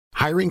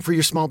Hiring for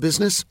your small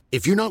business?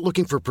 If you're not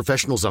looking for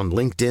professionals on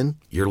LinkedIn,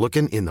 you're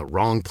looking in the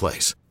wrong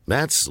place.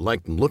 That's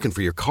like looking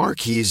for your car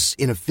keys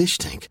in a fish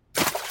tank.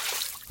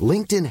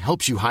 LinkedIn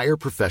helps you hire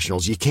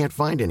professionals you can't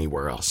find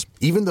anywhere else,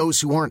 even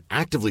those who aren't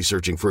actively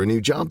searching for a new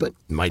job but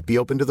might be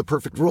open to the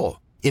perfect role.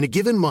 In a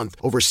given month,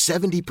 over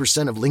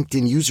 70% of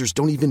LinkedIn users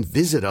don't even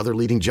visit other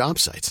leading job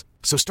sites.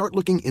 So start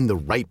looking in the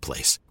right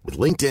place. With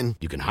LinkedIn,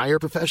 you can hire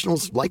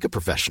professionals like a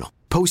professional.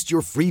 Post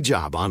your free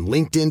job on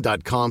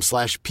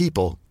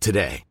linkedin.com/people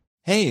today.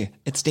 Hey,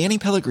 it's Danny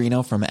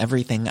Pellegrino from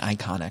Everything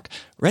Iconic.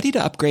 Ready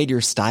to upgrade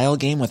your style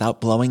game without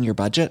blowing your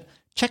budget?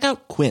 Check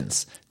out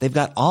Quince. They've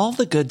got all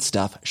the good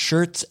stuff,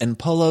 shirts and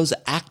polos,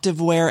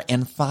 activewear,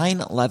 and fine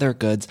leather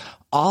goods,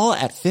 all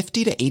at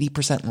 50 to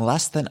 80%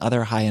 less than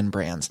other high-end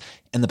brands.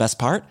 And the best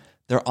part?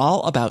 They're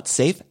all about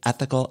safe,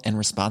 ethical, and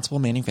responsible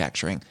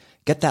manufacturing.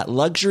 Get that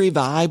luxury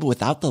vibe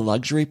without the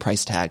luxury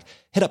price tag.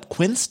 Hit up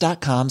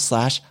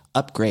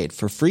quince.com/upgrade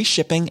for free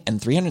shipping and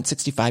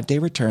 365-day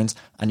returns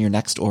on your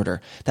next order.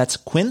 That's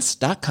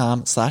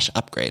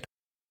quince.com/upgrade.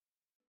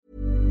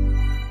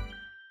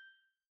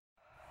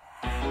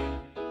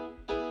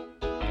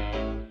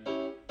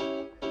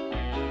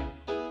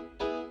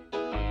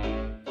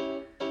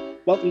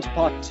 Welcome to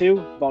part 2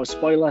 of our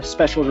spoiler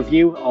special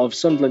review of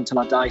Sunderland Till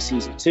I Die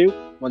Season 2.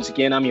 Once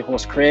again, I'm your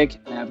host Craig,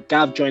 and I have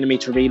Gav joining me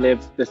to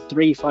relive the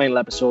 3 final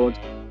episodes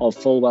of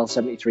Fulwell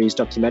 73's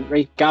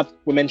documentary. Gav,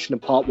 we mentioned in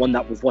part 1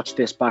 that we've watched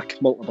this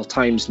back multiple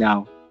times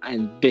now,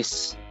 and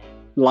this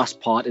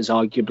last part is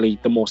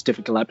arguably the most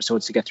difficult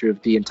episodes to get through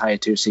of the entire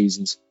 2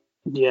 seasons.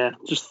 Yeah,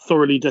 just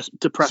thoroughly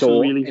depressing, so,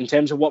 really. In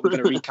terms of what we're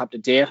going to recap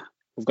today,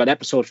 we've got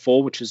episode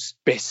 4, which is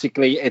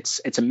basically,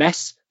 it's a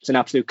mess. It's an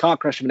absolute car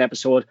crash of an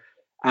episode.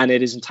 And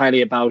it is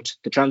entirely about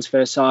the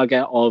transfer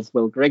saga of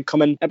Will Grigg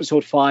coming.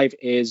 Episode 5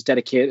 is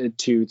dedicated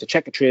to the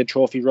Checkatrade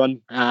Trophy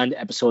run. And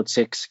episode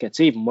 6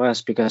 gets even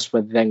worse because we're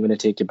then going to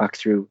take you back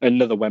through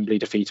another Wembley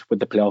defeat with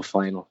the playoff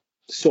final.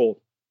 So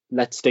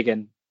let's dig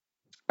in.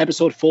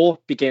 Episode 4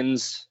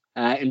 begins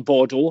in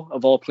Bordeaux,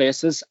 of all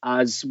places,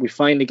 as we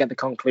finally get the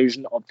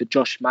conclusion of the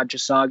Josh Maja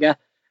saga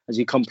as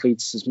he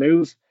completes his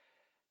move.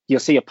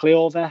 You'll see a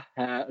playover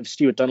of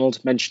Stuart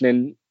Donald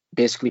mentioning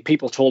basically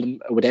people told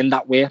him it would end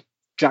that way.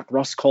 Jack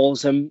Ross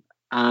calls him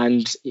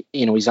and,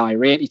 he's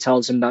irate. He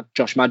tells him that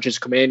Josh Maja's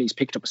come in, he's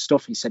picked up his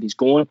stuff, he said he's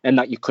going, and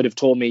that you could have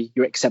told me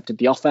you accepted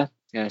the offer.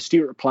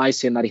 Stuart replies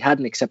saying that he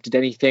hadn't accepted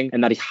anything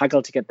and that he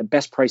haggled to get the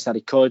best price that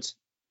he could,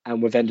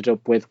 and we've ended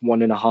up with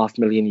 €1.5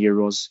 million.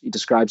 He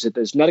describes it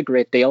as not a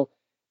great deal,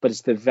 but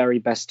it's the very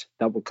best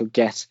that we could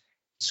get.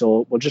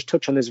 So we'll just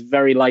touch on this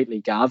very lightly,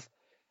 Gav.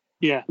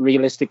 Yeah.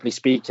 Realistically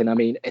speaking, I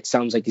mean, it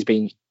sounds like he's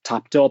being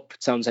tapped up.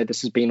 It sounds like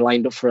this has been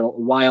lined up for a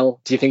little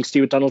while. Do you think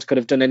Stuart Donald could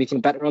have done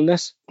anything better on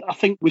this? I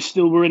think we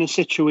still were in a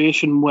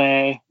situation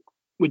where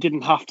we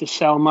didn't have to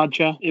sell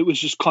Maja. It was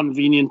just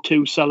convenient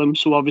to sell him.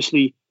 So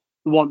obviously,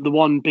 the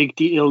one big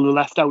detail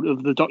left out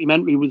of the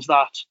documentary was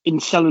that in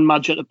selling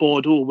Maja to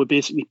Bordeaux, we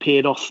basically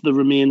paid off the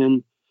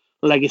remaining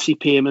legacy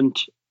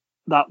payment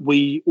that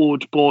we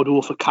owed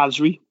Bordeaux for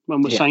Khazri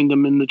when we signed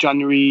him in the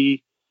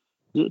January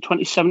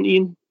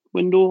 2017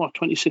 window or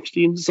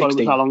 2016. Sorry, it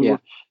was that long ago.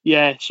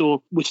 Yeah,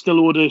 so we still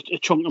owed a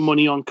chunk of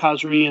money on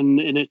Khazri, and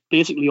it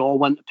basically all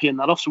went to paying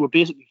that off. So we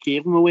basically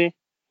gave him away.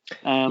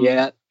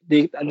 The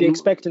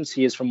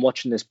expectancy is from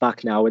watching this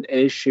back now. It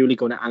is surely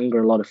going to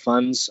anger a lot of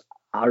fans.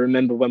 I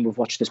remember when we've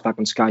watched this back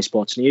on Sky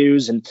Sports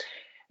News and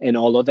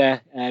all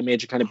other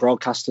major kind of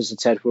broadcasters had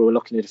said we were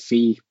looking at a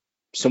fee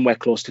somewhere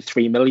close to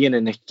 3 million.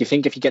 And if you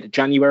think if you get to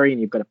January and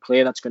you've got a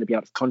player that's going to be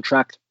out of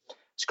contract,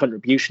 his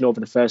contribution over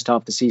the first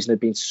half of the season had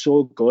been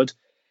so good.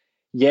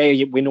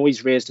 Yeah, we know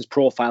he's raised his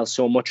profile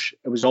so much.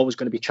 It was always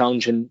going to be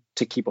challenging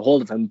to keep a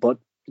hold of him. But,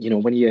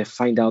 when you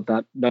find out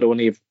that not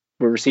only have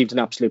we received an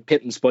absolute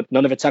pittance, but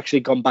none of it's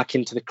actually gone back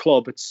into the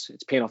club, it's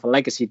paying off a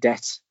legacy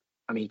debt.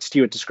 I mean,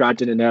 Stuart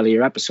described in an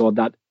earlier episode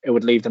that it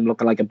would leave them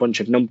looking like a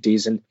bunch of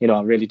numpties. And,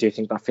 I really do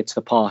think that fits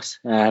the part.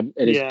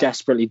 It is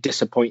desperately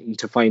disappointing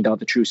to find out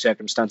the true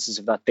circumstances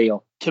of that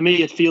deal. To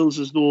me, it feels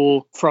as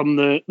though from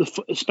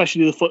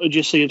especially the footage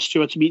you see of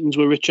Stuart's meetings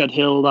with Richard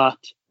Hill, that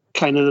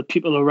kind of the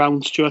people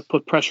around Stuart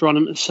put pressure on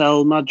him to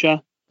sell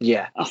Maja.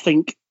 Yeah. I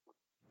think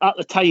at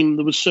the time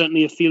there was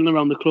certainly a feeling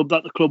around the club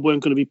that the club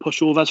weren't going to be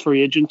pushovers for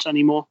agents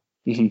anymore.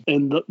 Mm-hmm.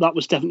 And that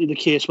was definitely the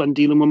case when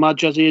dealing with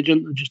Maja's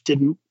agent.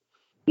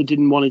 They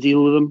didn't want to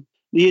deal with him.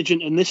 The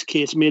agent in this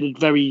case made it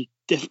very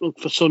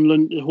difficult for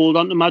Sunderland to hold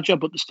on to Maja,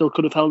 but they still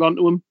could have held on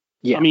to him.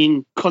 Yeah. I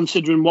mean,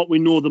 considering what we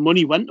know the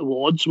money went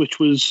towards, which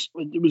was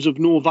of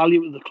no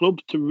value to the club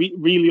to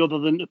really other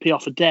than to pay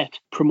off a debt,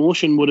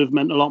 promotion would have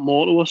meant a lot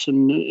more to us,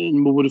 and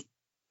we would have,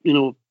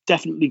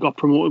 definitely got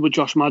promoted with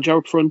Josh Maja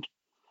up front.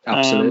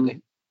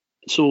 Absolutely.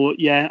 So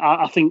yeah,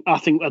 I don't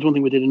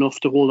think we did enough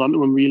to hold on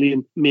to him really,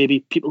 and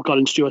maybe people got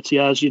in Stuart's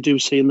ear, as you do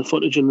see in the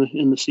footage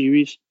in the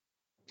series.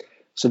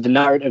 So the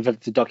narrative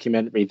of the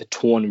documentary, the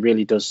tone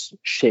really does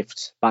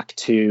shift back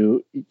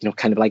to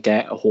kind of like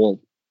a whole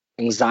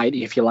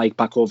anxiety, if you like,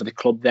 back over the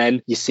club.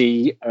 Then you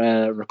see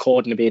a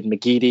recording of Aidan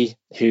McGeady,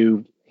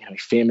 who he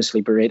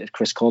famously berated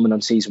Chris Coleman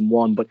on season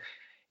 1, but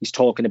He's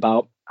talking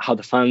about how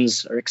the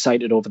fans are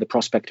excited over the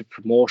prospect of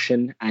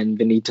promotion and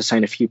the need to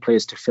sign a few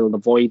players to fill the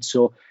void.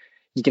 So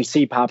you can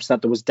see perhaps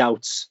that there was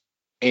doubts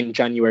in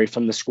January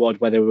from the squad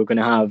whether we were going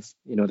to have,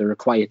 the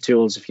required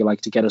tools, if you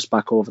like, to get us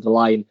back over the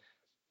line.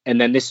 And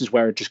then this is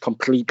where it just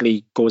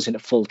completely goes into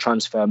full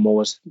transfer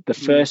mode. The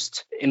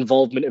first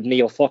involvement of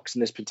Neil Fox in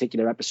this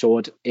particular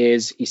episode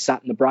is he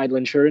sat in the bridal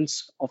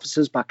insurance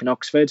offices back in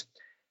Oxford,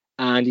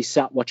 and he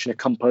sat watching a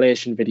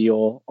compilation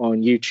video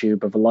on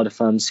YouTube of a lot of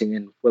fans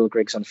singing Will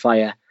Griggs on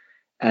Fire.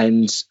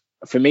 And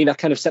for me, that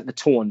kind of set the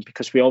tone,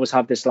 because we always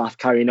have this laugh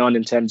carrying on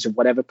in terms of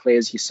whatever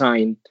players you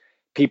sign,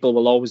 people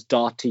will always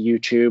dart to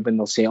YouTube and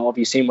they'll say, oh, have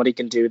you seen what he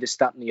can do, this,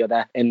 that and the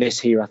other. And this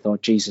here, I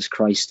thought, Jesus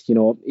Christ,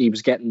 he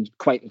was getting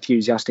quite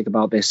enthusiastic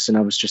about this. And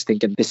I was just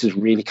thinking, this is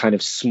really kind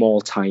of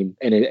small time.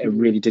 And it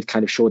really did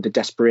kind of show the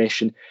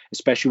desperation,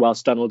 especially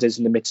whilst Donald is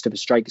in the midst of a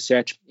striker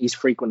search. He's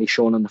frequently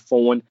shown on the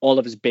phone. All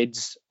of his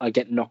bids are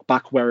getting knocked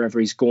back wherever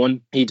he's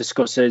going. He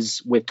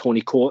discusses with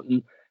Tony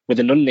Courton, with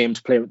an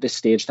unnamed player at this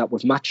stage, that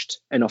we've matched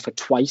an offer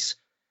twice.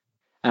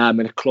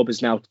 And a club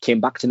has now came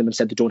back to them and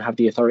said they don't have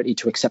the authority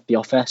to accept the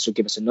offer, so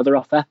give us another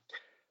offer.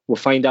 We'll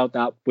find out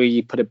that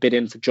we put a bid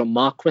in for John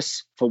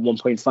Marquis for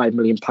 £1.5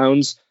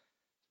 million.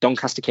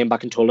 Doncaster came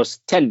back and told us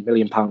 £10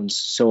 million.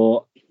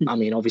 So, I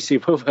mean, obviously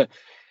we were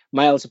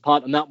miles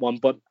apart on that one,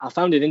 but I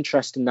found it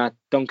interesting that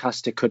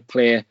Doncaster could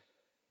play,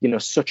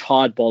 such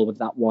hardball with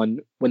that one.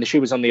 When the shoe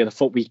was on the other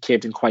foot, we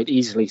caved in quite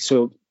easily.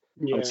 So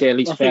I would say at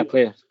least fair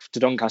play to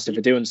Doncaster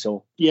for doing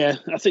so. Yeah,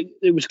 I think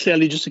it was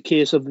clearly just a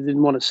case of they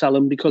didn't want to sell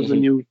him because they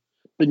knew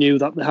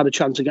that they had a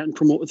chance of getting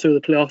promoted through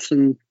the playoffs,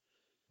 and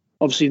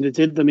obviously they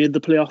did. They made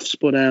the playoffs,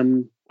 but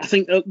I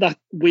think that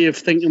way of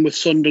thinking with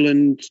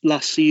Sunderland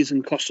last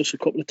season cost us a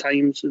couple of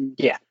times, and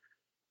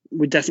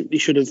we definitely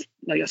should have,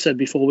 like I said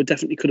before, we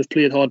definitely could have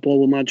played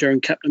hardball with Madger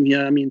and kept him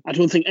here. I mean, I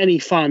don't think any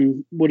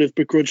fan would have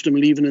begrudged him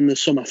leaving in the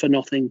summer for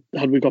nothing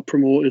had we got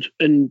promoted.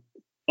 And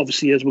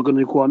obviously, as we're going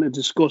to go on to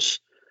discuss,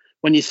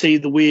 when you see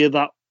the way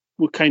that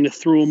we kind of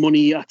throw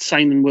money at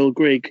signing Will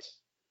Grigg,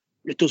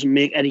 it doesn't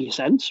make any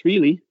sense,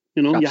 really.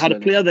 Absolutely. You had a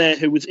player there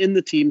who was in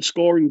the team,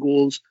 scoring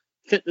goals,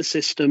 fit the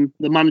system.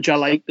 The manager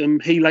liked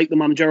him. He liked the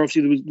manager.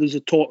 Obviously, there's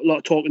a lot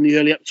of talk in the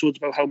early episodes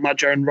about how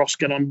Madger and Ross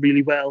get on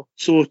really well.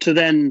 So to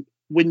then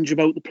whinge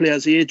about the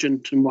player's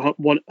agent and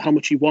how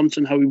much he wants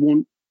and how he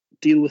won't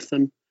deal with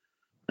them,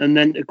 and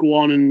then to go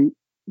on and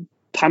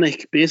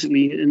panic,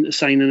 basically, into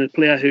signing a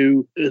player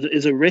who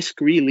is a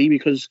risk, really,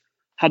 because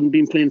hadn't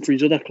been playing for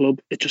his other club.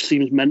 It just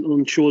seems mental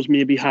and shows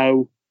maybe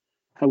how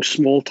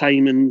small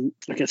time and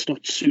I guess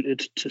not suited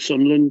to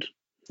Sunderland.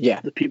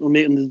 Yeah, the people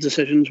making the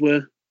decisions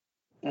were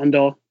and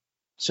are.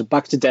 So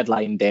back to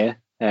deadline day,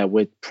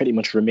 we pretty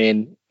much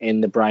remain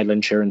in the bridal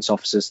insurance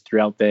offices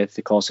throughout the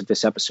course of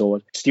this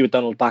episode. Stuart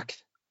Donald back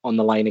on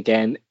the line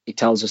again. He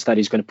tells us that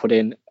he's going to put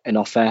in an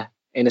offer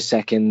in a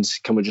second.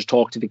 Can we just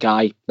talk to the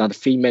guy? Now the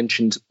fee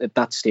mentioned at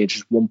that stage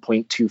is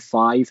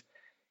 1.25.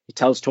 He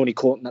tells Tony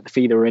Courton that the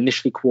fee they were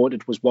initially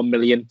quoted was 1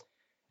 million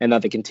and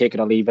that they can take it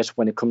or leave it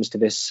when it comes to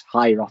this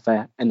higher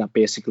offer, and that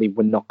basically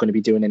we're not going to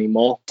be doing any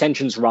more.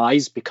 Tensions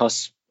rise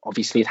because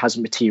obviously it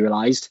hasn't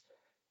materialised.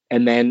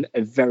 And then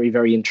a very,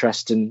 very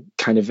interesting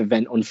kind of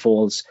event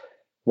unfolds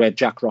where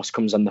Jack Ross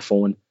comes on the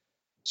phone.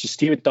 So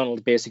Stuart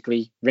Donald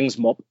basically rings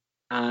him up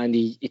and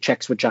he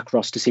checks with Jack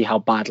Ross to see how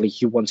badly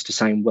he wants to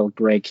sign Will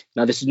Grigg.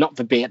 Now, this is not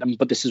verbatim,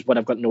 but this is what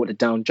I've got noted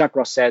down. Jack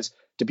Ross says,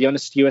 to be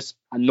honest, Stuart,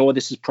 I know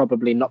this is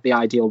probably not the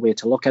ideal way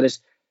to look at it,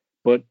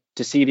 but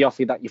to see the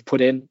offer that you've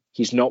put in,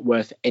 he's not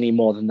worth any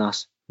more than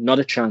that. Not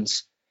a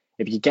chance.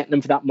 If you're getting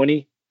him for that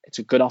money, it's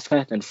a good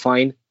offer, then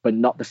fine, but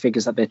not the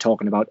figures that they're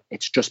talking about.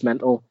 It's just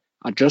mental.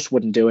 I just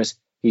wouldn't do it.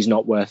 He's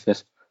not worth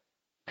it.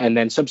 And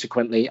then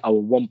subsequently, our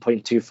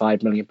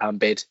 £1.25 million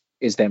bid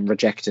is then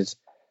rejected.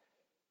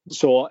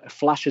 So it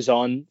flashes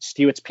on.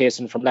 Stuart's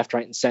pacing from left,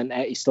 right and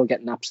centre. He's still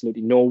getting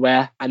absolutely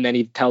nowhere. And then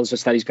he tells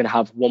us that he's going to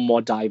have one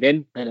more dive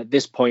in. And at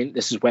this point,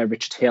 this is where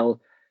Richard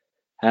Hill,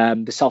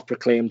 the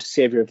self-proclaimed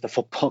saviour of the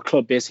football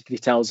club, basically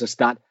tells us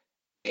that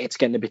it's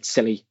getting a bit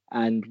silly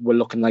and we're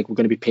looking like we're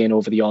going to be paying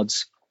over the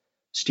odds.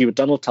 Stuart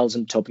Donald tells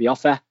him to up the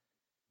offer.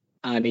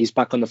 And he's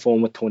back on the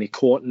phone with Tony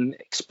Courton,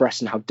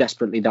 expressing how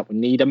desperately that we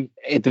need him.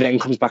 It then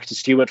comes back to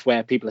Stuart,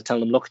 where people are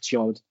telling him, look, it's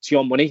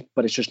your money,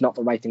 but it's just not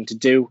the right thing to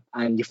do.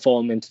 And you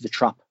fall into the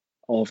trap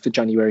of the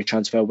January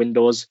transfer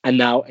windows. And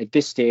now at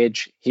this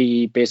stage,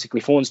 he basically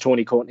phones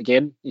Tony Courton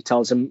again. He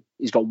tells him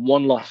he's got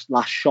one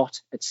last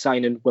shot at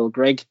signing Will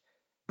Grigg,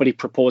 but he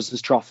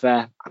proposes to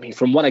offer. I mean,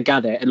 from what I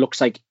gather, it looks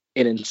like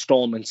in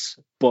installments,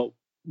 but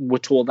we're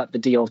told that the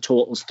deal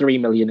totals 3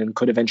 million and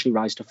could eventually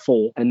rise to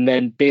 4. And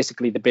then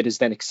basically the bid is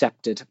then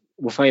accepted.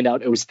 We'll find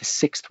out it was the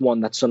 6th one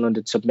that Sunderland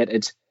had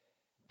submitted.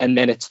 And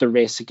then it's the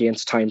race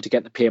against time to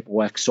get the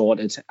paperwork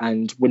sorted.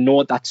 And we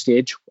know at that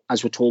stage,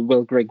 as we're told,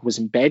 Will Grigg was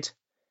in bed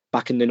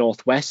back in the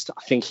Northwest.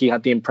 I think he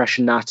had the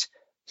impression that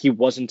he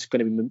wasn't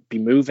going to be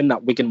moving,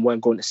 that Wigan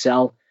weren't going to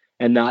sell,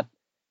 and that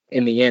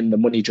in the end, the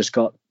money just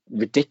got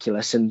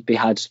ridiculous and they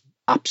had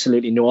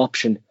absolutely no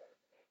option.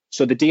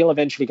 So the deal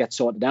eventually gets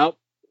sorted out.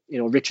 You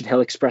know, Richard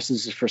Hill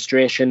expresses his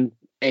frustration.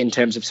 in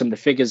terms of some of the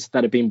figures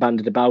that have been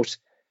bandied about.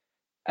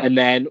 And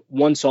then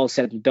once all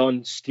said and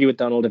done, Stuart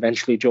Donald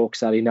eventually jokes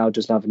that he now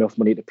doesn't have enough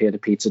money to pay the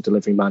pizza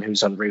delivery man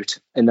who's en route,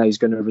 and that he's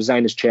going to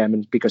resign as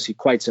chairman because he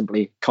quite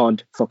simply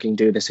can't fucking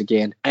do this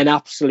again. An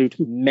absolute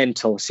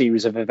mental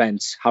series of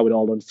events, how it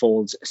all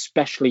unfolds,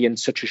 especially in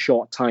such a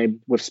short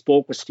time. We've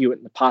spoke with Stuart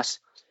in the past,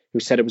 who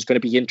said it was going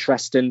to be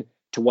interesting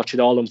to watch it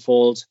all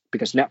unfold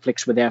because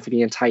Netflix were there for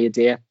the entire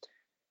day.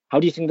 How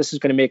do you think this is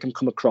going to make him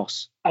come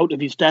across? Out of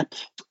his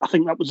depth. I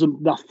think that was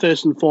that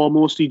first and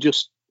foremost. He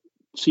just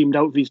seemed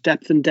out of his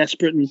depth and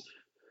desperate. And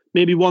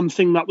maybe one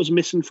thing that was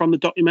missing from the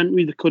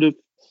documentary that could have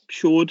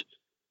showed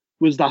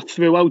was that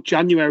throughout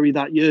January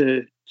that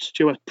year,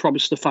 Stuart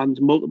promised the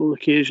fans multiple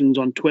occasions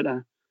on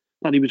Twitter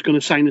that he was going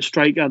to sign a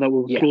striker, that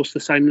we were close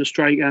to signing a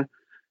striker.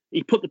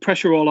 He put the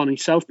pressure all on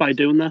himself by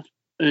doing that.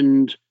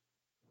 And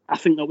I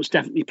think that was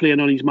definitely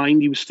playing on his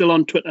mind. He was still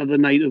on Twitter the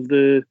night of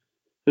the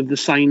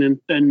signing,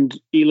 and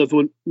he'll have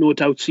no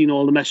doubt seen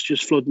all the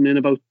messages flooding in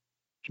about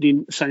he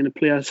didn't sign a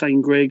player,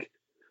 sign Greg.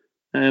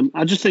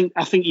 I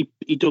think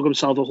he dug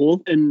himself a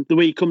hole, and the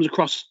way he comes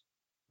across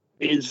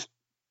is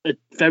a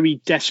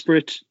very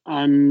desperate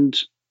and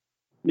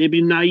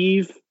maybe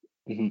naive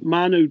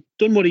man who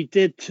done what he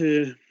did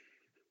to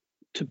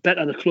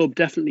better the club.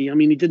 Definitely, I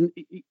mean,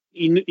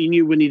 he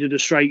knew we needed a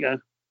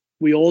striker.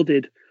 We all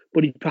did,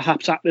 but he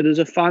perhaps acted as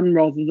a fan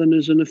rather than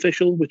as an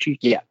official.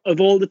 Of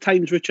all the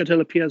times Richard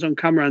Hill appears on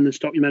camera in this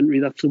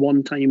documentary, that's the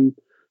one time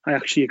I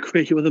actually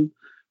agree with him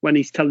when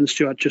he's telling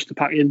Stuart just to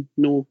pack in,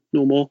 no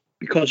more.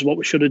 Because what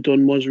we should have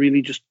done was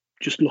really just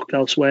looked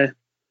elsewhere.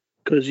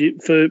 Because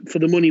for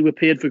the money we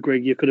paid for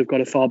Greg, you could have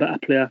got a far better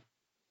player,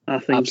 I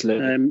think.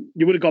 Absolutely.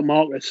 You would have got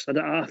Marcus.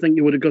 I think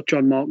you would have got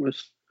John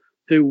Marcus,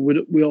 who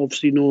we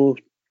obviously know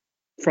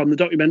from the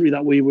documentary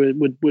that we would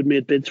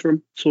made bids for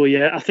him. So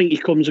yeah, I think he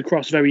comes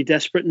across very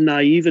desperate and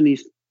naive, and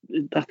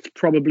that's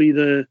probably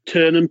the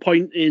turning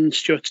point in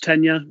Stuart's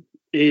tenure,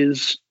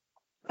 is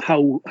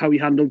how he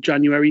handled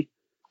January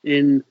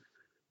in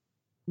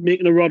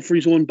making a rod for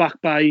his own back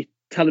by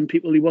telling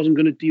people he wasn't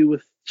going to deal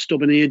with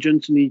stubborn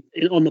agents. And he,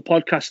 on the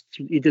podcast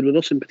he did with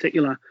us in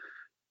particular,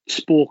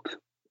 spoke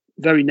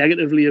very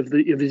negatively of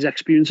his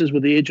experiences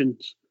with the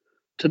agents,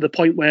 to the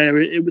point where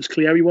it was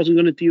clear he wasn't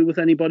going to deal with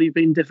anybody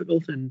being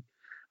difficult. And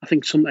I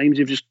think sometimes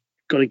you've just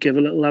got to give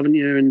a little, haven't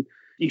you? And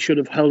he should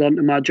have held on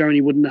to Madger, and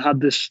he wouldn't have had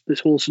this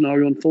whole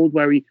scenario unfold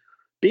where he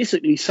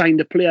basically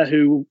signed a player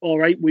who, all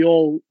right, we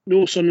all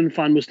know Sunderland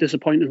fan was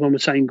disappointed when we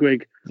signed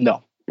Greg.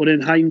 No. But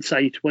in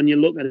hindsight, when you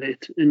look at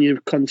it and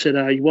you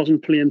consider he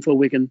wasn't playing for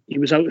Wigan, he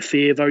was out of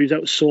favour, he was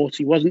out of sorts,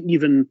 he wasn't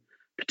even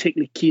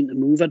particularly keen to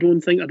move, I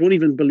don't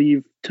even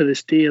believe to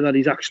this day that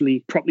he's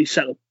actually properly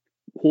set up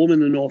home in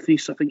the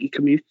northeast. I think he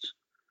commutes.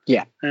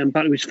 Yeah.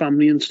 Back to his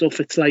family and stuff.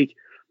 It's like,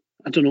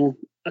 I don't know.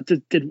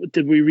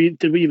 Did we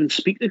even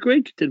speak to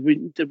Greg? Did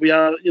we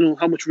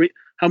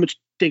how much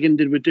digging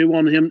did we do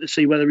on him to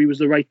see whether he was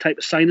the right type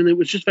of signing? It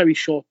was just very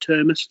short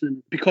termist,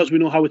 and because we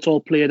know how it's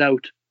all played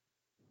out,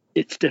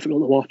 it's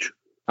difficult to watch.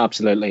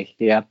 Absolutely,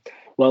 yeah.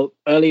 Well,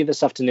 earlier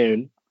this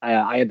afternoon,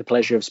 I had the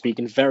pleasure of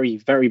speaking very,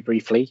 very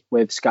briefly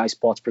with Sky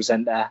Sports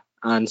presenter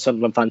and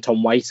Sunderland fan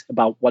Tom White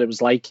about what it was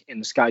like in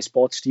the Sky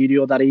Sports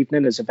studio that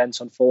evening as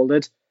events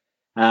unfolded.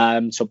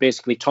 So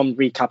basically, Tom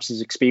recaps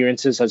his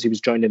experiences as he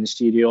was joined in the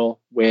studio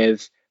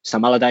with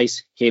Sam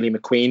Allardyce, Hayley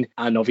McQueen,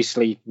 and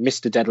obviously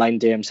Mr. Deadline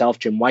Day himself,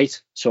 Jim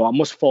White. So I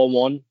must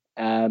forewarn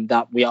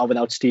that we are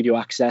without studio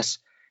access.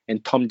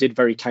 And Tom did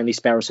very kindly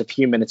spare us a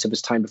few minutes of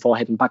his time before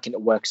heading back into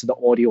work. So the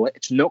audio,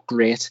 it's not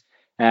great.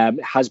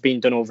 It has been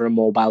done over a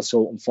mobile,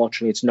 so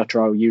unfortunately it's not to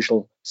our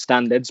usual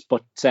standards.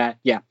 But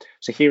yeah,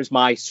 so here's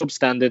my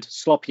substandard,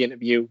 sloppy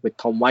interview with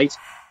Tom White.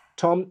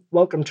 Tom,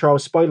 welcome to our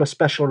spoiler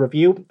special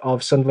review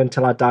of Sunderland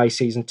Till I Die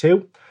Season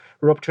 2.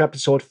 We're up to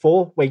episode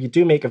 4, where you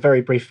do make a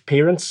very brief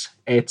appearance.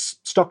 It's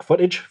stock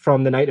footage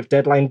from the night of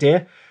Deadline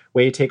Day,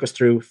 where you take us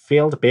through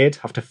failed bid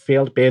after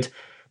failed bid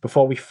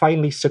before we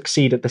finally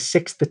succeed at the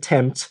 6th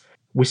attempt.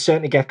 We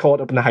certainly get caught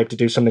up in the hype to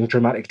do something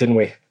dramatic, didn't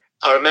we?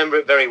 I remember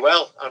it very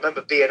well. I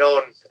remember being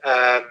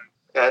on.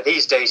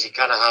 These days, you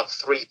kind of have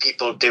 3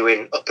 people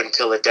doing up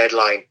until the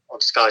deadline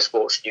on Sky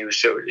Sports News.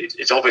 So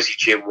it's obviously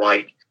Jim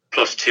White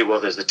plus 2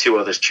 others. The 2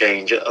 others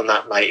change. On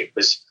that night, it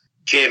was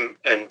Jim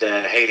and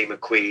Hayley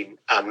McQueen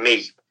and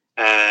me.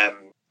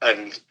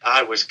 And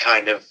I was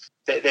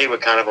they were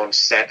kind of on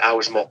set. I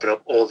was mopping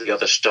up all the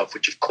other stuff,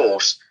 which of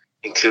course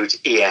includes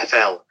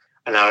EFL.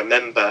 And I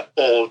remember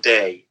all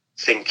day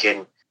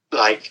thinking,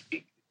 like,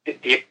 the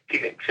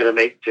thing that's going to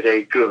make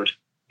today good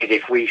is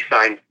if we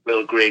signed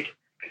Will Grigg.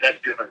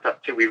 Let's be honest,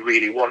 that's who we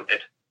really wanted.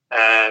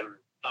 That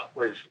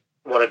was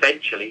what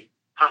eventually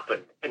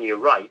happened. And you're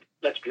right,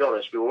 let's be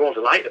honest, we were all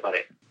delighted about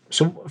it.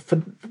 So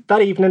for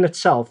that evening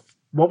itself,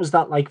 what was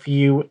that like for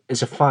you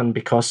as a fan?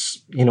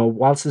 Because, you know,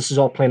 whilst this is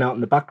all playing out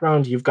in the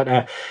background, you've got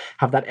to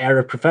have that air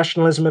of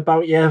professionalism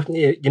about you.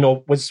 You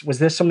know, was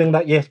this something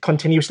that you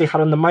continuously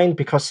had on the mind?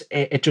 Because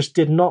it just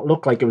did not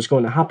look like it was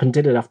going to happen,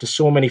 did it? After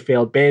so many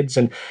failed bids,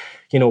 and,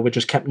 you know, we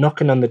just kept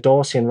knocking on the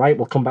door saying, right,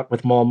 we'll come back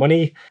with more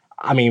money.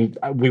 I mean,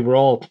 we were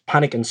all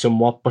panicking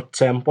somewhat, but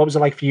what was it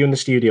like for you in the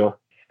studio?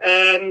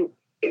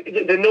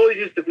 The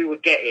noises that we were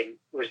getting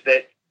was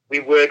that we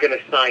were going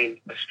to sign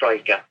a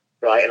striker,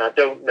 right? And I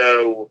don't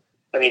know,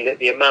 I mean,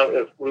 the amount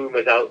of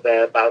rumours out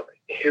there about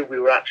who we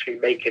were actually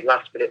making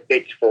last-minute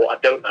bids for, I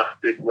don't know how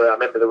good were. I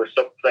remember there were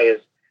some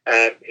players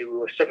who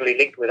were suddenly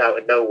linked with out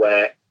of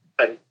nowhere,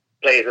 and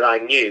players that I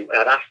knew, and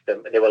I'd asked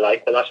them, and they were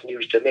like, well, that's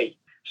news to me.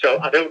 So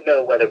I don't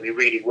know whether we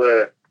really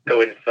were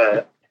going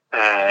for,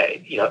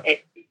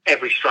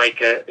 every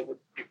striker that would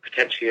be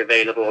potentially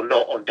available or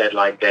not on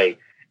deadline day,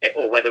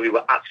 or whether we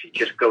were actually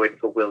just going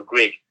for Will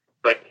Grigg.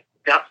 But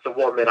that's the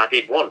one that I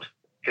did want,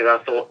 because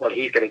I thought, well,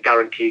 he's going to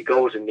guarantee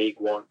goals in League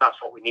One. That's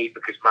what we need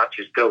because match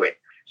is going.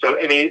 So,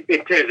 I mean,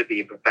 in terms of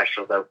being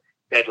professional, though,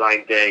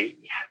 deadline day,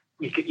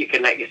 you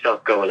can let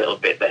yourself go a little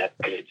bit there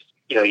because it's,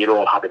 you're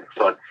all having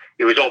fun.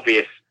 It was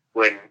obvious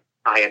when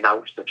I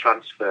announced the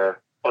transfer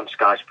on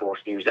Sky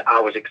Sports News that I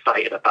was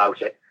excited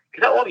about it,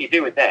 because all you're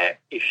doing there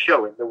is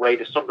showing the way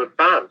the Sunderland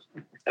fans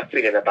are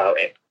feeling about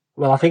it.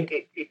 Well, I think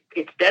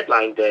it's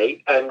deadline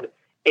day, and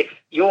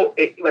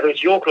whether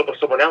it's your club or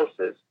someone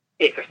else's,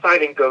 if a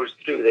signing goes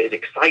through that is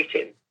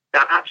exciting,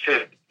 that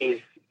actually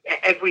is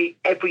every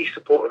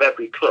supporter of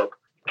every club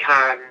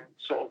can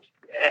sort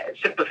of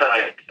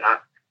sympathise with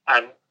that,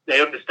 and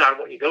they understand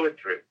what you're going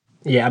through.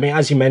 Yeah, I mean,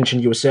 as you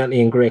mentioned, you were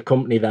certainly in great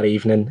company that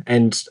evening,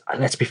 and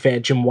let's be fair,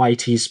 Jim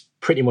White, he's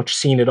pretty much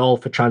seen it all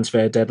for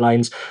transfer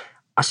deadlines.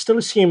 I still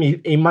assume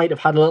he might have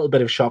had a little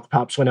bit of shock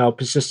perhaps when our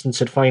persistence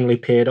had finally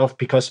paid off,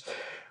 because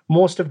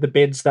most of the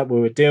bids that we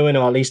were doing,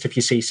 or at least if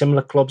you see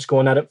similar clubs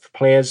going at it for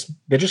players,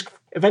 they just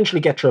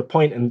eventually get to a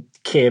point and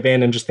cave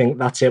in and just think,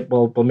 that's it,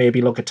 we'll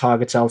maybe look at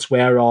targets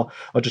elsewhere or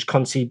just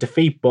concede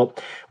defeat.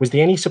 But was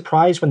there any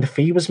surprise when the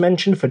fee was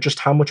mentioned for just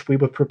how much we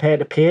were prepared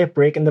to pay,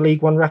 breaking the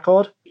League One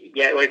record?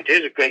 Yeah, well, it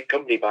is a great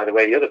company, by the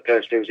way. The other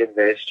person who was in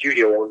the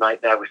studio all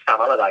night there was Sam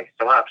Allardyce,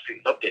 so I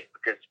absolutely loved it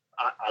because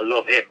I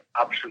love him.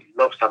 Absolutely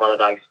love Sam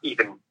Allardyce,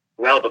 even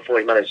well before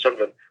he managed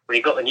Sunderland. When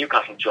he got the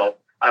Newcastle job,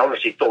 I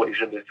honestly thought he was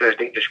going to be the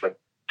first Englishman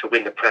to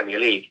win the Premier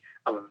League.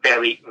 I'm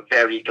very,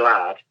 very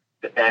glad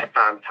that their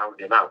fans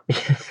hounded him out,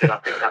 because I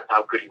think that's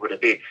how good he would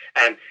have been.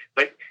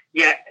 But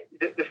yeah,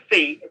 the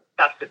fee,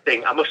 that's the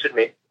thing. I must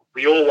admit,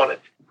 we all wanted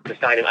to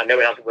sign him. I know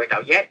it hasn't worked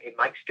out yet. It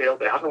might still,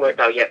 but it hasn't worked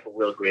out yet for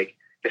Will Grigg.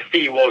 The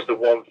fee was the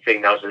one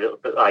thing that was a little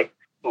bit like,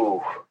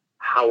 ooh,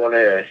 how on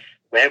earth,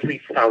 where have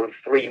we found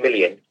 3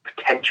 million,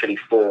 potentially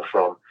 4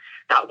 from?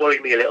 That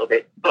worried me a little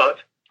bit, but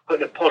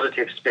putting a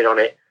positive spin on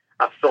it,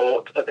 I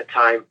thought at the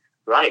time,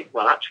 right,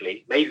 well,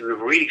 actually, maybe we've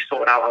really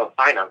sorted out our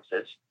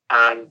finances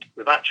and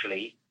we've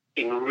actually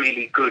in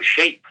really good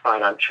shape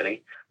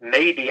financially.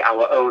 Maybe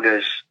our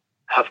owners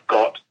have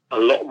got a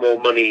lot more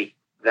money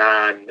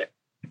than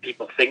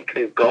people think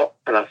they've got.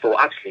 And I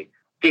thought, actually,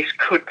 this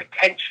could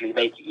potentially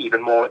make it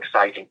even more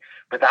exciting.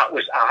 But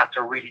I had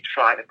to really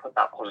try to put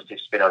that positive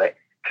spin on it.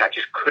 I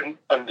just couldn't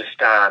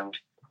understand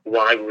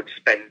why we would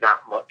spend that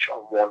much on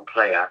one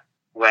player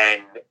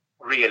when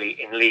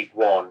really in League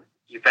One,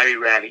 you very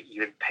rarely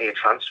even pay a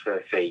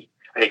transfer fee.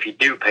 And if you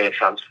do pay a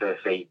transfer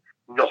fee,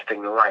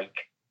 nothing like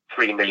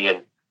 3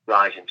 million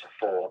rising to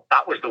 4.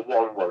 That was the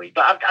one worry.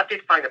 But I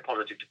did find a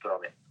positive to put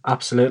on it.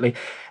 Absolutely.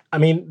 I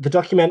mean, the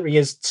documentary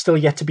is still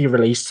yet to be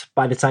released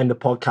by the time the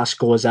podcast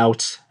goes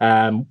out.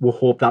 We'll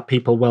hope that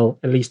people will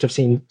at least have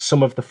seen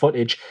some of the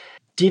footage.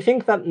 Do you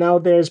think that now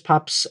there's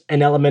perhaps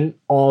an element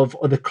of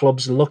other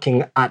clubs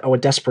looking at our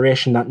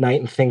desperation that night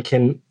and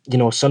thinking,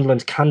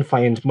 Sunderland can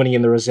find money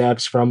in the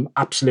reserves from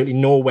absolutely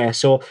nowhere?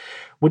 So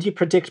would you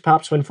predict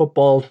perhaps when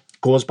football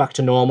goes back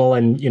to normal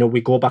and,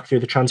 we go back through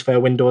the transfer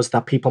windows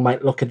that people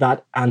might look at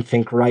that and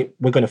think, right,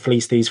 we're going to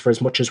fleece these for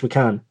as much as we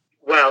can?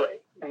 Well,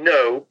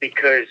 no,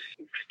 because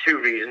for 2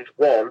 reasons.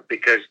 One,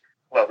 because,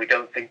 we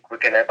don't think we're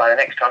going to, by the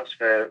next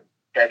transfer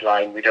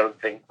deadline, we don't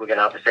think we're going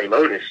to have the same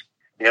owners.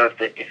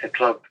 If the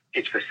club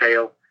is for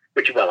sale,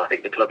 which, I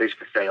think the club is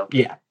for sale.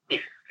 Yeah.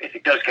 If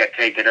it does get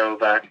taken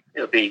over,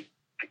 it'll be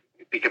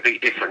completely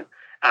different.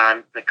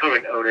 And the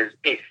current owners,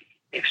 if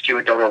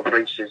Stuart Donald, for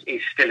instance,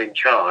 is still in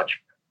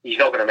charge, he's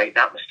not going to make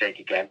that mistake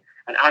again.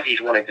 And as he's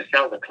wanting to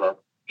sell the club,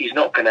 he's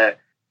not going to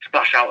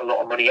splash out a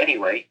lot of money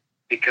anyway,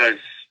 because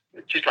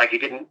just like he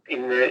didn't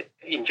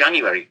in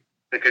January,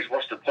 because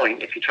what's the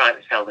point if you're trying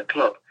to sell the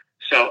club?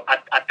 So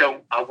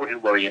I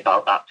wouldn't worry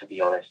about that, to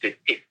be honest.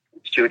 If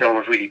Stuart Donald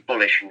was really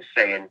bullish and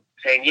saying,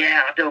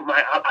 yeah, I don't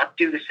mind, I'd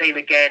do the same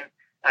again.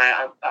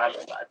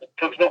 The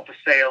club's not for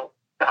sale.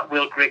 That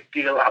Will Grigg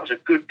deal, that was a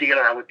good deal,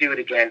 and I would do it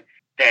again.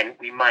 Then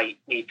we might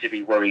need to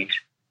be worried,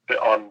 but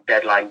on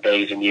deadline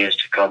days and years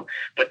to come.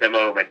 But at the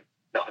moment,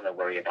 nothing to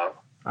worry about.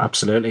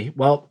 Absolutely.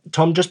 Well,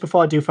 Tom, just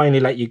before I do finally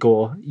let you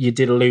go, you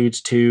did allude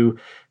to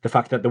the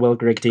fact that the Will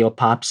Grigg deal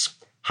perhaps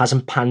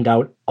hasn't panned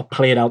out or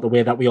played out the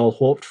way that we all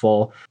hoped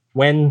for.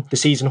 When the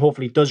season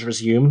hopefully does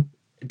resume,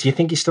 do you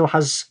think he still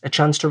has a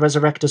chance to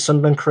resurrect his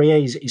Sunderland career?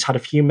 He's had a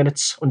few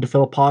minutes under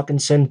Phil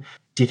Parkinson.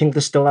 Do you think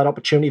there's still that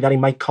opportunity that he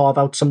might carve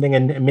out something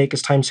and make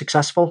his time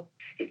successful?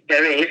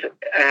 There is.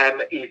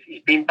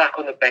 He's been back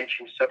on the bench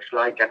and such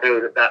like. I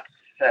know that's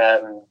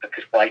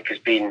because White has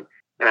been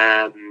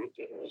has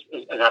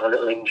had a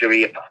little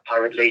injury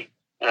apparently.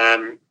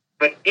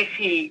 But if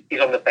he is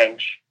on the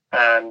bench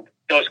and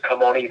does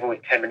come on even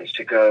with 10 minutes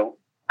to go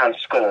and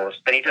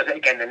scores, then he does it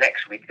again the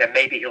next week, then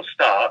maybe he'll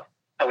start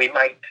and we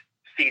might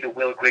see the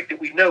Will Grigg that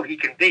we know he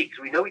can be, because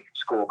we know he can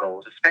score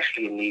goals,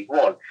 especially in League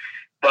One.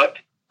 But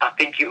I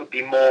think it would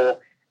be more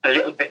a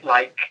little bit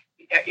like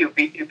it would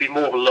be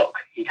more of a look.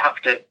 He'd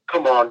have to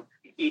come on,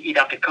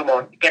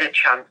 get a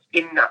chance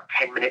in that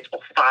 10 minutes or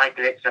 5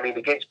 minutes. I mean,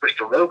 against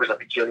Bristol Rovers, I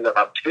think he only got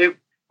about 2.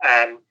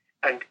 And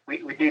we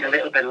need a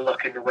little bit of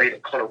luck in the way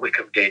that Connor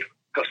Wickham did.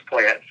 Gus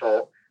Poyet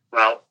thought,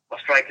 well, my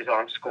strikers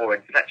aren't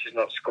scoring, Fletcher's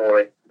not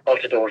scoring,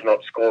 Altidor's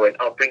not scoring.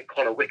 I'll bring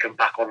Connor Wickham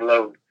back on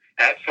loan,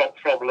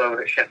 from loan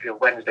at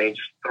Sheffield Wednesday and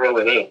just throw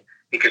it in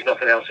because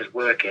nothing else is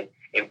working.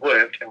 It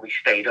worked and we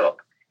stayed up.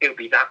 It would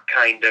be that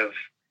kind of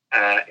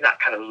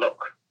luck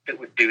that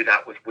would do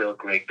that with Will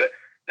Grigg. But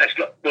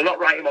we'll not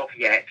write him off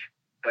yet,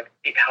 but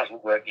it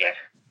hasn't worked yet.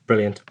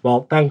 Brilliant.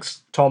 Well,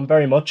 thanks, Tom,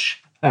 very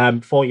much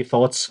for your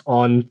thoughts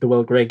on the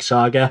Will Grigg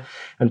saga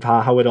and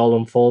how it all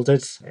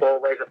unfolded.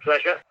 Always a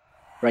pleasure.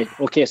 Right,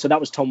 okay, so that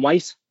was Tom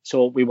White.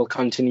 So we will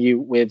continue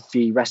with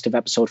the rest of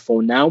episode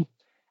 4 now.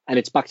 And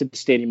it's back to the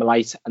Stadium of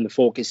Light, and the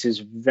focus is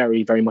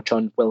very, very much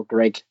on Will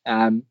Grigg.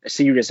 A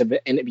series of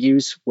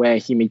interviews where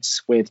he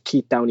meets with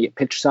Keith Downey at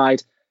pitchside.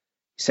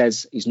 He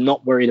says he's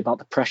not worried about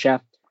the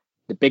pressure.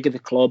 The bigger the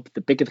club, the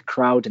bigger the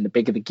crowd, and the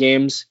bigger the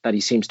games, that he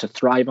seems to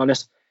thrive on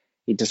it.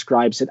 He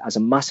describes it as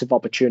a massive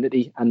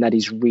opportunity and that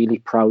he's really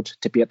proud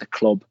to be at the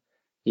club.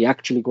 He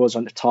actually goes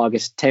on to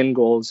target 10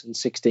 goals in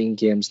 16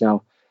 games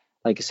now.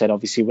 Like I said,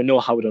 obviously, we know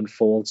how it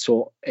unfolds,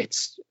 so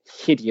it's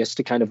hideous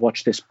to kind of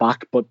watch this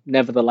back. But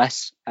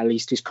nevertheless, at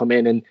least he's come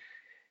in and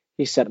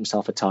he's set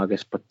himself a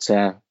target. But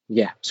so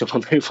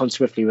we'll move on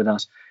swiftly with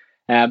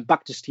that.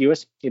 Back to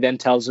Stewart. He then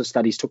tells us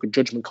that he's took a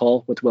judgment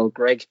call with Will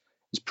Grigg.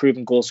 His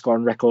proven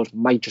goal-scoring record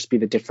might just be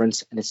the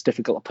difference, and it's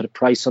difficult to put a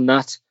price on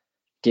that.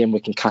 Again, we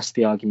can cast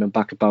the argument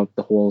back about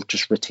the whole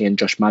just retain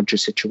Josh Maja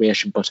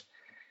situation, but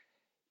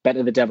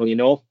better the devil you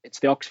know. It's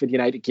the Oxford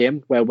United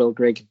game where Will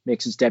Grigg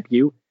makes his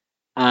debut,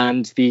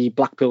 and the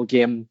Blackpool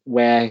game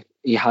where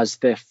he has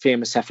the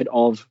famous effort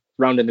of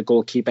rounding the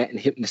goalkeeper and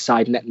hitting the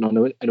side netting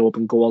on an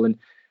open goal. And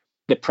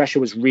the pressure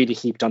was really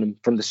heaped on him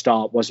from the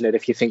start, wasn't it?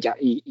 If you think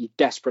he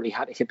desperately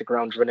had to hit the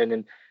ground running,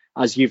 and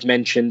as you've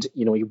mentioned,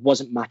 he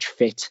wasn't match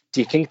fit.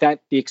 Do you think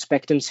that the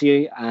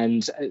expectancy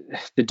and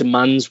the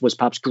demands was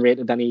perhaps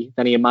greater than he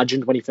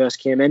imagined when he first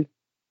came in?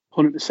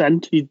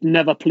 100%. He'd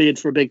never played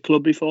for a big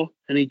club before,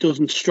 and he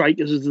doesn't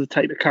strike us as the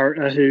type of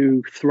character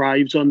who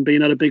thrives on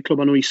being at a big club.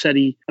 I know he said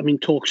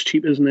talk's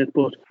cheap, isn't it?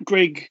 But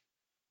Grigg,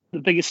 the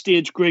biggest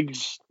stage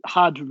Griggs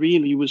had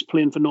really was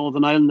playing for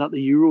Northern Ireland at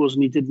the Euros,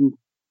 and he didn't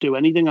do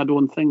anything, I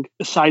don't think.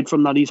 Aside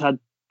from that, he's had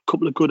a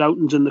couple of good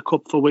outings in the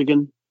Cup for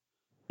Wigan,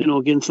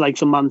 against like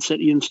some Man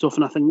City and stuff.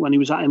 And I think when he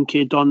was at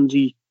MK Dons,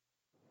 he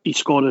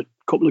scored a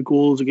couple of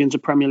goals against a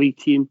Premier League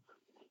team.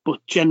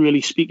 But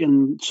generally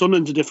speaking,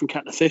 Sunderland's a different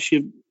kettle of fish.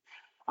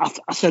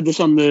 I said this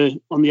on the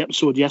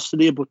episode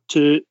yesterday, but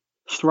to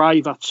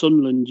thrive at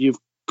Sunderland, you've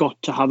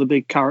got to have a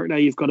big character.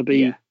 You've got to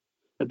be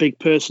a big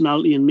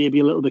personality and maybe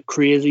a little bit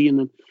crazy. And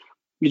then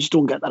you just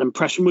don't get that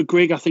impression with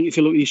Grigg. I think if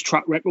you look at his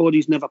track record,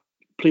 he's never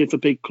played for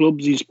big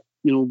clubs. He's,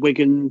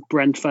 Wigan,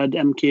 Brentford,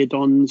 MK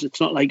Dons. It's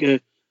not like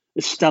a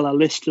stellar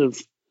list of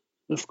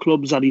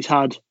clubs that he's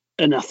had.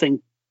 And I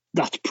think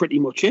that's pretty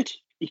much it.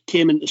 He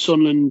came into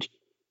Sunderland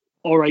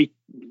all right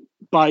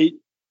by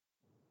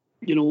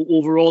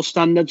overall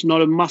standards,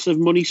 not a massive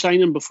money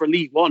signing, but for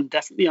League One,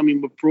 definitely. I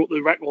mean, we broke the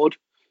record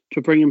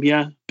to bring him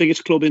here.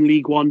 Biggest club in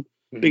League One,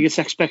 biggest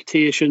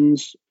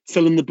expectations,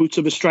 filling the boots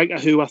of a striker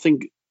who I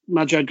think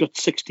Maja got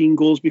 16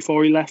 goals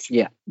before he left.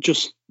 Yeah.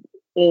 Just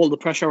all the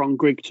pressure on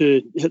Grigg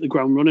to hit the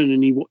ground running,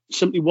 and he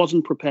simply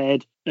wasn't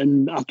prepared.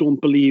 And I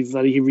don't believe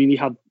that he really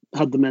had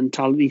the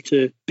mentality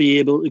to be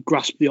able to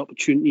grasp the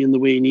opportunity in the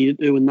way he needed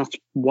to. And that's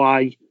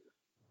why,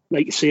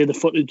 like you say, the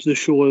footage, the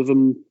show of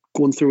him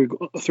going through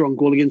a throw-on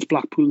goal against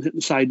Blackpool and hitting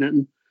the side net,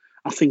 and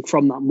I think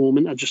from that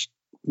moment I just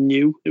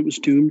knew it was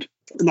doomed.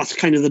 And that's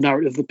kind of the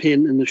narrative they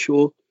paint in the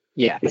show.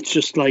 Yeah, it's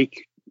just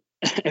like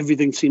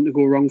everything seemed to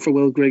go wrong for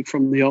Will Grigg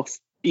from the off.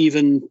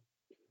 Even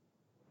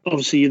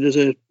obviously there's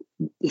the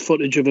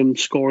footage of him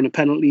scoring a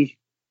penalty,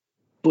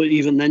 but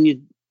even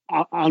then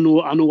I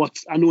know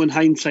in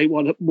hindsight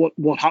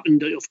what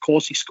happened. Of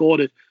course he scored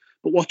it,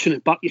 but watching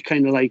it back you're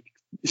kind of like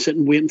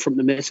sitting waiting for him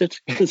to miss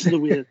it because of the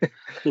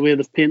way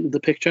they've painted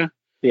the picture.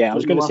 Yeah, I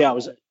was going to say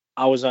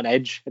I was on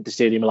edge at the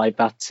Stadium like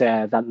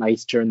that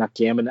night during that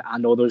game, and I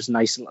know there was a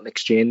nice little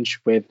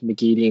exchange with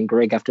McGeady and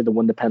Grigg after they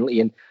won the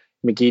penalty, and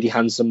McGeady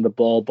hands them the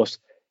ball. But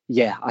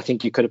yeah, I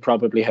think you could have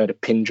probably heard a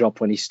pin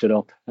drop when he stood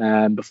up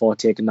before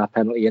taking that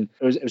penalty, and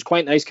it was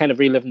quite nice kind of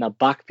reliving that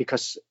back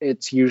because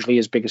it's usually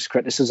his biggest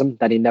criticism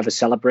that he never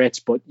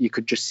celebrates, but you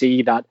could just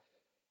see that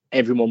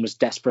everyone was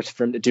desperate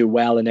for him to do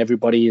well, and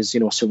everybody is,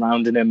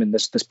 surrounding him, and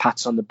there's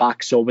pats on the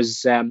back. So it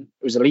was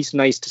at least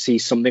nice to see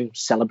something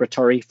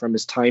celebratory from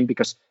his time,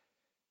 because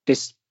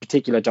this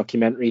particular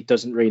documentary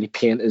doesn't really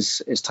paint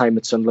his time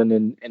at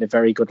Sunderland in a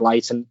very good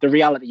light. And the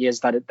reality is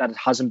that it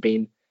hasn't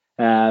been.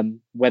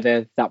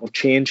 Whether that will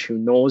change, who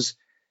knows?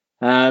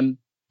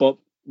 But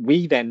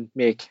we then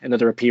make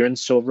another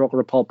appearance. So Roker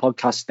Report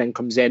podcast then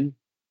comes in.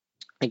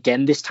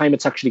 Again, this time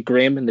it's actually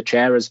Graham in the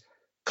chair, as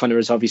Connor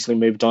has obviously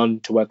moved on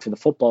to work for the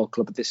football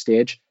club at this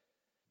stage.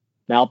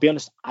 Now, I'll be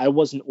honest, I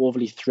wasn't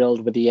overly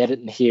thrilled with the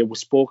editing here. We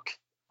spoke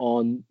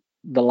on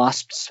the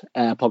last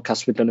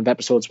podcast we've done of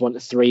episodes 1 to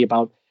 3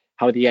 about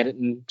how the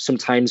editing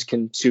sometimes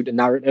can suit a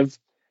narrative.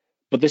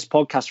 But this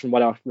podcast, from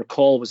what I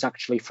recall, was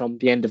actually from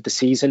the end of the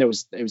season. It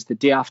was the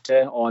day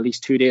after, or at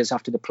least 2 days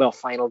after the playoff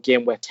final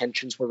game, where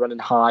tensions were running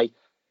high.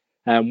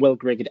 Will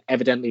Grigg had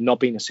evidently not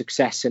been a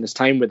success in his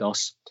time with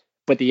us.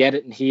 But the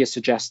editing here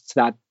suggests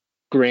that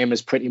Graham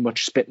is pretty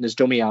much spitting his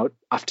dummy out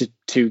after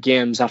 2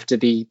 games, after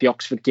the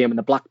Oxford game and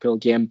the Blackpool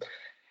game.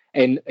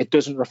 And it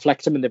doesn't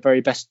reflect him in the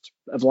very best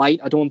of light.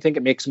 I don't think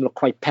it makes him look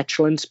quite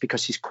petulant,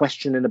 because he's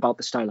questioning about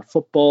the style of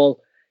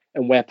football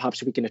and where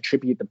perhaps we can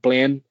attribute the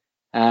blame.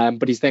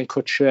 But he's then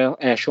cut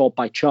short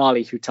by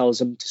Charlie, who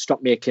tells him to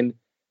stop making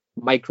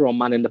micro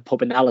man in the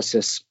pub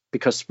analysis,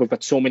 because we've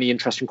got so many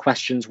interesting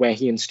questions where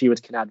he and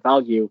Stuart can add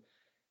value.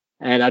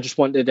 And I just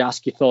wanted to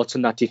ask your thoughts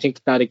on that. Do you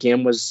think that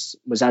again was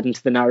adding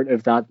to the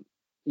narrative that,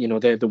 you know,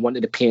 they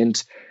wanted to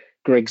paint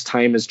Grigg's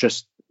time as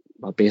just,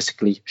 well,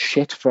 basically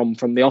shit from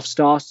the off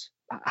start?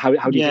 How do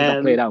you think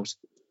that played out?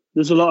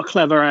 There's a lot of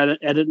clever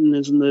editing,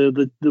 isn't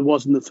there? There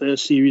was in the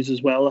first series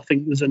as well. I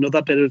think there's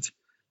another bit of,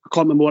 I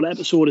can't remember what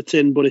episode it's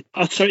in, but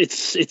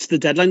it's the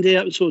Deadline Day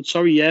episode.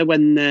 Sorry, yeah,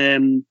 when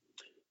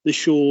the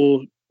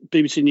show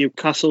BBC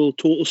Newcastle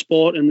Total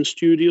Sport in the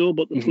studio,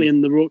 but they're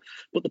playing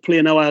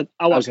our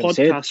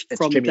podcast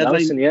from Jimmy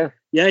Deadline. Lawson,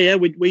 Yeah.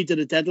 We did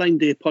a Deadline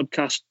Day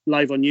podcast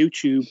live on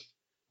YouTube,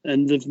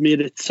 and they've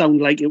made it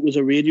sound like it was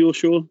a radio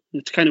show.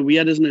 It's kind of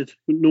weird, isn't it?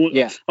 No,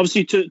 yeah.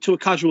 Obviously, to a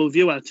casual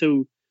viewer,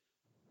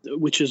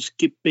 which is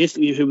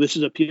basically who this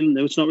is appealing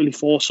to. It's not really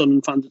for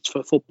Sunderland fans; it's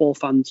for football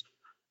fans.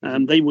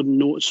 They wouldn't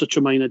notice such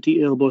a minor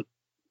detail, but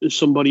as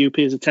somebody who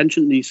pays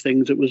attention to these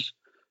things, it was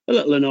a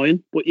little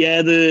annoying. But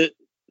yeah,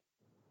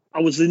 I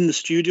was in the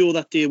studio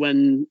that day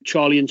when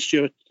Charlie and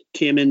Stuart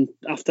came in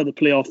after the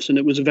playoffs, and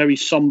it was a very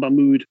somber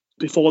mood.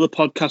 Before the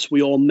podcast,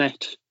 we all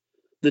met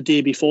the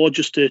day before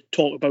just to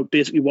talk about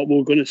basically what we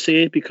were going to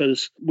say,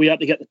 because we had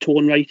to get the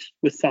tone right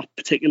with that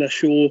particular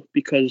show,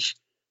 because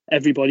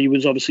everybody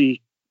was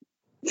obviously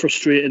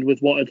frustrated with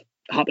what had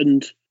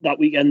happened that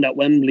weekend at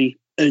Wembley.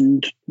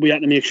 And we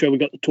had to make sure we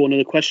got the tone of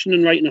the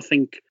questioning right. And I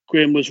think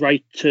Graham was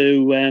right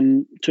to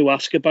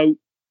ask about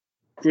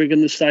Grigg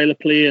and the style of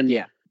play.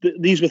 And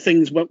these were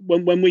things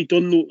when we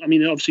done. I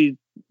mean, obviously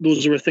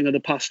those are a thing of the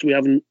past. We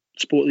haven't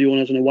spoken to the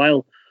owners in a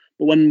while.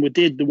 But when we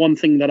did, the one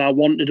thing that I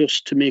wanted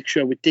us to make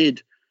sure we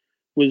did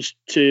was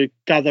to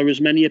gather as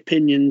many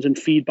opinions and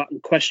feedback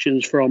and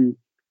questions from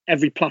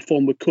every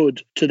platform we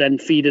could to then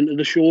feed into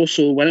the show.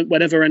 So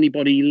whenever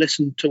anybody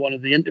listened to one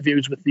of the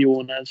interviews with the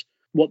owners,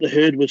 what they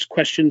heard was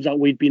questions that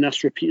we'd been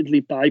asked repeatedly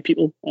by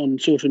people on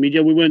social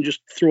media. We weren't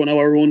just throwing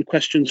our own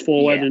questions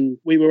forward, and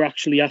we were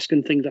actually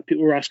asking things that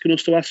people were asking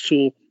us to ask.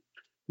 So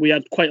we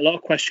had quite a lot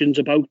of questions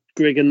about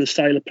Grigg and the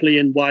style of play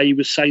and why he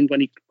was signed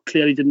when he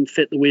clearly didn't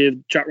fit the way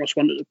Jack Ross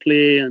wanted to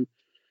play. And,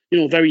 you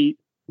know, very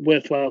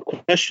worthwhile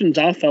questions,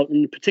 I felt.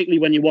 And particularly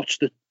when you watch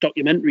the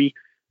documentary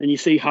and you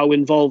see how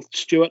involved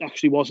Stuart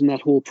actually was in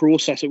that whole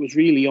process, it was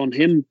really on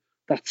him,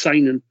 that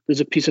signing. There's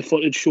a piece of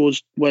footage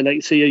shows where,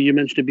 like, say, you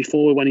mentioned it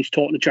before, when he's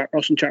talking to Jack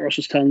Ross and Jack Ross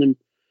is telling him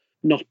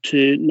not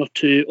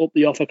to up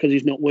the offer because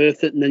he's not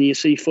worth it. And then you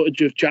see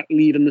footage of Jack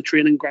leaving the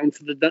training ground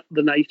for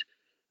the night.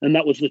 And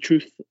that was the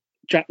truth.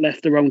 Jack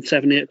left around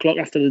 7-8 o'clock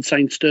after they'd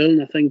signed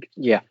Sterling, I think.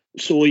 Yeah.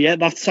 So, yeah,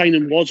 that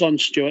signing was on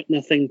Stuart. And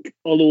I think,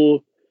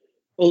 although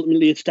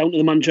ultimately it's down to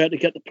the manager to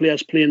get the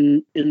players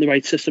playing in the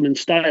right system and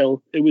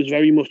style, it was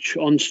very much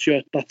on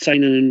Stuart, that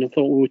signing. And I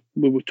thought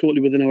we were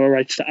totally within our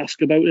rights to ask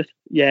about it.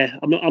 Yeah,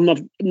 I'm not.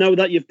 Now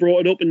that you've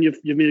brought it up and you've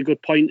made a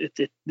good point,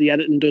 the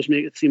editing does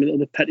make it seem a little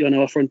bit petty on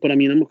our front. But I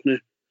mean, I'm not going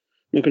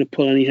to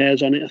pull any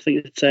hairs on it. I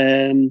think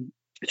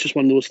it's just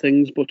one of those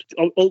things. But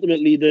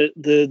ultimately,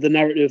 the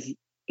narrative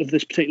of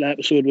this particular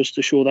episode was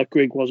to show that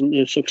Grigg wasn't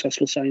a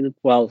successful signing.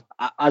 Well,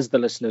 as the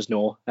listeners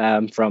know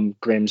from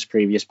Graham's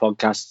previous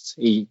podcasts,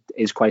 he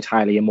is quite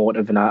highly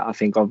emotive, and I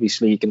think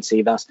obviously you can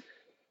see that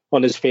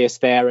on his face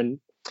there. And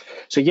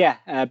so,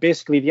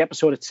 basically the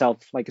episode itself,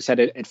 like I said,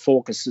 it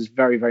focuses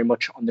very, very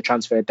much on the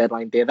transfer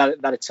deadline day.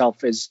 That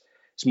itself is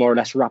more or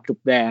less wrapped up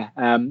there.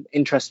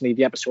 Interestingly,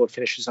 the episode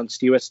finishes on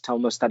Stuart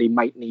telling us that he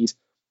might need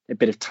a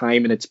bit of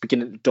time, and it's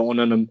beginning to dawn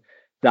on him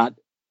that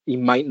he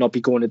might not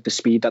be going at the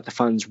speed that the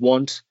fans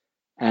want.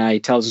 He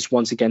tells us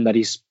once again that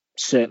he's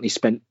certainly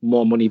spent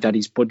more money than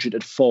he's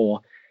budgeted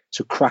for.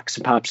 So cracks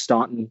are perhaps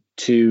starting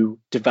to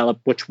develop,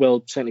 which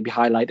will certainly be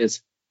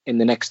highlighted in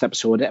the next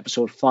episode,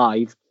 episode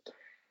 5.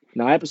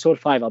 Now, episode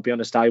 5, I'll be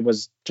honest, I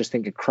was just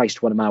thinking,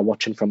 Christ, what am I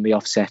watching from the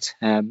offset?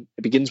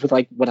 It begins with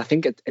what I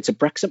think it's a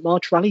Brexit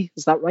March rally.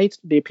 Is that right?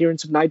 The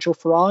appearance of Nigel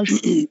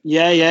Farage?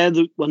 Yeah.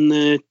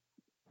 When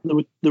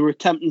They were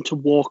attempting to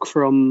walk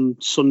from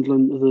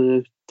Sunderland to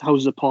the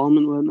Houses of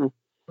Parliament, weren't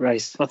they?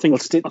 Right. I think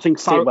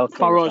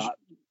Farage.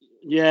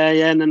 Yeah,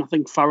 and then I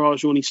think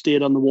Farage only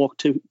stayed on the walk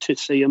to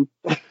see him,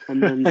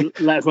 and then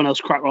let everyone else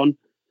crack on.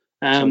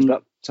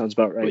 Sounds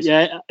about right. But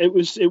yeah, it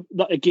was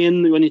that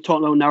again when you talk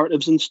about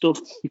narratives and stuff,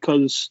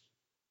 because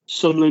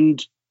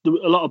Sunderland, a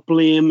lot of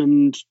blame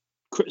and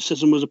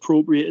criticism was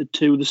appropriated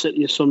to the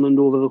city of Sunderland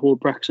over the whole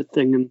Brexit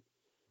thing,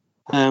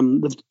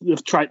 and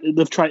they've tried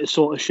to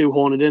sort of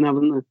shoehorn it in,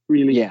 haven't they?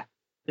 Really, yeah.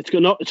 It's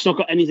not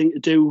got anything to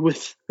do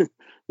with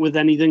with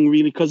anything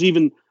really, because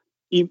even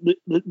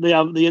they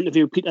have the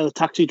interview Peter the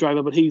taxi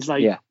driver, but he's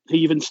like he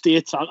even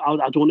states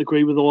I don't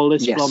agree with all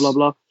this, blah blah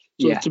blah.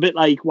 So it's a bit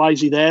like, why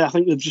is he there? I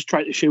think they've just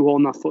tried to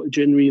shoehorn that footage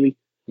in, really.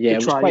 Yeah, it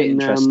was quite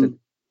interesting.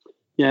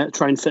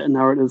 Try and fit a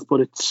narrative,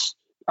 but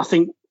I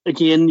think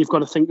again you've got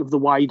to think of the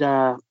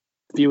wider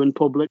viewing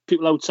public.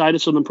 People outside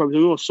of Sunderland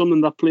probably think,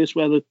 Sunderland, that place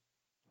where they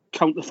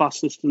count the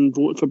fastest and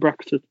voted for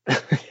Brexit.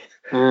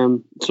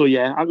 So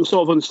yeah, I can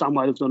sort of understand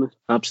why they've done it.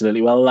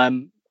 Absolutely. Well,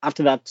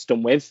 after that's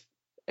done with,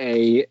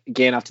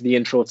 again after the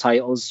intro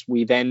titles,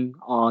 we then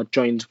are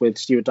joined with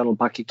Stuart Donald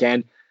back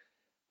again,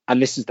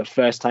 and this is the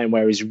first time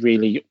where he's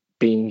really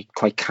being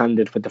quite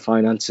candid with the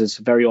finances,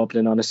 very open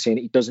and honest, saying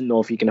he doesn't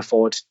know if he can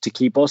afford to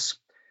keep us.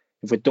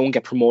 If we don't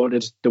get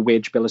promoted, the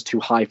wage bill is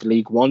too high for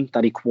League One.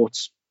 That he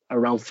quotes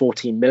around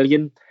 14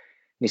 million. And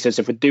he says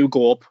if we do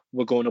go up,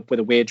 we're going up with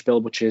a wage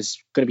bill which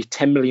is going to be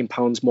 £10 million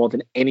more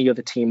than any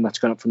other team that's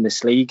gone up from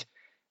this league.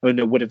 And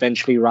it would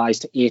eventually rise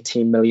to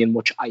 18 million,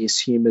 which I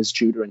assume is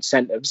due to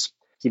incentives.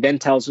 He then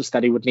tells us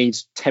that he would need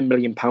 £10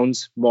 million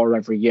more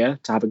every year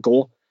to have a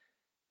go.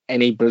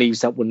 And he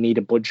believes that would need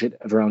a budget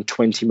of around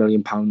 £20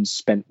 million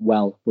spent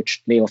well,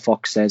 which Neil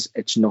Fox says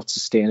it's not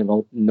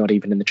sustainable, not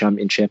even in the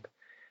Championship.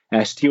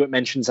 Stuart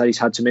mentions that he's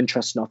had some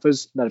interesting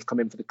offers that have come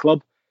in for the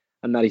club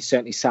and that he's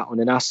certainly sat on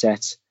an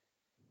asset.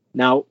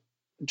 Now,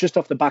 just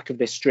off the back of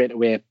this straight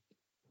away,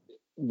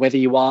 whether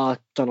you are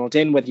Donald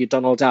in, whether you're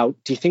Donald out,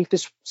 do you think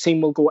this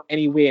scene will go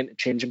any way into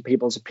changing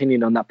people's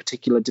opinion on that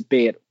particular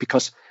debate?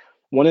 Because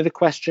one of the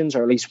questions,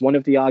 or at least one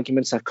of the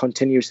arguments that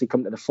continuously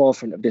come to the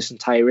forefront of this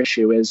entire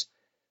issue is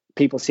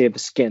people say the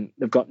skin,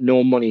 they've got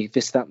no money,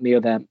 this, that and the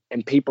other.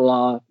 And people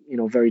are,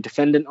 very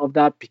defendant of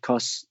that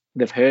because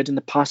they've heard in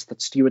the past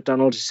that Stuart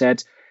Donald has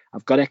said,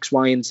 I've got X,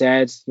 Y and Z,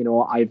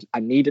 I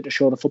needed to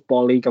show the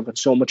Football League, I've got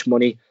so much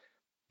money.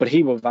 But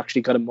he would have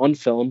actually got him on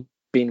film,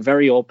 being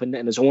very open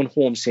in his own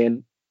home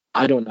saying,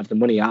 I don't have the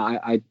money,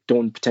 I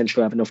don't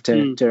potentially have enough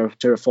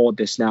to afford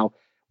this now.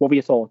 What were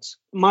your thoughts?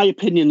 My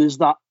opinion is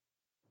that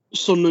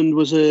Sunderland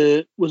was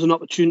an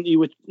opportunity,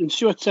 and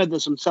Stuart said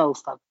this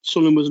himself, that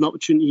Sunderland was an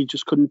opportunity he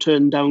just couldn't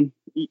turn down.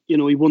 He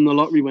won the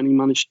lottery when he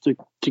managed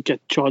to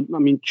get Charlie. I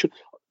mean,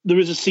 there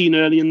is a scene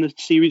early in the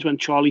series when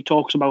Charlie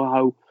talks about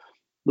how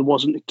there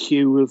wasn't a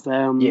queue of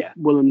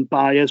willing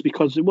buyers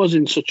because it was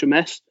in such a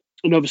mess,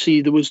 and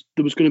obviously there was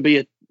going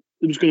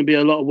to be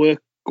a lot of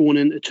work going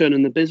into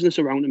turning the business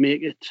around to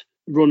make it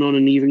run on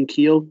an even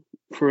keel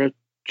for a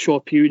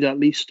short period at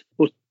least.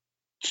 But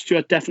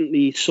Stuart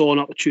definitely saw an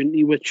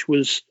opportunity, which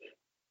was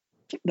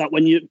that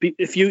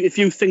if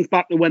you think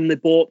back to when they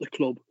bought the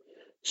club,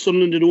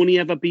 Sunderland had only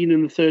ever been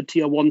in the third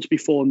tier once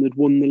before and they'd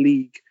won the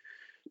league.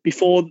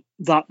 Before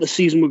that, the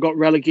season we got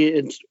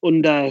relegated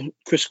under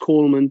Chris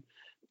Coleman.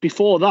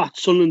 Before that,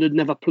 Sunderland had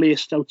never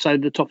placed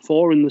outside the top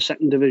four in the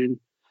second division.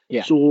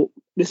 Yeah. So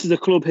this is a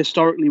club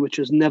historically which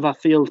has never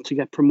failed to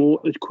get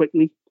promoted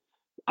quickly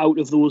out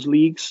of those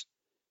leagues.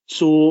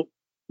 So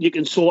you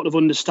can sort of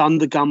understand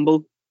the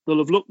gamble. They'll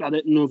have looked at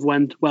it and have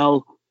went,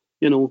 well,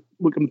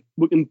 we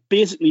can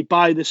basically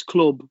buy this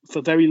club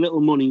for very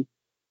little money.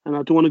 And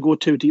I don't want to go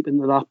too deep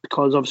into that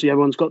because obviously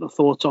everyone's got their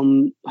thoughts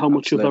on how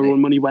much of their own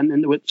money went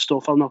into it and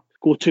stuff. I'll not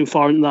go too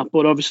far into that.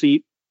 But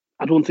obviously,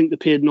 I don't think they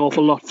paid an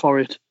awful lot for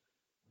it.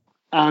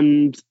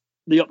 And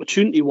the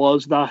opportunity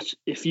was that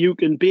if you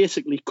can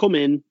basically come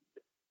in,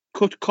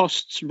 cut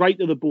costs right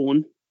to the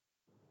bone,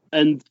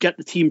 and get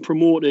the team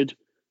promoted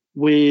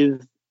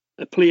with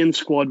a playing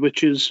squad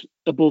which is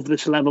above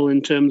this level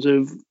in terms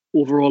of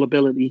overall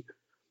ability,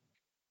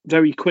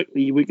 very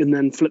quickly we can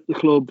then flip the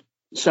club,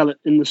 sell it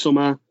in the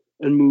summer,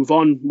 and move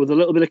on with a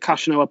little bit of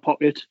cash in our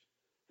pocket.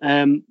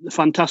 The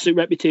fantastic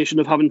reputation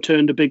of having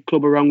turned a big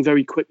club around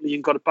very quickly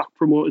and got it back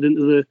promoted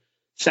into the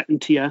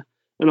second tier,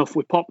 and off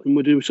we pop and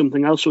we do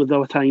something else with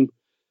our time.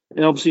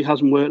 It obviously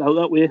hasn't worked out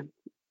that way,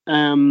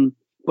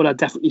 but I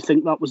definitely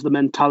think that was the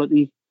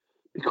mentality.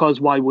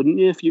 Because why wouldn't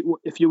you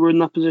if you were in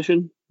that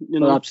position?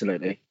 Well,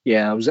 absolutely.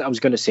 Yeah, I was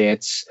going to say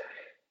it's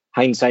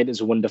hindsight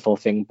is a wonderful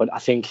thing, but I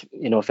think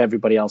if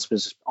everybody else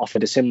was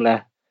offered a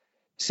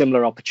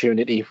similar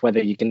opportunity,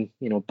 whether you can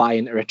buy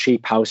into a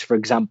cheap house, for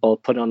example,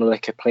 put on a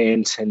liquor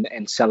plant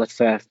and sell it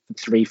for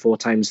 3-4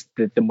 times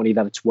the money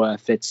that it's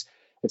worth, it's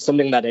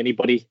something that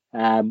anybody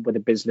with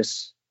a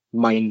business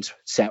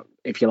mindset,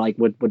 if you like,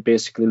 would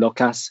basically look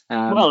at.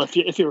 Well,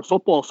 if you're a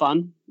football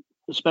fan,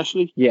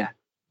 especially, yeah.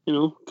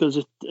 Because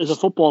as a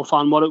football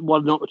fan, what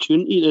an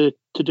opportunity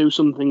to do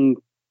something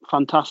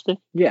fantastic.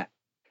 Yeah.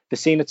 the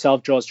scene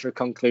itself draws to a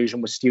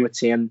conclusion with Stuart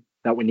saying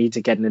that we need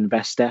to get an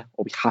investor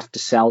or we have to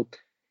sell.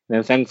 And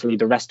then thankfully,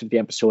 the rest of the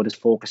episode is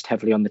focused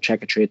heavily on the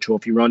Checkatrade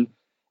Trophy run,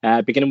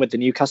 beginning with the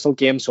Newcastle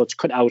game. So it's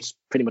cut out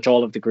pretty much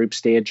all of the group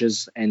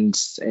stages and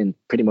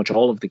pretty much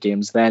all of the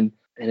games then.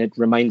 And it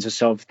reminds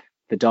us of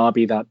the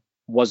derby that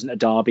wasn't a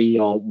derby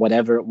or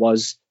whatever it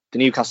was. The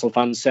Newcastle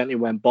fans certainly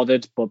weren't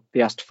bothered, but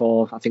they asked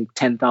for, I think,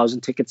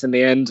 10,000 tickets in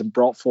the end and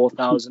brought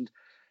 4,000.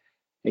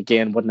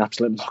 Again, what an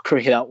absolute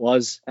mockery that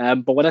was.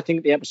 But what I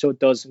think the episode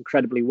does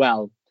incredibly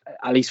well,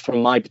 at least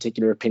from my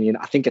particular opinion,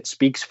 I think it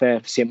speaks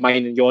for say,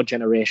 mine and your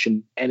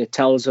generation, and it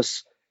tells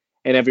us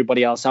and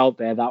everybody else out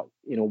there that,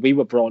 we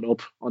were brought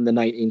up on the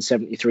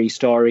 1973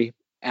 story,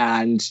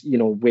 and,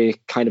 we're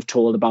kind of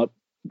told about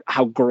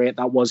how great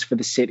that was for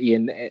the city,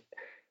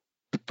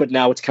 but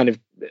now it's kind of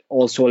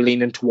also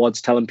leaning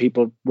towards telling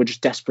people we're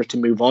just desperate to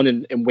move on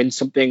and win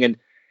something and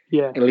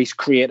at least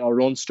create our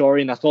own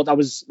story. And I thought that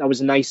was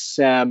a nice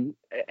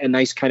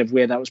kind of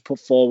way that was put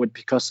forward,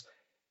 because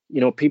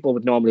people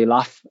would normally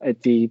laugh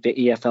at the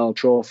EFL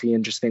trophy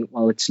and just think,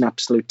 well, it's an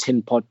absolute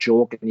tin pot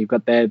joke, and you've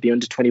got the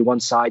under 21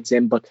 sides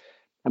in. But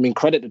I mean,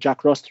 credit to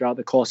Jack Ross throughout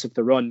the course of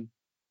the run.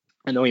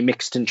 I know he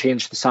mixed and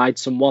changed the side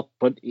somewhat,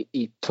 but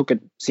he took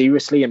it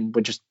seriously, and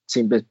we just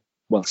seemed to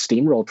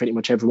steamroll pretty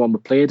much everyone we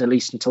played, at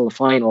least until the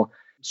final.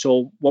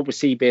 So what we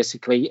see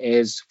basically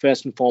is,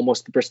 first and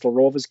foremost, the Bristol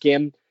Rovers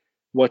game,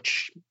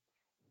 which,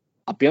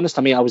 I'll be honest,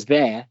 I was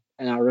there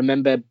and I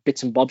remember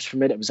bits and bobs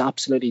from it. It was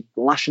absolutely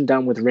lashing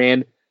down with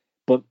rain,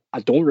 but I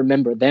don't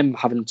remember them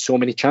having so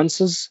many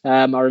chances.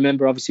 I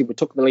remember, obviously, we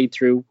took the lead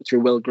through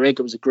Will Grigg.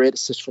 It was a great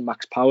assist from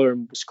Max Power,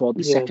 and we scored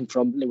the second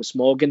from Lewis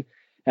Morgan.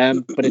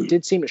 But it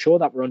did seem to show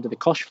that we're under the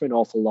cosh for an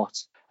awful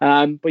lot.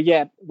 But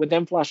yeah, we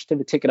then flashed to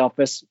the ticket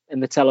office,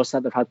 and they tell us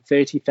that they've had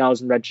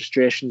 30,000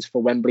 registrations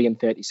for Wembley in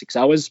 36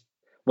 hours.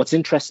 What's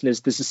interesting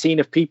is there's a scene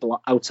of people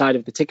outside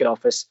of the ticket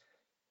office,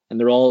 and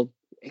they're all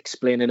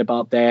explaining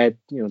about their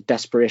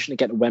desperation to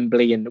get to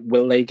Wembley and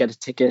will they get a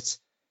ticket,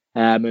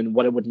 and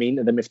what it would mean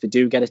to them if they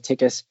do get a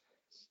ticket.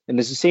 And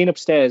there's a scene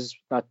upstairs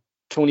that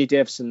Tony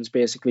Davison's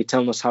basically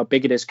telling us how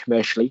big it is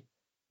commercially.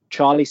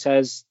 Charlie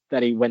says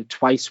that he went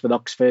twice with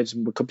Oxford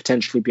and we could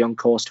potentially be on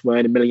course to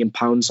earn £1 million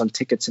on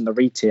tickets in the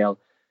retail.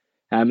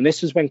 And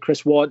this is when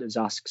Chris Waters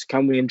asks,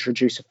 can we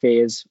introduce a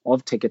phase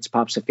of tickets,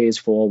 perhaps a phase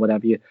 4,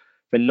 whatever you,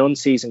 for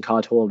non-season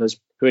card holders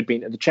who had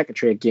been at the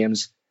Checkatrade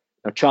games.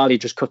 Now, Charlie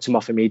just cuts him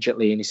off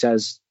immediately and he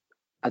says,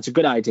 that's a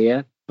good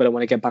idea, but I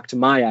want to get back to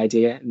my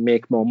idea and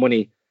make more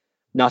money.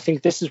 Now, I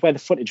think this is where the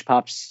footage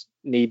perhaps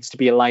needs to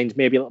be aligned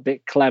maybe a little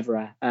bit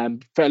cleverer,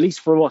 for at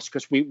least for us,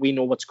 because we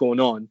know what's going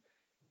on.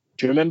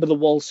 Do you remember the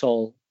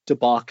Walsall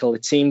debacle?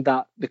 It seemed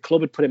that the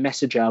club had put a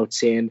message out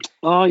saying,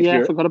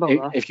 I forgot about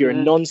that. If you're a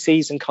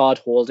non-season card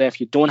holder, if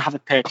you don't have a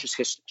purchase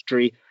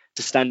history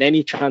to stand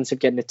any chance of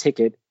getting a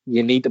ticket,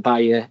 you need to buy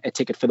a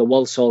ticket for the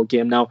Walsall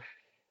game. Now,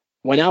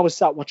 when I was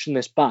sat watching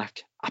this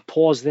back, I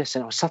paused this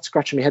and I was sat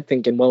scratching my head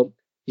thinking, well,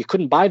 you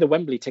couldn't buy the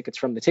Wembley tickets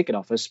from the ticket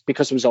office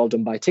because it was all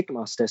done by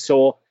Ticketmaster.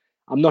 So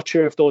I'm not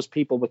sure if those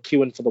people were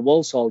queuing for the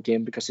Walsall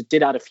game, because it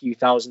did add a few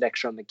thousand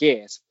extra on the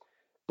gate.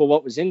 But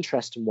what was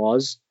interesting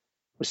was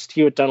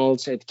Stuart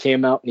Donald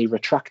came out and he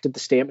retracted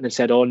the statement and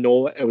said, oh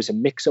no, it was a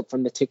mix-up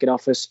from the ticket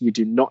office. You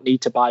do not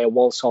need to buy a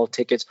Walsall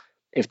ticket.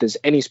 If there's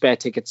any spare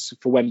tickets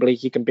for Wembley,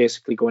 you can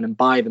basically go in and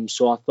buy them.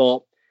 So I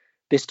thought,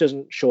 this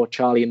doesn't show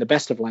Charlie in the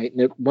best of light.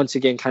 And it once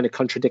again kind of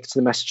contradicts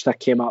the message that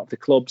came out of the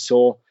club.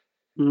 So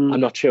I'm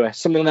not sure.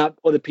 Something that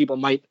other people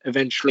might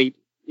eventually,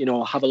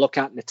 have a look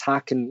at and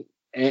attack and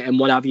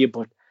what have you.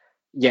 But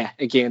yeah,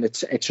 again,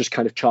 it's just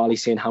kind of Charlie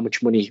saying how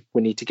much money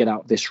we need to get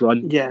out of this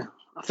run. Yeah.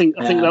 I think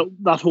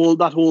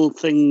that whole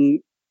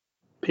thing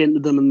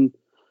painted them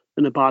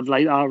in a bad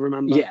light. I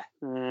remember. Yeah,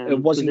 it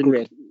wasn't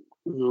great.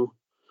 And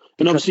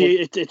obviously,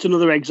 it's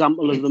another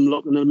example of them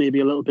looking at maybe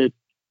a little bit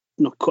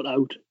not cut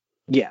out.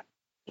 Yeah,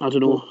 I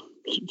don't know,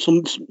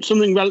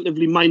 something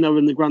relatively minor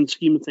in the grand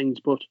scheme of things,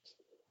 but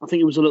I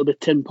think it was a little bit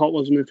tin pot,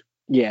 wasn't it?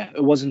 Yeah,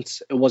 it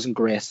wasn't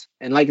great.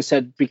 And like I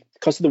said,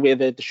 because of the way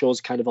that the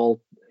show's kind of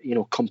all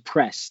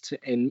compressed,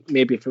 and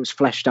maybe if it was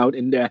fleshed out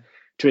into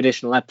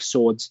traditional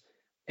episodes,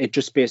 it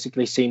just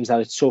basically seems that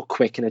it's so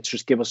quick and it's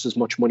just give us as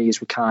much money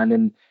as we can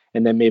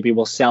and then maybe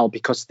we'll sell.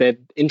 Because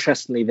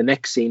interestingly, the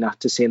next scene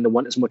after saying they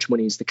want as much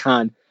money as they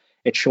can,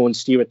 it's showing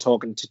Stuart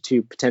talking to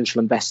two potential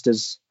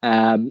investors,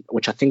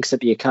 which I think is at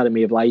the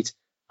Academy of Light.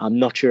 I'm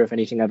not sure if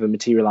anything ever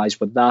materialised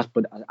with that,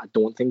 but I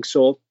don't think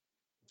so.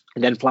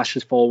 And then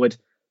flashes forward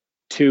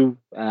to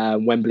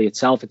Wembley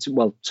itself. To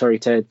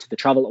the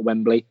travel to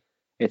Wembley.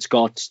 It's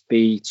got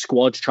the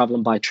squad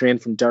travelling by train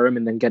from Durham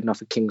and then getting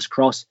off at King's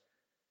Cross.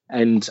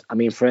 And I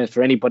mean,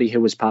 for anybody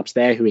who was perhaps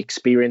there, who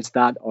experienced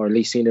that, or at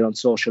least seen it on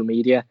social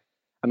media,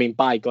 I mean,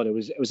 by God, it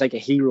was like a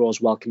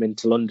hero's welcome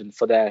into London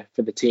for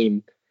the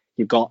team.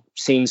 You've got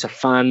scenes of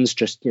fans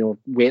just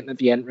waiting at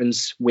the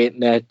entrance,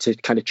 waiting there to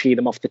kind of cheer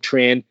them off the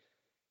train.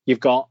 You've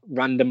got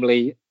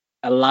randomly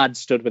a lad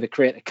stood with a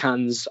crate of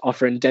cans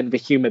offering Denver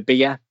Humour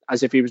beer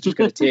as if he was just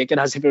going to take it,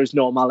 as if it was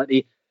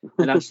normality.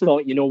 And I just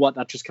thought, you know what,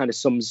 that just kind of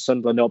sums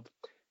Sunderland up.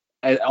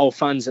 our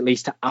fans at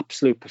least to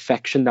absolute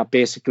perfection. That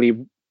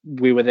basically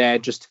we were there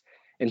just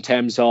in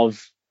terms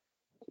of,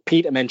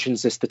 Peter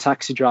mentions this, the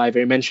taxi driver,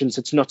 he mentions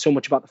it's not so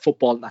much about the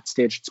football at that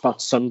stage, it's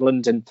about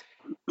Sunderland, and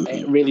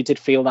it really did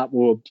feel that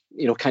we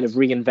were, kind of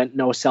reinventing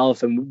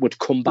ourselves and would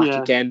come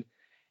back again.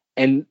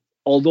 And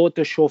although it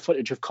does show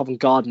footage of Covent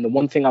Garden, the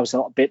one thing I was a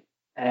little bit,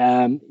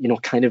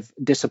 kind of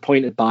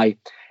disappointed by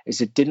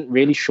is it didn't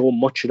really show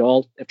much at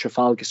all at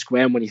Trafalgar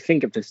Square. And when you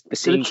think of the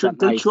scenes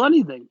that night, did it show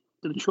anything?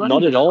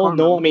 Not at all.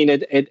 No, I mean,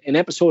 in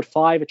episode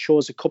 5, it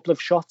shows a couple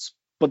of shots,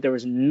 but there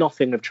is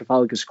nothing of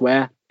Trafalgar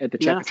Square at the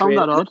Checkatrade. I found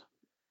that odd.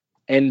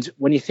 And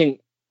when you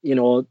think,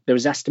 there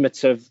was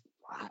estimates of,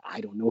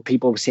 I don't know,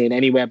 people were saying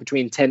anywhere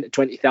between 10 to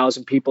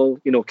 20,000 people,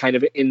 kind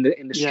of in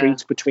the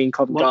streets between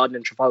Covent Garden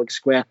and Trafalgar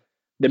Square.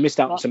 They missed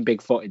out on some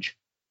big footage.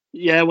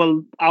 Yeah,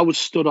 well, I was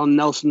stood on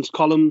Nelson's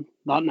column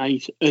that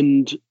night,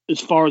 and as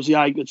far as the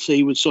eye could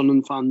see was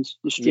Sunderland fans.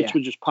 The streets were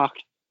just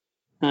packed.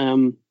 I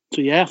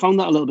found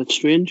that a little bit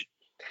strange.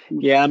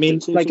 Yeah, I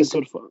mean, like I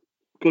said,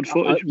 good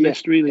footage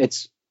missed, really.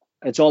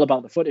 It's all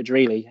about the footage,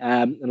 really.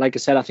 And like I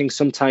said, I think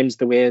sometimes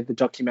the way the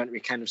documentary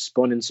kind of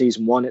spun in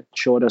season 1, it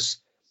showed us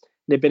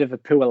in a bit of a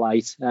poor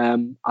light.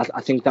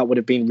 I think that would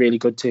have been really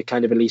good to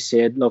kind of at least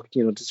say, look,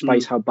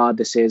 despite how bad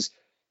this is,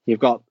 you've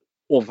got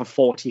over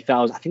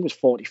 40,000, I think it was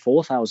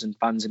 44,000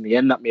 fans in the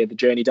end that made the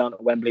journey down to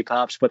Wembley,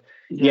 perhaps. But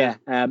it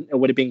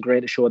would have been great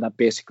to show that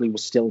basically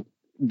was still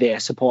there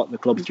supporting the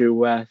club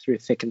through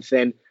thick and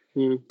thin.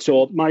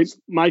 So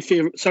my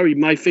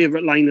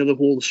favorite line of the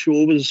whole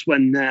show was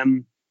when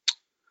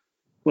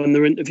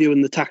they're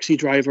interviewing the taxi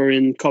driver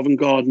in Covent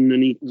Garden,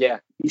 and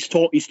he's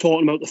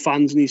talking about the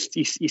fans, and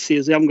he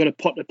says they haven't got a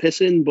pot to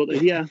piss in, but they're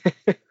here.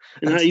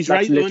 And he's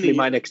right. That's literally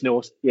my next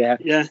note. Yeah.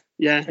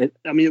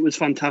 I mean, it was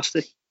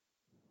fantastic.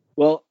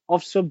 Well,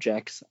 off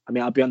subjects, I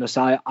mean, I'll be honest,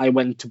 I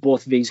went to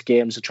both of these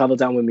games. I travelled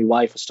down with my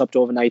wife. I stopped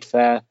overnight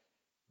for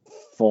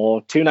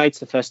 2 nights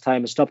the first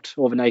time. I stopped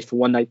overnight for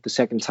 1 night the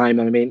second time.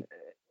 And I mean,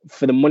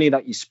 for the money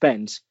that you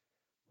spent,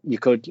 you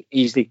could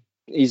easily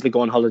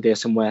go on holiday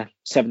somewhere,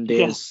 7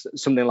 days,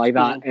 something like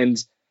that. Yeah.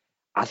 And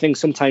I think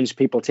sometimes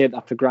people take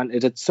that for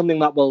granted. It's something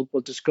that we'll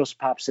discuss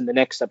perhaps in the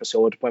next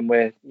episode when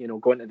we're,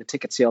 going to the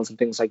ticket sales and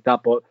things like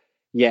that. But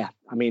yeah,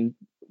 I mean,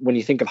 when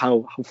you think of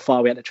how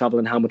far we had to travel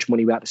and how much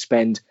money we had to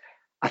spend,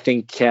 I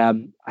think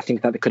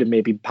that they could have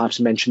maybe perhaps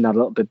mentioned that a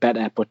little bit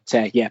better. But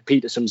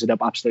Peter sums it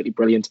up absolutely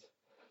brilliant.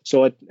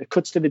 So it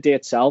cuts to the day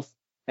itself.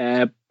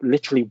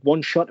 Literally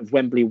one shot of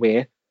Wembley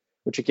Way,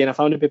 which again I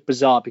found a bit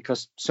bizarre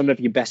because some of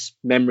your best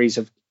memories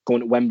of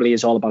going to Wembley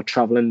is all about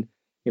travelling,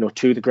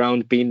 to the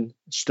ground, being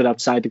stood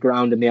outside the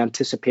ground and the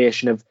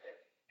anticipation of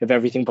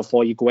everything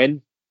before you go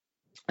in.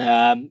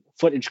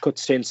 Footage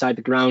cuts to inside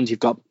the ground. You've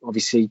got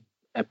obviously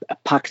a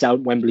packed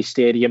out Wembley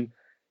Stadium.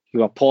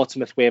 You've got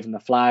Portsmouth waving the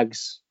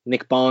flags.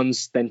 Nick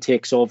Barnes then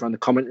takes over on the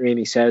commentary and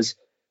he says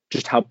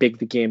just how big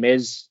the game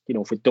is.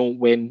 If we don't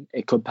win,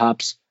 it could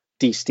perhaps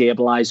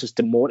destabilise us,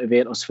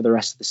 demotivate us for the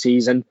rest of the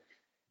season.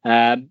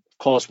 Of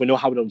course, we know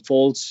how it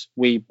unfolds.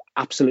 We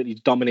absolutely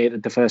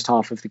dominated the first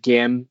half of the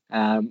game.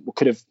 We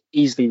could have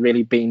easily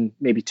really been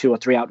maybe 2 or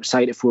 3 out of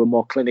sight if we were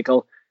more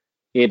clinical.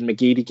 Aidan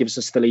McGeady gives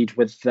us the lead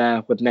with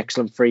an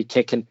excellent free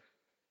kick, and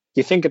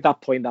you think at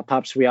that point that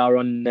perhaps we are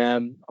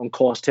on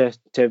course to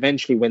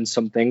eventually win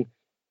something.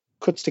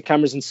 Cuts to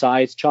cameras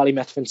inside. Charlie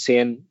Methven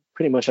saying,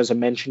 pretty much as I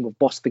mentioned, we've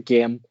bossed the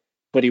game,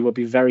 but he would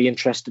be very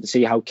interested to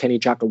see how Kenny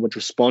Jackal would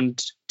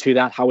respond to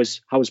that, how his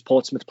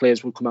Portsmouth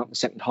players will come out in the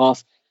second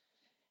half.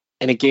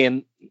 And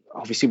again,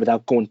 obviously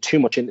without going too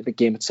much into the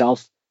game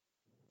itself,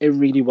 it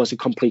really was a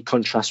complete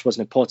contrast,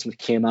 wasn't it? Portsmouth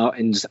came out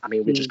and, I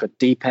mean, we just got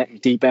deeper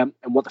and deeper.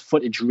 And what the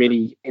footage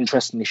really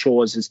interestingly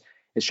shows is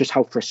just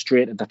how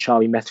frustrated that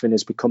Charlie Methven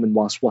is becoming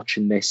whilst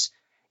watching this.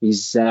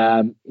 He's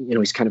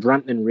he's kind of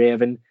ranting and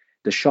raving.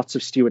 The shots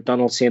of Stuart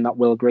Donald saying that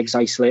Will Griggs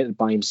isolated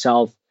by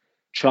himself.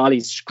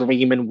 Charlie's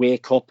screaming,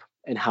 wake up,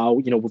 and how,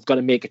 we've got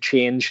to make a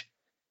change.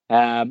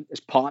 His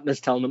partner's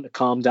telling him to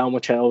calm down,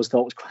 which I always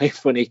thought was quite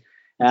funny.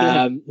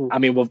 I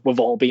mean, we've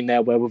all been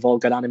there where we've all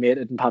got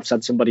animated and perhaps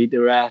had somebody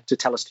to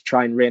tell us to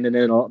try and rein it in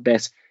a little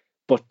bit.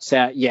 But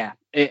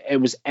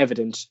it was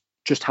evident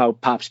just how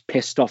perhaps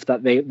pissed off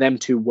that them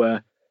two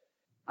were.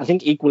 I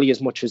think equally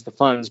as much as the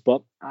fans,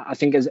 but I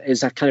think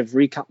as I kind of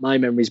recap my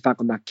memories back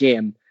on that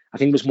game, I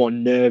think it was more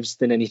nerves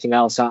than anything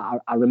else. I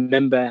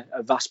remember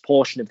a vast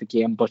portion of the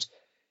game, but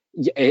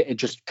it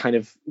just kind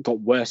of got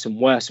worse and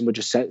worse, and we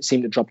just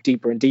seemed to drop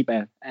deeper and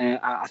deeper.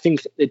 I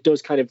think it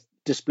does kind of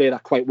display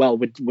that quite well.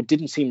 We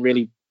didn't seem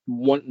really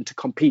wanting to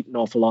compete an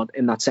awful lot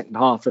in that second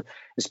half,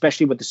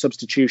 especially with the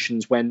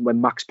substitutions when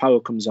Max Power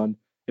comes on.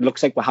 It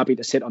looks like we're happy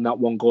to sit on that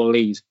 1-goal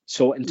lead.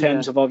 So in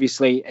terms of,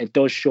 obviously, it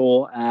does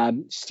show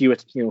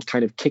Stuart,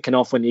 kind of kicking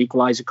off when the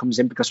equaliser comes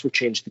in because we've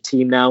changed the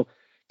team now.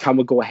 Can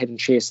we go ahead and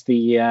chase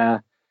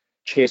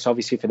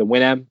obviously for the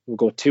winner? We'll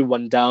go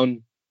 2-1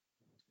 down.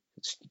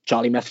 It's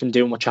Charlie Methven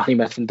doing what Charlie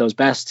Methven does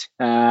best,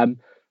 ranting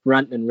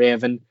and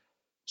raving.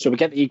 So we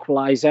get the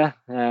equaliser.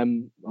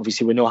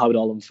 Obviously, we know how it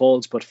all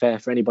unfolds, but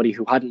for anybody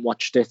who hadn't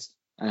watched it,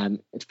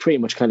 it's pretty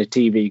much kind of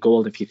TV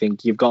gold if you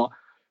think. You've got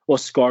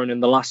us scoring in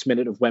the last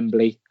minute of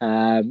Wembley,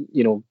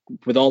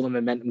 with all the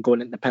momentum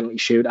going into the penalty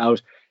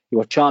shootout. You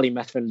got Charlie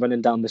Methven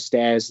running down the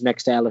stairs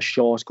next to Ellis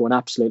Short, going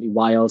absolutely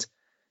wild.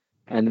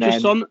 And then,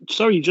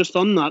 just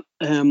on that,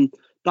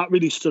 that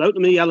really stood out to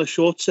me. Ellis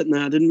Short sitting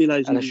there. I didn't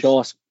realise Ellis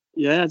Short.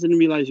 Yeah, I didn't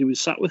realise he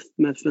was sat with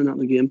Methven at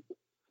the game.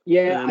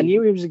 Yeah, I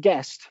knew he was a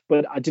guest,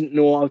 but I didn't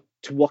know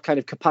to what kind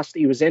of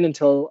capacity he was in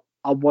until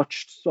I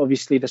watched,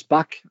 obviously, this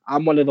back.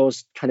 I'm one of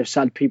those kind of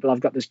sad people.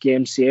 I've got this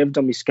game saved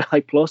on my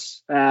Sky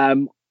Plus,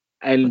 and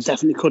I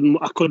definitely couldn't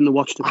have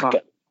watched it back.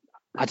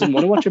 I didn't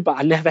want to watch it back.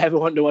 I never ever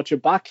wanted to watch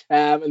it back.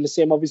 And the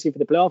same, obviously, for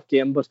the playoff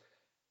game. But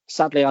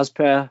sadly, as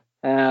per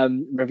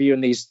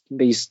reviewing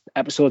these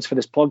episodes for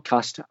this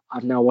podcast,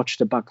 I've now watched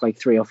it back like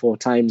 3 or 4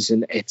 times,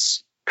 and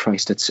it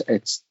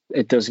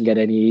doesn't get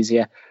any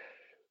easier.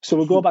 So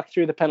we'll go back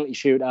through the penalty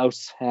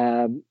shootout,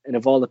 and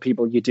of all the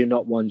people you do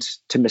not want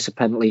to miss a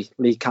penalty,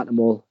 Lee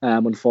Cattermole,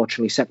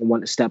 unfortunately, second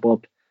one to step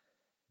up.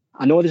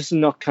 I know this is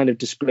not kind of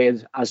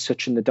displayed as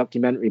such in the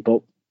documentary, but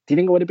do you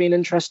think it would have been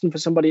interesting for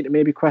somebody to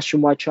maybe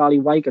question why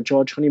Charlie Wyke or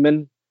George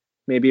Honeyman,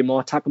 maybe a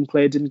more attacking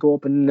player, didn't go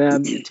up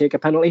and take a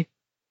penalty?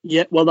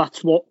 Yeah, well,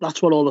 that's what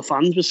all the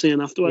fans were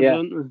saying afterwards,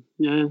 weren't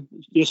they? Yeah,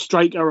 your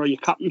striker or your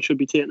captain should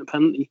be taking a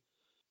penalty.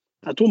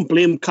 I don't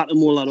blame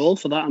Cattermole at all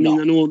for that. I mean,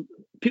 I know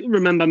people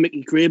remember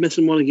Mickey Gray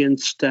missing one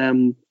against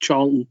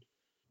Charlton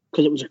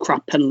because it was a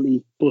crap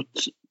penalty.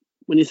 But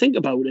when you think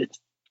about it,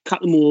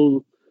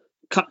 Cattermole,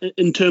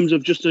 in terms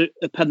of just a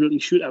penalty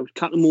shootout,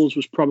 Cattermole's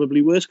was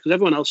probably worse because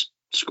everyone else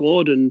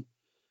scored and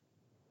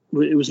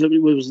it was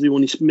the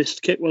only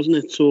missed kick, wasn't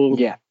it? So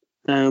yeah.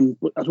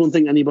 But I don't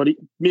think anybody,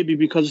 maybe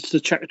because it's the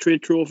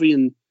Checkatrade Trophy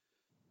and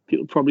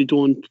people probably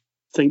don't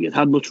think it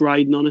had much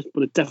riding on it,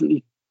 but it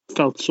definitely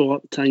felt so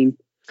at the time.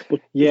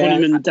 But yeah,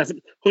 Honeyman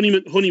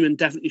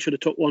definitely should have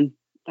took one.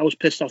 I was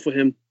pissed off with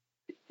him.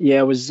 Yeah,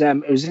 it was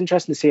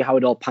interesting to see how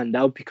it all panned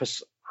out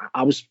because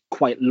I was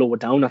quite low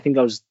down. I think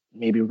I was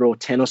maybe row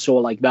 10 or so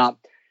like that.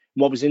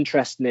 What was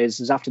interesting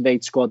is after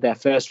they'd scored their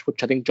first,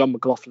 which I think John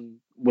McLaughlin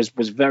was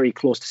very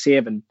close to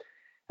saving,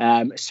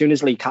 as soon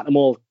as Lee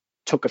Cattermole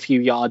took a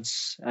few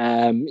yards,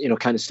 kind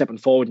of stepping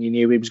forward, and you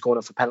knew he was going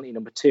up for penalty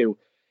number 2,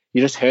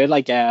 you just heard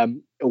like a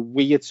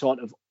weird sort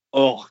of,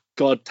 oh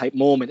God type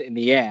moment in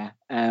the air.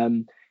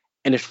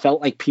 And it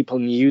felt like people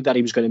knew that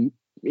he was going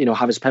to,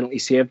 have his penalty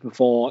saved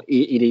before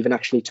he'd even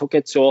actually took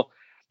it. So,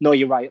 no,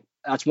 you're right.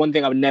 That's one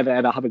thing I would never,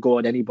 ever have a go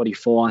at anybody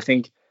for. I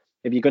think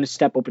if you're going to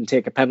step up and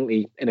take a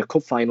penalty in a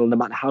cup final, no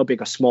matter how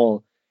big or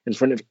small, in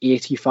front of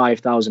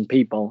 85,000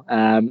 people,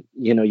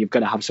 you've got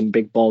to have some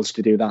big balls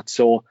to do that.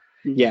 So,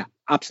 yeah,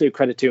 absolute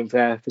credit to him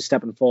for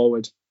stepping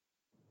forward.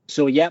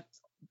 So, yeah,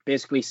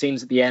 basically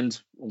scenes at the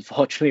end.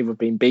 Unfortunately, we've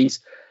been beat.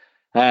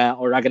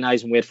 Or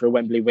agonise and wait for a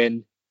Wembley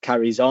win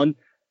carries on.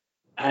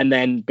 And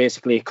then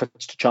basically it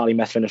cuts to Charlie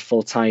Methven at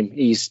full time.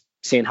 He's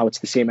saying how it's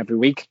the same every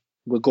week.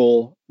 We'll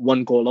go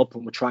 1 goal up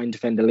and we'll try and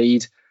defend the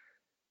lead.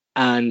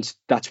 And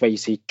that's where you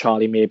see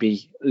Charlie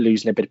maybe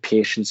losing a bit of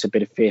patience, a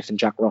bit of faith in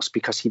Jack Ross,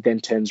 because he then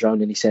turns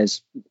around and he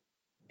says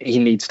he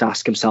needs to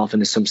ask himself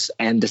and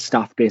the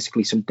staff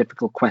basically some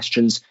difficult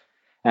questions.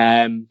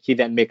 He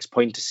then makes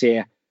point to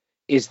say,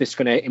 is this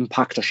going to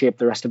impact or shape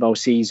the rest of our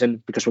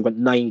season? Because we've got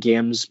 9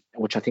 games,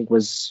 which I think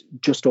was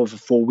just over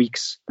 4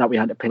 weeks that we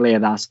had to play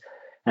that.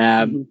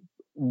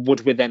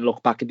 Would we then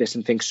look back at this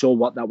and think, so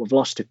what, that we've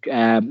lost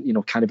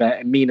kind of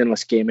a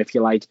meaningless game, if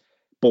you like,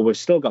 but we've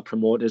still got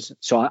promoted.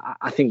 So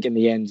I think in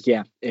the end,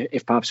 yeah,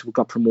 if perhaps we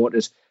got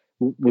promoted,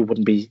 we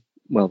wouldn't be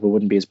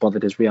as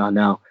bothered as we are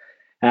now.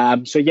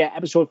 So yeah,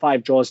 episode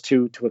 5 draws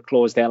to a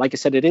close there. Like I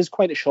said, it is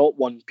quite a short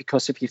one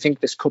because if you think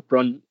this cup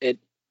run, it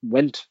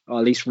went, or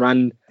at least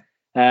ran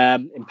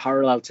in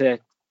parallel to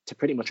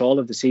pretty much all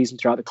of the season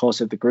throughout the course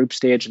of the group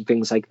stage and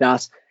things like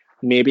that.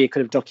 Maybe it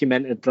could have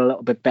documented it a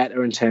little bit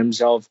better in terms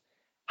of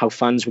how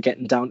fans were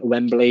getting down to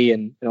Wembley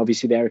and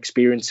obviously their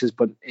experiences,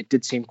 but it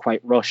did seem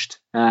quite rushed.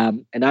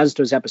 And as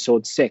does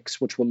episode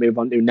 6, which we'll move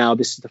on to now.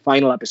 This is the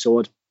final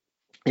episode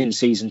in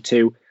season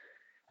 2.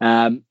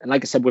 And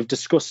like I said, we've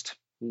discussed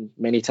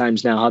many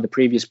times now how the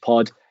previous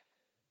pod,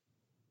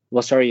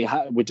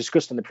 we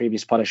discussed in the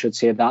previous pod, I should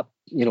say, that,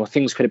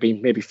 things could have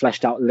been maybe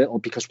fleshed out a little,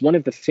 because one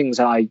of the things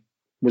I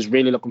was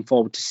really looking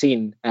forward to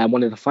seeing,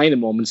 one of the final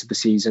moments of the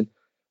season,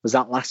 was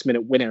that last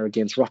minute winner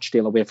against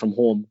Rochdale away from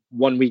home,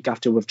 1 week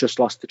after we've just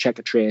lost the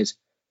Checkatrade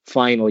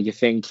final. You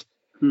think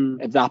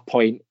at that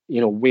point,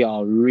 we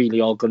are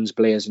really all guns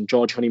blazing.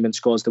 George Honeyman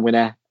scores the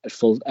winner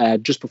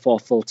at just before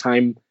full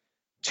time.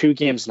 2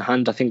 games in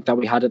hand, I think, that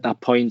we had at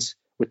that point,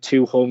 with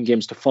 2 home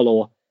games to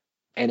follow.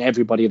 And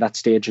everybody at that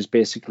stage is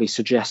basically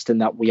suggesting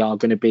that we are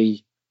going to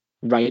be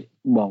right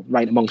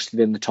amongst it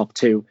in the top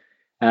 2.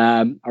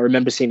 I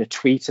remember seeing a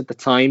tweet at the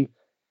time,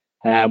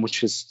 which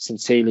has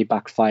sincerely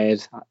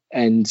backfired.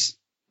 And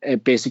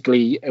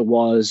it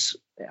was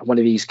one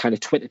of these kind of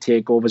Twitter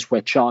takeovers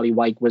where Charlie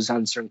Wyke was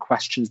answering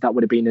questions that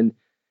would have been in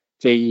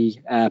the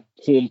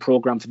home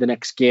programme for the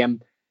next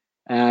game.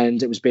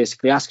 And it was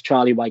basically, ask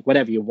Charlie Wyke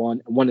whatever you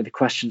want. And one of the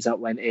questions that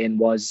went in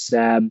was,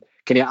 can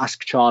you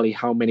ask Charlie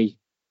how many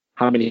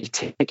how many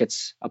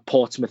tickets are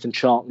Portsmouth and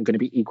Charlton going to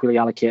be equally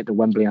allocated to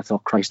Wembley? I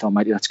thought, Christ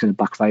almighty, that's going to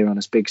backfire on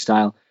us big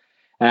style.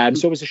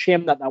 So it was a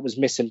shame that was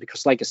missing,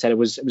 because, like I said, it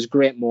was a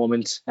great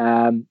moment.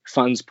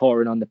 Fans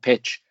pouring on the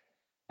pitch.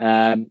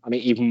 I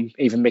mean,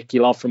 even Mickey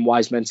Love from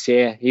Wise Men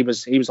Say, he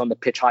was on the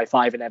pitch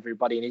high-fiving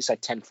everybody, and he's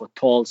like 10 foot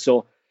tall.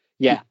 So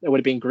yeah, it would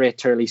have been great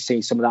to really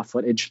see some of that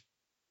footage.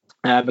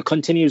 It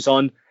continues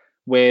on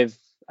with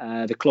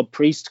the club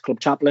priest, club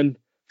chaplain,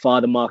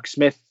 Father Mark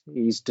Smith.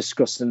 He's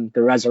discussing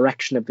the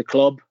resurrection of the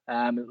club.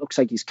 It looks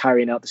like he's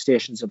carrying out the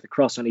Stations of the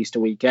Cross on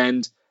Easter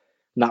weekend,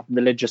 and that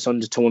religious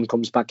undertone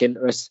comes back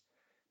into it.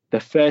 The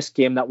first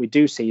game that we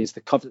do see is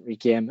the Coventry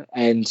game,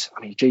 and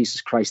I mean,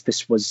 Jesus Christ,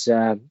 this was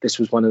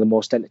one of the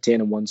most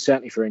entertaining ones,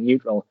 certainly for a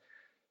neutral.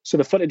 So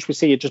the footage we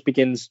see, it just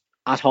begins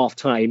at half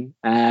time.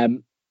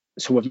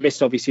 So we've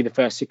missed obviously the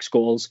first 6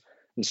 goals,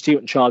 and Stuart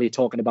and Charlie are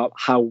talking about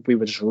how we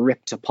were just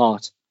ripped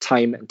apart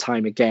time and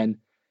time again.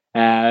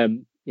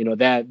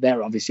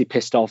 They're obviously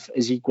pissed off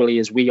as equally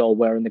as we all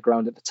were in the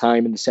ground at the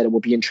time, and they said it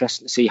would be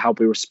interesting to see how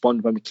we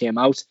respond when we came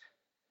out,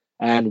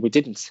 and we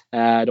didn't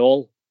at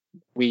all.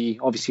 We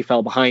obviously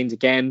fell behind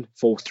again,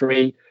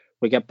 4-3.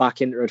 We get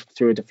back into it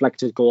through a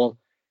deflected goal.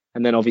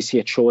 And then obviously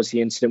it shows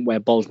the incident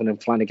where Baldwin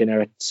and Flanagan are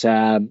at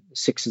 6s and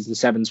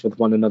 7s with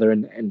one another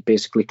and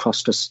basically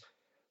cost us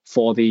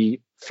for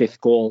the 5th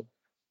goal.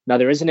 Now,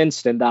 there is an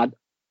incident that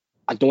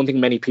I don't think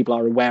many people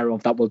are aware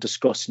of that we'll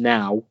discuss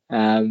now.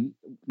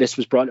 This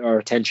was brought to our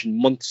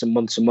attention months and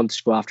months and months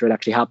ago after it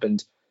actually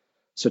happened.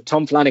 So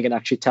Tom Flanagan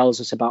actually tells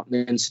us about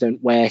an incident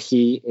where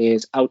he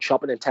is out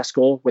shopping in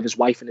Tesco with his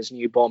wife and his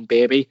newborn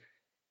baby,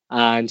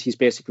 and he's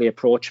basically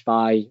approached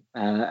by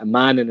a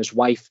man and his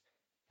wife,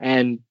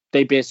 and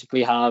they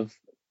basically have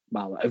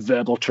a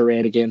verbal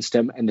tirade against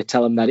him, and they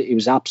tell him that he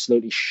was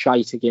absolutely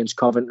shite against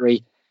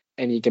Coventry,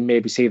 and you can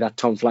maybe see that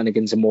Tom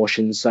Flanagan's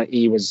emotions.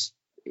 He was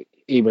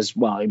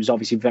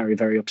obviously very,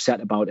 very upset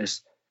about it.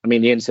 I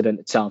mean, the incident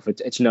itself,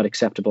 it's not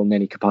acceptable in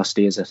any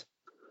capacity, is it?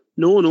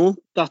 No,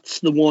 that's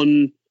the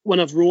one. When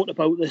I've wrote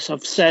about this,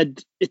 I've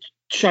said it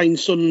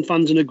shines Sunderland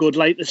fans in a good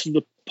light. This is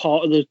the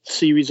part of the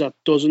series that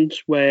doesn't,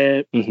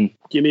 where you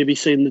may be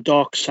seeing the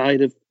dark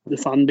side of the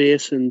fan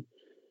base. And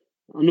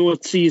I know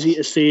it's easy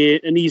to say,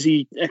 an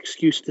easy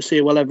excuse to say,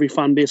 well, every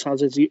fan base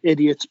has its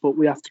idiots, but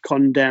we have to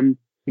condemn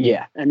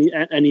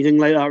anything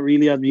like that.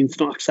 Really, I mean, it's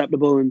not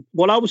acceptable. And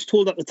what I was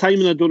told at the time,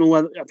 and I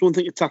don't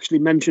think it's actually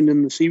mentioned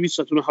in the series,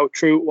 so I don't know how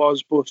true it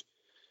was, but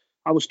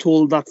I was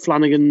told that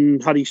Flanagan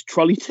had his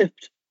trolley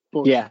tipped.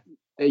 But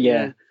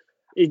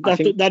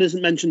that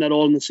isn't mentioned at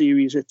all in the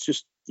series. It's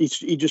just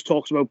he just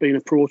talks about being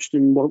approached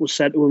and what was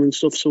said to him and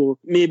stuff. So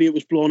maybe it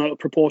was blown out of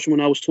proportion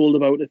when I was told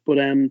about it, but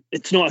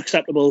it's not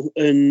acceptable.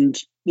 And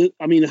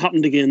I mean, it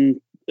happened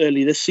again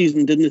early this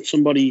season, didn't it?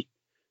 Somebody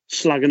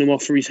slagging him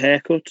off for his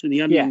haircut, and he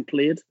hadn't even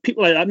played.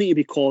 People like that need to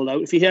be called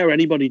out. If you hear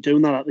anybody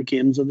doing that at the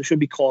games, then they should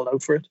be called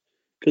out for it,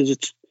 because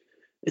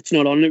it's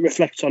not on. It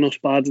reflects on us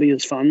badly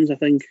as fans. I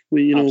think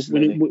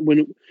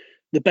when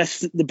the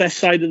best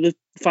side of the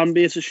fan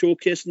base is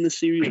showcased in this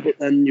series, but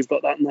then you've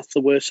got that, and that's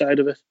the worst side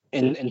of it.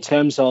 In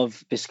terms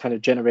of this kind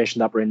of generation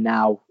that we're in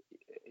now,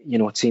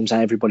 it seems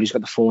like everybody's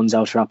got the phones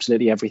out for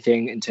absolutely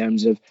everything in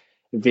terms of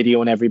video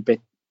and every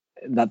bit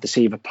that they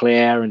see of a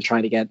player, and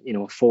trying to get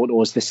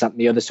photos, this, that, and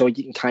the other. So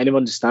you can kind of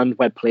understand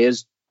why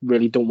players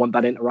really don't want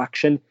that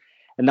interaction,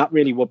 and that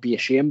really would be a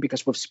shame,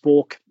 because we've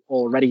spoke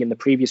already in the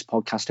previous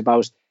podcast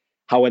about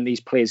how when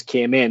these players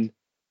came in,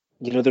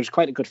 there was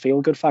quite a good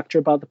feel-good factor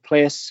about the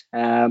place.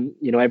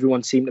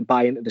 Everyone seemed to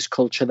buy into this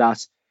culture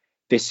that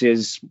this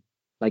is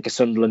like a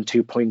Sunderland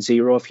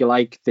 2.0, if you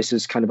like. This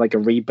is kind of like a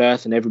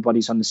rebirth, and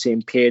everybody's on the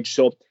same page.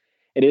 So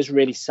it is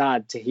really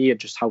sad to hear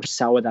just how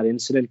sour that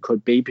incident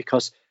could be,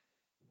 because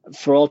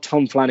for all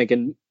Tom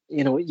Flanagan,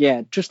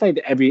 just like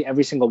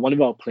every single one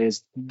of our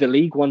players, the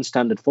League One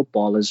standard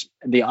footballers,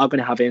 they are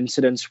going to have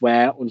incidents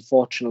where,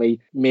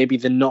 unfortunately, maybe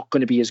they're not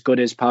going to be as good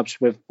as perhaps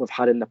we've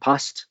had in the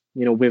past.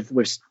 We've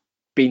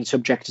been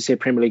subject to, say,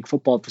 Premier League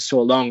football for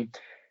so long,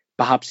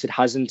 perhaps it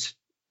hasn't,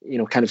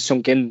 kind of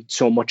sunk in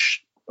so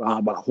much.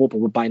 I hope it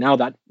would by now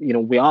that,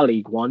 we are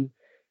League One.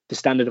 The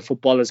standard of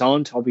footballers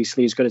aren't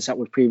obviously as good as that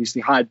we've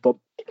previously had. But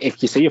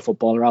if you see a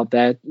footballer out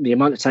there, the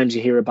amount of times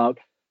you hear about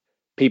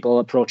people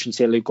approaching,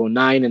 say, Luke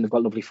O'Nien, and they've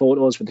got lovely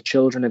photos with the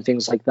children and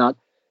things like that,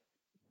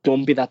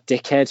 don't be that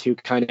dickhead who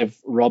kind of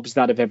robs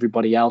that of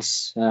everybody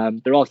else.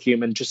 They're all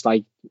human, just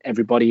like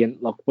everybody.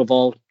 And look, we've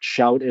all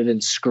shouted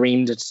and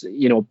screamed. It's,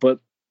 but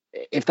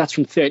if that's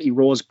from 30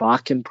 rows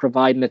back, and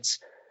providing it's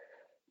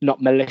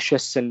not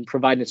malicious and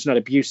providing it's not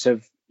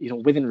abusive,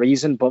 within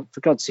reason, but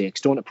for God's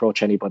sakes, don't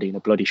approach anybody in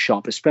a bloody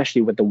shop,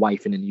 especially with the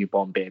wife and a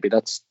newborn baby.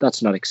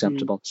 That's not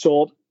acceptable.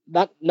 So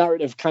that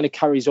narrative kind of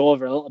carries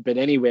over a little bit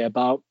anyway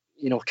about,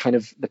 kind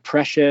of the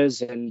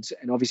pressures and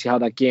obviously how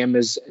that game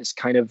is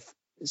kind of,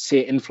 say,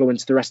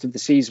 influenced the rest of the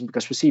season,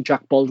 because we see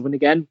Jack Baldwin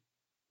again.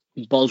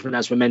 Baldwin,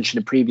 as we mentioned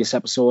in previous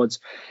episodes,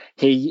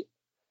 he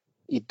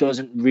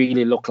doesn't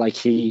really look like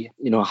he,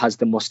 has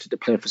the mustard to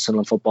play for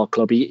Sunderland Football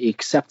Club. He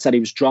accepts that he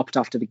was dropped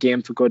after the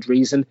game for good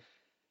reason.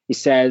 He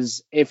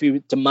says if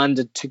he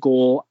demanded to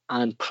go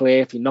and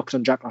play, if he knocked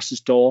on Jack Ross's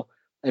door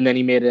and then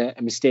he made a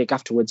mistake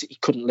afterwards, he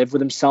couldn't live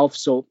with himself.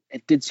 So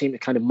it did seem to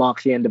kind of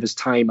mark the end of his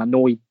time. I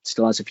know he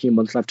still has a few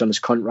months left on his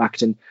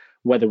contract, and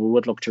whether we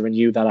would look to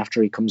renew that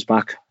after he comes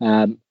back,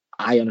 I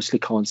honestly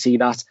can't see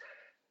that.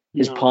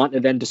 His partner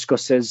then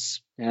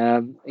discusses,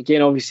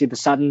 again, obviously the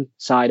saddened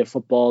side of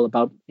football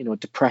about,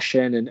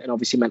 depression and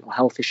obviously mental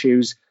health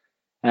issues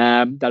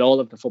that all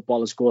of the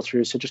footballers go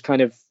through. So just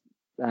kind of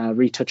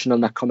retouching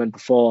on that comment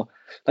before,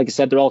 like I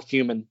said, they're all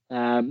human.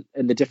 And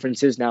the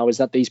difference is now is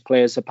that these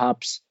players are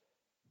perhaps,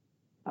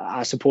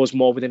 I suppose,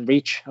 more within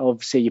reach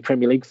of, say, your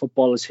Premier League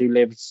footballers who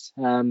lived,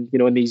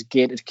 in these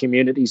gated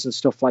communities and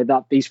stuff like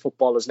that. These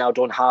footballers now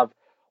don't have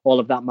all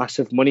of that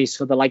massive money.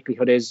 So the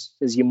likelihood is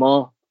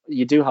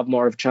you do have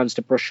more of a chance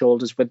to brush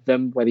shoulders with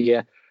them, whether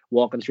you're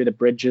walking through the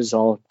bridges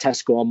or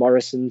Tesco or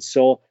Morrison's.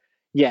 So,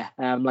 yeah,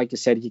 like I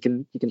said, you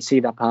can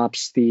see that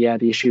perhaps the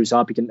issues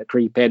are beginning to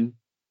creep in.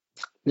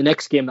 The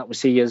next game that we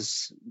see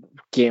is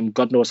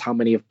God knows how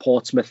many of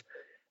Portsmouth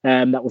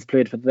that we've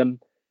played for them.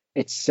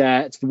 It's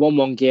the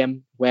 1-1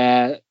 game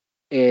where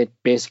it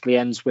basically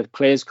ends with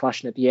players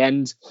clashing at the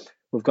end.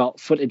 We've got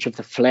footage of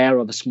the flare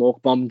or the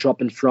smoke bomb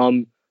dropping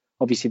from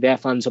obviously their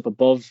fans up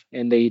above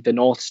in the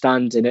North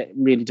Stand, and it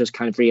really does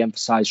kind of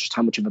re-emphasise just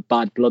how much of a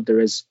bad blood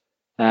there is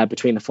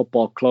between the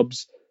football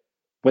clubs.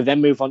 We'll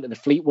then move on to the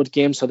Fleetwood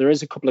game. So there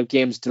is a couple of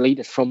games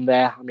deleted from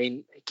there. I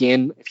mean,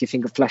 again, if you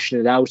think of fleshing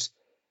it out,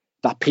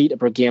 that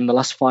Peterborough game, the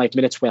last 5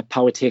 minutes where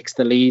Power takes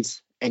the lead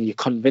and you're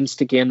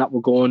convinced again that we're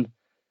going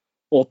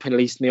up at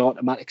least in the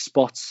automatic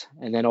spots,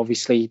 and then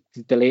obviously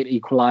the late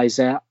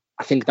equaliser.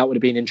 I think that would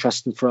have been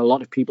interesting for a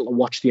lot of people to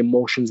watch the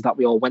emotions that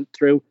we all went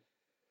through.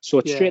 So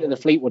it's straight to the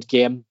Fleetwood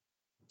game.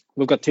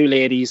 We've got two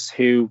ladies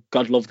who,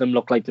 God love them,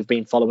 look like they've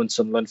been following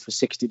Sunderland for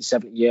 60 to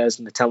 70 years,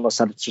 and they're telling us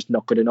that it's just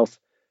not good enough.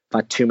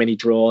 We've had too many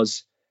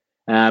draws.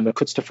 It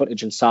cuts to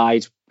footage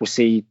inside. We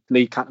see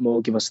Lee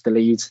Cattermole give us the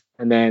lead,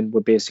 and then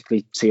we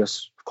basically see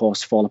us, of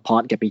course, fall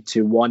apart and get beat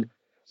 2-1.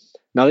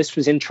 Now, this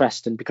was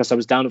interesting because I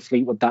was down at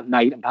Fleetwood that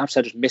night, and perhaps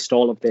I just missed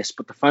all of this,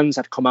 but the fans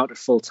had come out at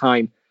full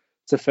time.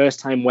 It's the first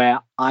time where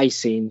I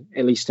seen,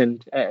 at least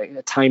in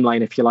a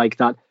timeline, if you like,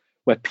 that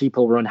where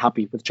people were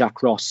unhappy with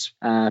Jack Ross.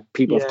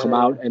 People have come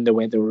out and they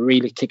were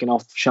really kicking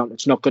off, shouting,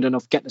 it's not good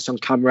enough, get this on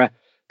camera.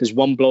 There's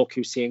one bloke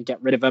who's saying,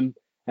 get rid of him.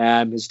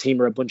 His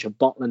team are a bunch of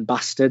bottling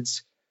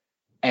bastards.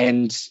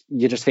 And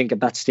you just think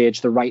at that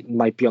stage, the writing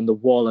might be on the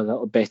wall a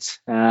little bit.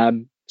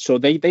 So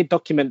they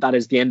document that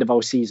as the end of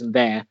our season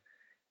there.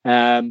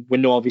 We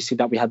know obviously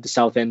that we had the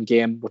Southend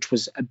game, which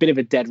was a bit of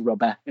a dead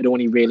rubber. It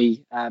only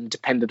really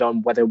depended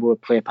on whether we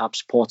would play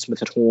perhaps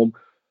Portsmouth at home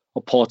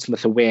or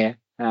Portsmouth away.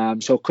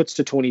 So it cuts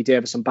to Tony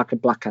Davison back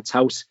at Black Cat's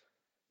house.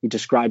 He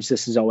describes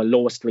this as our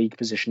lowest league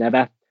position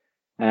ever.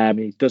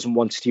 He doesn't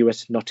want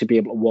Stuart not to be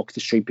able to walk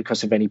the street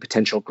because of any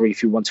potential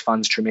grief. He wants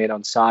fans to remain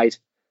on side.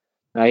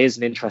 Now, here's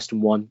an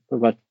interesting one. We've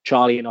got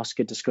Charlie and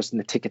Oscar discussing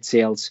the ticket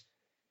sales.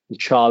 And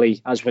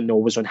Charlie, as we know,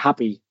 was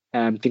unhappy,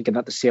 thinking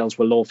that the sales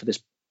were low for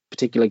this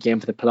particular game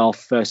for the playoff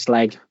first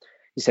leg.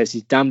 He says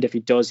he's damned if he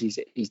does,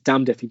 he's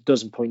damned if he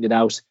doesn't point it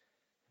out.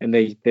 And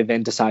they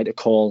then decide to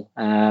call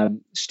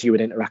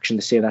Stuart Interaction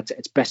to say that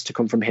it's best to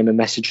come from him a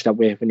message that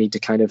we need to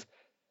kind of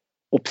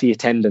up the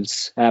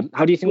attendance.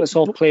 How do you think this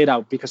all played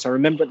out? Because I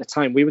remember at the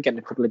time we were getting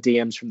a couple of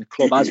DMs from the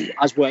club,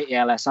 as were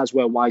ALS, as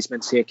were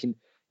Wiseman, say, can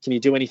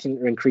you do anything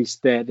to increase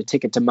the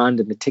ticket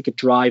demand and the ticket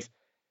drive?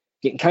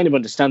 You can kind of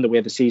understand the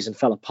way the season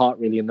fell apart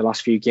really in the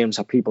last few games,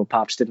 how people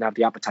perhaps didn't have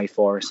the appetite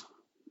for it.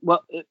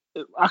 Well,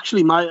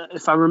 actually,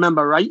 if I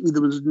remember rightly,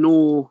 there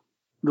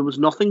was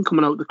nothing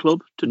coming out of the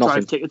club to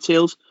drive ticket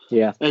sales.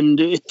 Yeah, and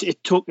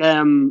it took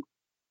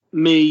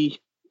me,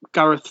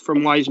 Gareth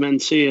from Wise Men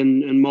Say,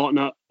 and Martin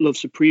at Love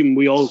Supreme.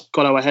 We all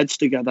got our heads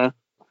together,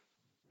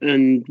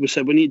 and we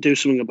said we need to do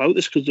something about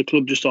this because the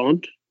club just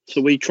aren't.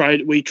 So we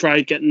tried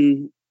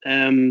getting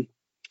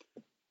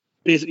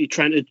basically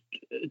trying to,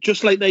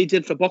 just like they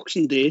did for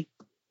Boxing Day.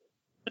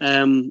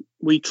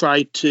 We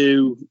tried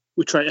to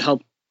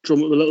help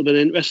drum up a little bit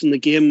of interest in the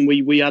game.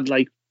 We had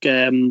like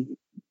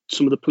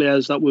some of the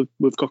players that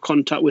we've got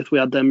contact with, we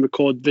had them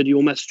record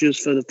video messages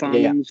for the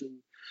fans.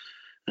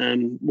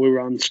 And we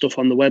ran stuff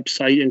on the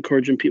website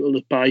encouraging people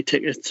to buy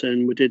tickets,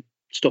 and we did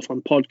stuff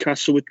on podcasts.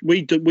 So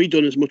we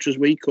done as much as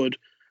we could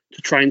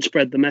to try and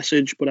spread the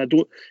message. But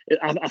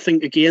I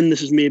think again,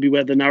 this is maybe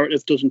where the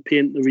narrative doesn't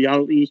paint the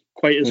reality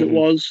quite as it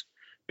was,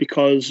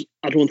 because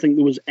I don't think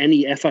there was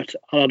any effort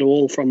at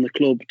all from the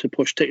club to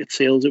push ticket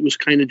sales. It was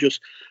kind of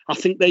just, I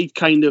think they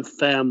kind of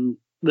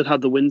they'd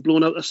had the wind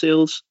blown out of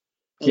sales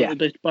a little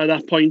bit by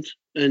that point.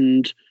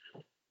 And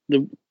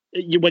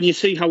when you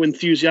see how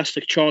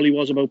enthusiastic Charlie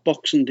was about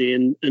Boxing Day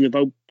and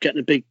about getting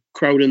a big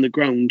crowd in the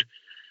ground,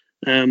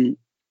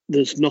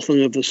 there's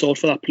nothing of the sort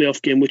for that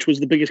playoff game, which was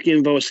the biggest game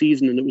of our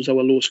season, and it was our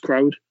lowest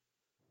crowd.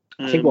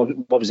 I think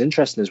what was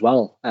interesting as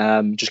well,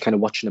 just kind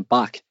of watching it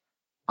back,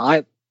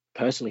 I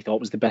personally thought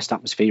it was the best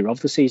atmosphere of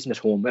the season at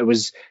home. It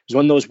was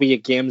one of those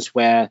weird games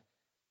where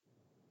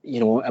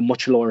a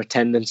much lower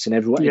attendance and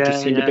everyone. It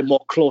just seemed a bit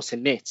more close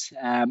and knit.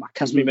 I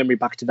cast my memory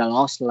back to that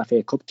Arsenal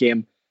FA Cup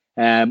game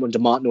under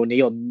Martin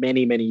O'Neill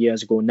many, many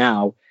years ago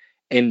now.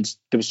 And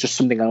there was just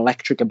something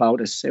electric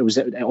about us. It was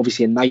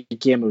obviously a night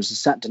game. It was a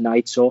Saturday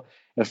night, so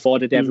it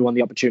afforded everyone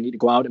the opportunity to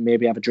go out and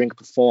maybe have a drink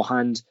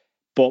beforehand.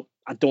 But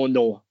I don't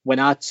know. When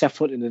I set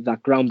foot into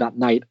that ground that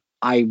night,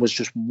 I was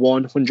just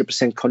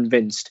 100%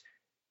 convinced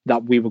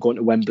that we were going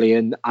to Wembley.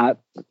 And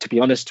to be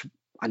honest,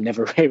 I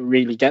never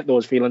really get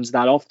those feelings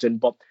that often.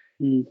 But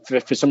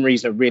for some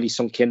reason, it really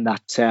sunk in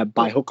that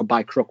by hook or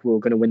by crook, we were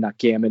going to win that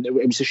game. And it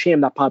was a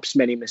shame that perhaps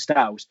many missed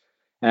out.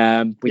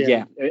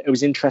 It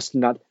was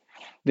interesting that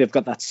they've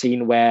got that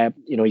scene where,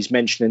 he's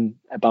mentioning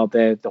about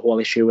the whole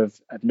issue of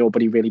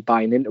nobody really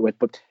buying into it.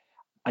 But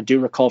I do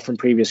recall from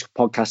previous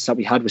podcasts that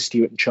we had with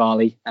Stuart and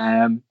Charlie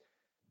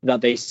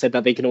that they said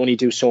that they can only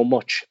do so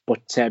much.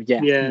 But there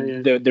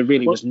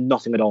really was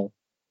nothing at all.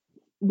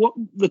 What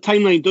the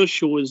timeline does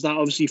show is that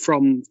obviously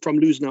from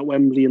losing at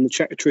Wembley in the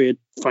Checkatrade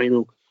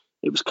final,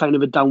 it was kind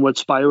of a downward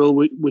spiral.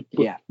 We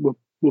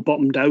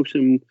bottomed out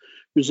and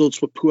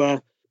results were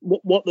poor.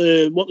 What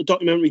the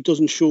documentary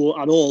doesn't show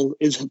at all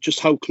is just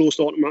how close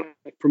to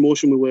automatic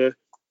promotion we were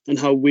and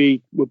how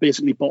we were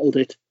basically bottled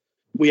it.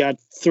 We had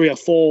 3 or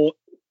 4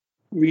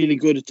 really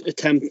good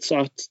attempts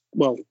at,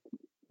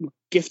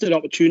 gifted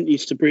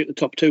opportunities to break the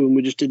top 2, and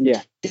we just didn't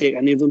take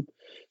any of them.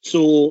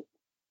 So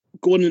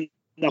going in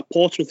that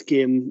Portsmouth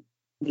game,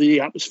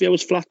 the atmosphere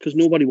was flat because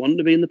nobody wanted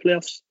to be in the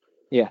playoffs.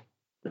 Yeah,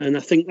 and I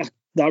think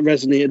that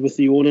resonated with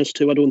the owners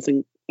too. I don't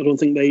think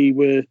they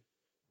were.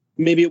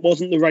 Maybe it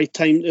wasn't the right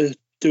time to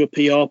do a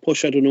PR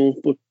push. I don't know,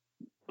 but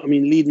I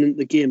mean, leading into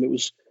the game, it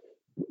was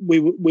we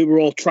were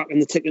all tracking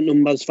the ticket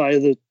numbers via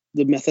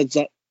the methods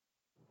that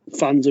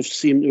fans have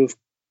seemed to have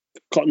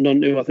cottoned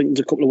onto. I think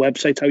there's a couple of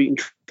websites how you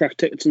can track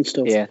tickets and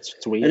stuff. Yeah,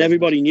 it's weird. And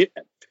everybody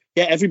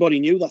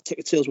knew that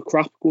ticket sales were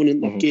crap going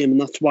into that game,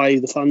 and that's why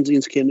the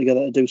fanzines came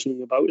together to do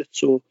something about it.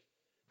 So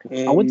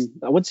I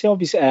would say,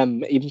 obviously,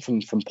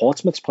 even from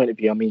Portsmouth's point of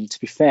view, I mean, to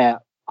be fair,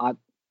 I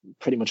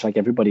pretty much like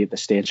everybody at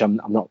this stage, I'm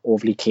not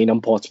overly keen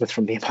on Portsmouth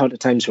from the amount of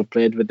times we've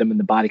played with them and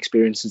the bad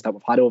experiences that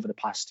we've had over the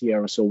past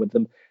year or so with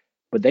them.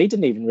 But they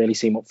didn't even really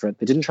seem up for it.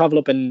 They didn't travel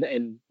up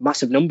in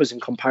massive numbers in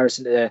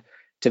comparison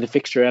to the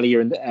fixture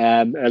earlier in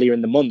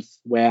the month,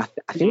 where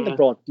I think they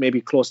brought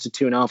maybe close to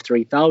 2,500,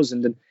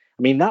 3,000. And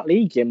I mean, that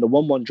league game, the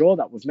 1-1 draw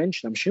that we've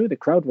mentioned, I'm sure the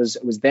crowd was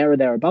there or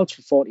thereabouts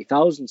for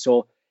 40,000.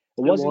 So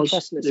it was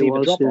interesting to see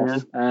the drop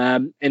off.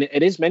 And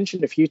it is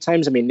mentioned a few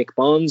times. I mean, Nick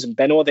Barnes and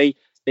Benno, they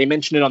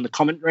mentioned it on the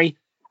commentary.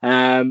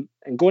 And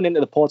going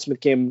into the Portsmouth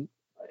game,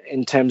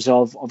 in terms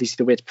of obviously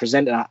the way it's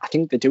presented, I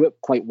think they do it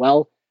quite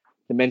well.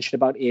 They mentioned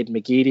about Aidan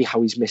McGeady,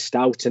 how he's missed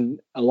out, and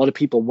a lot of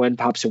people weren't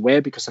perhaps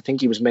aware, because I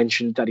think he was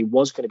mentioned that he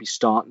was going to be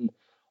starting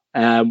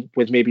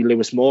with maybe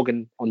Lewis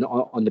Morgan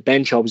on the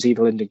bench, or was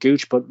either Lyndon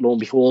Gooch, but lo and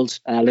behold,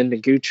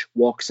 Lyndon Gooch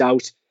walks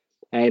out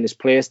in his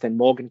place. Then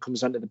Morgan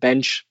comes onto the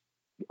bench.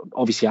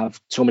 Obviously, I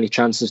have so many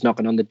chances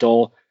knocking on the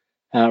door.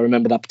 I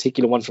remember that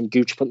particular one from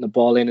Gooch putting the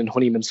ball in, and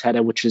Honeyman's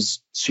header, which is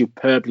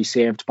superbly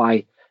saved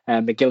by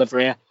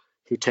McGillivray,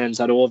 who turns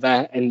that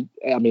over. And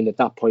I mean, at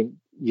that point,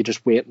 you're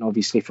just waiting,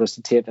 obviously, for us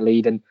to take the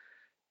lead. And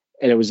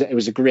it was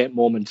a great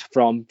moment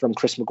from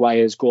Chris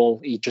Maguire's goal.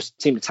 He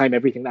just seemed to time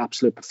everything to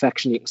absolute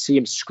perfection. You can see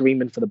him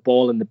screaming for the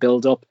ball in the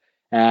build-up,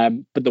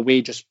 but the way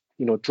he just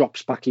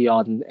drops back a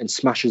yard and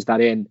smashes that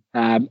in,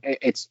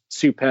 it's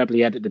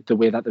superbly edited, the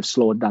way that they've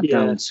slowed that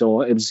down.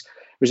 So it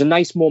was a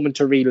nice moment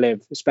to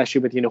relive,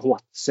 especially with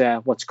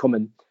what's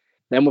coming.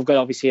 Then we've got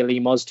obviously Ali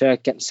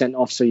Mozder getting sent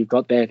off, so you've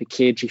got the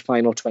cagey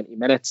final 20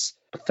 minutes.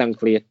 But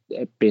thankfully,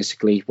 it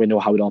basically, we know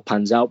how it all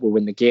pans out. We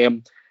win the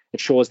game.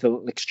 It shows the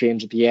little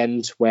exchange at the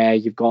end where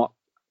you've got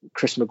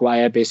Chris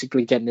Maguire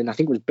basically getting in, I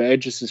think it was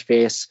Burgess's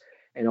face.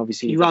 And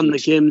obviously he ran the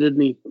game,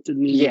 didn't he?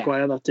 Yeah.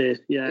 Maguire that day?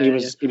 Yeah, he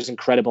was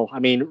incredible. I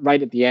mean,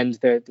 right at the end,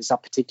 there's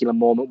that particular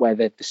moment where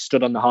they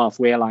stood on the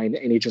halfway line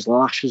and he just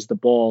lashes the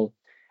ball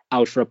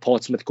out for a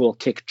Portsmouth goal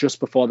kick just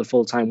before the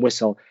full-time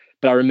whistle.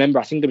 But I remember,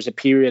 I think there was a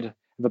period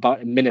of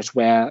about a minute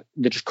where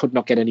they just could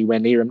not get anywhere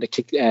near him to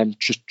kick,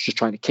 just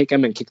trying to kick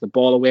him and kick the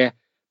ball away.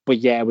 But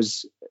yeah, it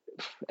was,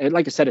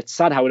 like I said, it's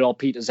sad how it all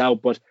peters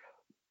out, but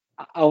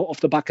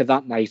off the back of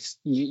that night,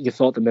 you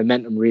thought the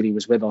momentum really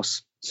was with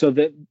us. So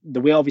the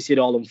way obviously it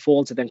all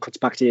unfolds, it then cuts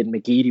back to Aidan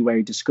McGeady, where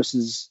he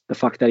discusses the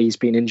fact that he's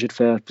been injured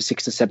for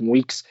 6 to 7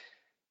 weeks.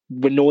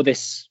 We know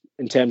this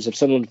in terms of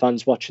Sunderland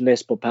fans watching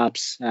this, but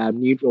perhaps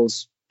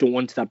neutrals don't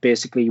want that.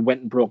 Basically, he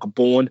went and broke a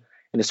bone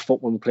in his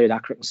foot when we played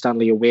Accrington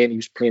Stanley away, and he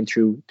was playing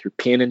through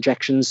pain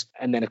injections.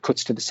 And then it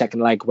cuts to the second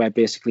leg, where it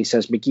basically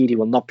says McGeady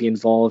will not be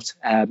involved,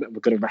 and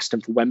we're going to rest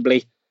him for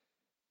Wembley.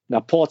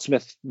 Now,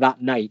 Portsmouth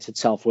that night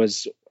itself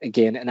was,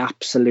 again, an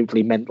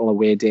absolutely mental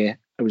away day.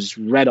 It was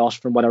red hot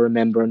from what I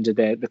remember under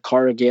the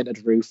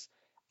corrugated roof.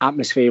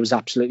 Atmosphere was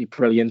absolutely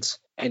brilliant.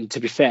 And to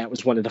be fair, it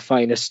was one of the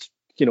finest,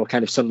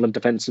 kind of Sunderland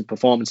defensive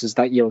performances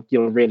that you'll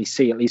really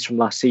see, at least from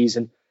last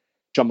season.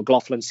 John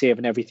McLaughlin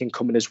saving everything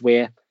coming his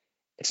way.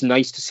 It's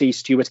nice to see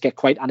Stuart get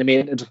quite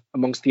animated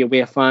amongst the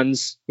away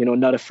fans,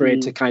 not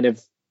afraid to kind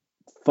of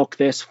fuck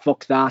this,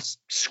 fuck that,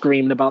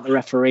 screaming about the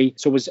referee.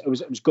 So it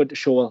was good to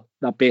show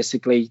that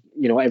basically,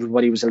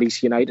 everybody was at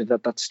least united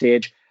at that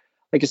stage.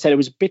 Like I said, it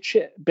was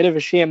a bit of a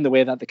shame the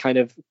way that they kind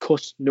of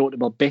cut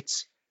notable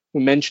bits.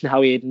 We mentioned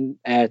how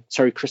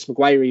Chris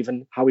Maguire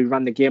even, how he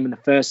ran the game in the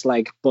first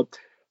leg. But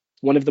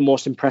one of the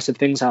most impressive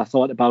things I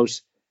thought about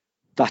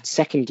that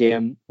second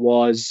game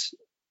was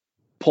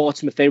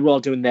Portsmouth. They were all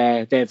doing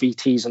their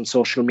VTs on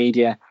social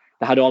media.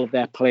 They had all of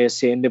their players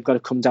saying they've got to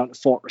come down to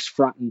Fortress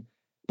Fratton.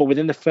 But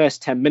within the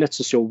first 10 minutes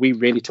or so, we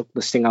really took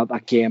the sting out of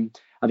that game.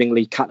 I think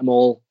Lee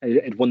Cattermole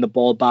had won the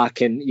ball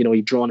back and,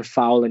 he'd drawn a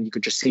foul and you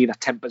could just see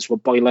that tempers were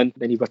boiling.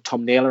 Then you've got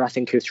Tom Naylor, I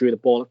think, who threw the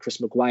ball at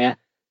Chris Maguire.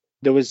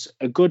 There was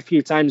a good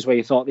few times where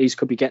you thought these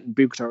could be getting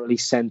booked or at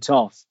least sent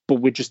off,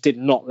 but we just did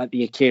not let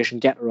the occasion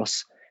get to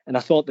us. And I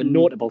thought the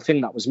notable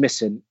thing that was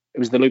missing, it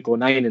was the Luke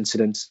O'Nien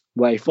incident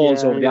where he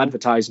falls over the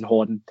advertising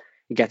hoarding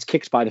and gets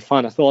kicked by the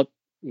fan. I thought,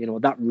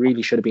 that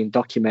really should have been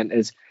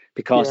documented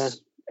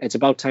because it's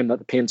about time that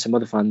they paint some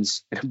other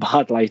fans in a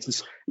bad light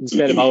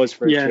instead of ours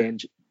for a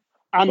change.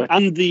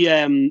 And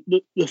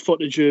the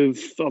footage of,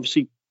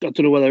 obviously, I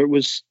don't know whether it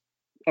was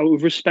out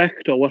of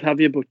respect or what have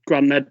you, but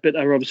Grant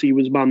Ledbetter obviously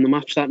was man of the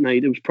match that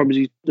night. It was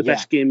probably the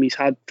best game he's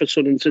had for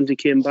Sunderland since he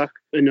came back.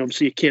 And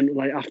obviously it came to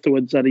light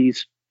afterwards that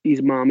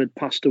his mum had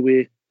passed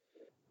away.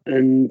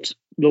 And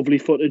lovely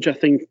footage. I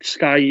think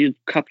Sky had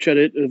captured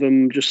it of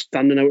him just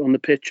standing out on the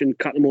pitch and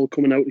Cattermole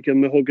coming out to give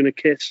him a hug and a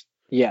kiss.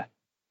 Yeah.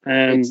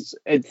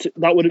 It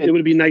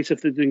would be nice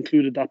if they'd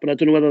included that, but I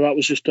don't know whether that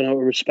was just done out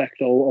of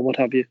respect or what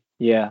have you.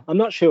 Yeah, I'm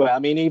not sure. I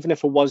mean, even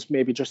if it was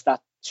maybe just that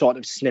sort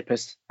of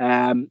snippet,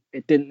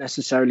 it didn't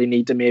necessarily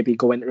need to maybe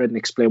go into it and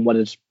explain what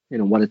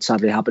had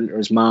sadly happened to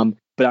his mum.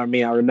 But I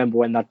mean, I remember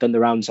when that done the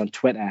rounds on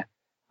Twitter.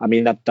 I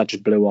mean, that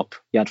just blew up.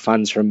 You had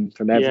fans from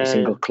every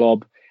single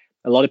club.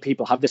 A lot of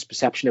people have this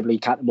perception of Lee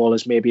Cattermole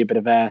as maybe a bit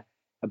of a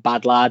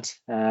bad lad,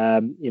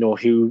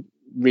 who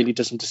really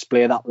doesn't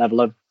display that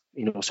level of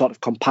sort of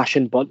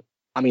compassion. But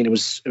I mean, it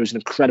was an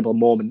incredible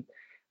moment,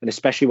 and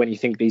especially when you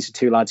think these are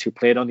two lads who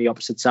played on the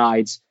opposite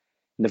sides,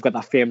 and they've got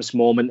that famous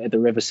moment at the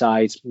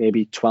Riverside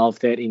maybe 12,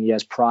 13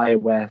 years prior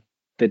where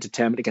they're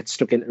determined to get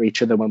stuck into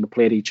each other when we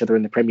played each other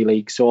in the Premier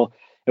League. So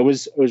it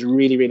was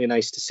really, really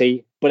nice to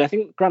see. But I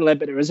think Grant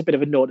Ledbetter is a bit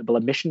of a notable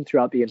omission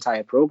throughout the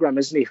entire programme,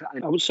 isn't he?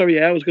 I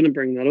was going to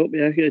bring that up.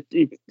 Yeah,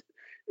 it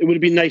would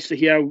have been nice to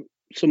hear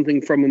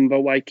something from him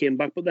about why he came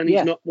back, but then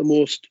he's not the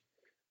most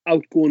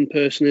outgoing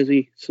person, is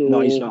he? So no,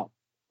 he's not.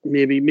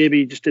 Maybe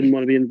he just didn't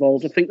want to be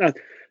involved. I think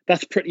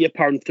that's pretty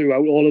apparent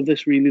throughout all of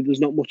this, really.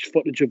 There's not much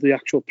footage of the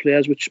actual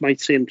players, which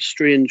might seem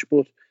strange,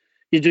 but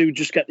you do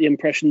just get the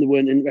impression they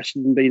weren't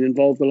interested in being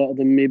involved, a lot of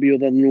them, maybe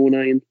other than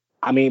O'Nien.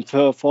 I mean,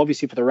 for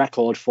obviously for the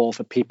record, for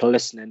people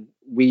listening,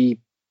 we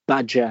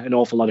badger an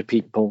awful lot of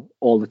people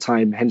all the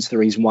time, hence the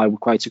reason why we're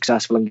quite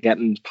successful in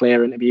getting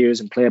player interviews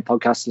and player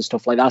podcasts and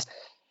stuff like that.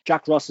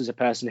 Jack Ross is a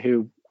person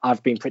who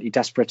I've been pretty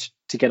desperate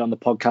to get on the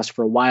podcast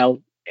for a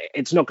while.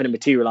 It's not going to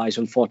materialise,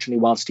 unfortunately,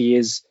 whilst he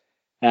is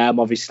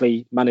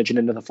obviously managing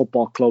another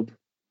football club.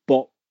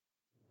 But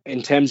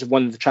in terms of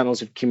one of the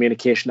channels of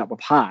communication that we've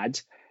had,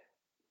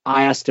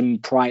 I asked him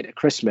prior to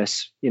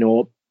Christmas,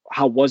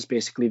 how was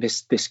basically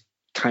this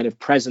kind of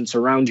presence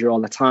around you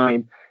all the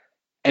time?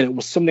 And it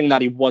was something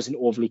that he wasn't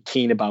overly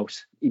keen about.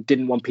 He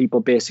didn't want people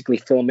basically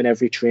filming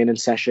every training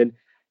session.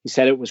 He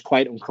said it was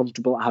quite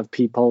uncomfortable to have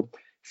people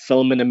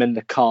filming him in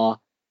the car.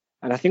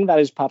 And I think that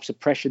is perhaps a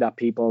pressure that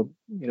people,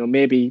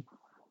 maybe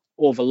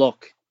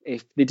overlook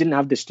if they didn't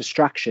have this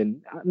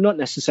distraction. I'm not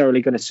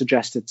necessarily going to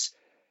suggest it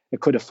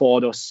could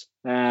afford us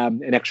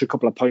an extra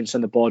couple of points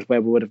on the board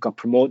where we would have got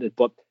promoted,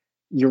 but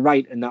you're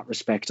right in that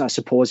respect. I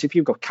suppose if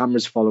you've got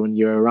cameras following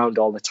you around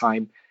all the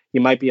time, you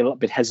might be a little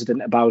bit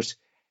hesitant about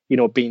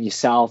being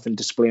yourself and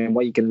displaying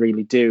what you can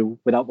really do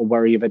without the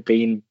worry of it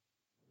being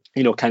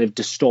kind of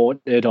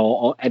distorted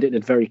or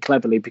edited very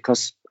cleverly,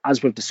 because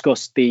as we've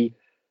discussed, the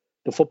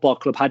football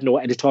club had no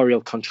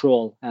editorial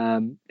control.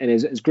 And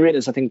as great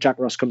as I think Jack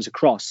Ross comes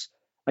across,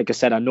 like I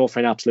said, I know for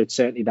an absolute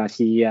certainty that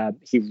he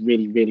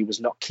really, really was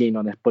not keen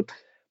on it. But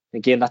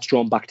again, that's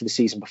drawn back to the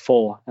season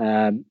before.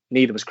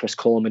 Neither was Chris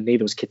Coleman,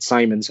 neither was Kit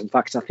Simons. In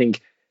fact, I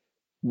think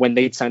when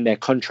they'd signed their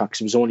contracts,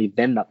 it was only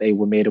then that they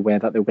were made aware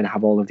that they were going to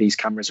have all of these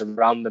cameras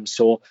around them.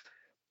 So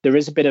there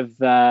is a bit of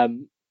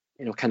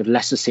kind of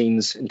lesser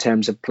scenes in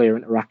terms of player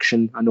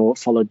interaction. I know it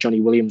followed Johnny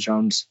Williams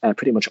rounds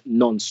pretty much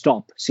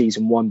non-stop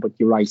season one, but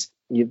you're right,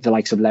 the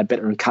likes of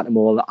Ledbetter and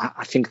Cattermole,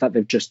 I think that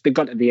they've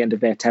got to the end of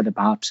their tether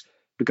perhaps,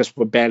 because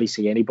we barely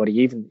see anybody,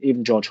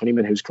 even George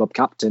Honeyman, who's club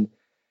captain.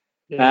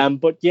 Yeah.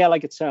 But yeah,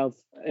 like itself,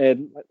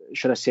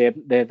 should I say,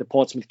 the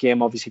Portsmouth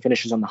game obviously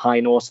finishes on the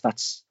high note.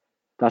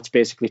 That's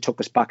basically took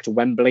us back to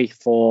Wembley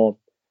for,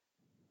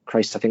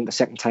 I think the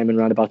second time in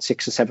around about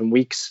 6 or 7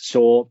 weeks.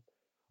 So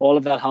all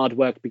of that hard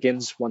work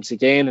begins once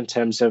again in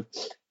terms of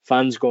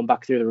fans going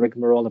back through the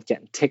rigmarole of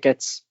getting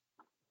tickets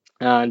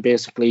and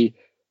basically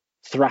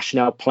thrashing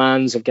out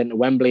plans of getting to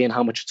Wembley and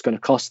how much it's going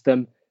to cost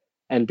them.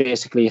 And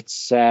basically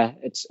it's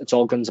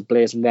all guns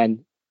a-blazing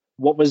then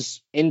What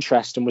was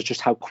interesting was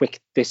just how quick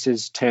this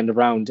has turned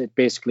around. It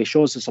basically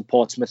shows us at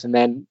Portsmouth, and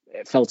then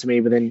it felt to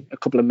me within a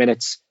couple of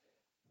minutes,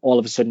 all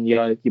of a sudden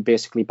you're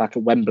basically back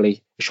at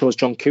Wembley. It shows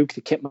John Cook,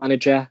 the kit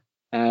manager.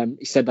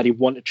 He said that he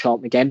wanted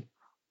Charlton again.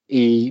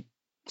 He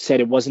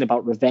said it wasn't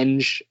about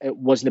revenge. It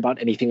wasn't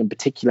about anything in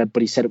particular,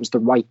 but he said it was the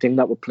right thing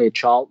that would play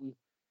Charlton.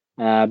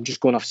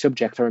 Just going off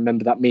subject, I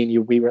remember that me and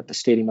you, we were at the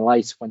Stadium of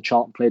Light when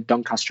Charlton played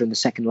Doncaster in the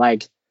second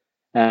leg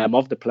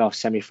of the playoff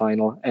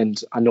semi-final,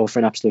 and I know for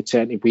an absolute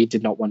certainty we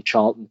did not want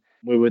Charlton.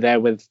 We were there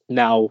with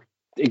now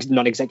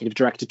non-executive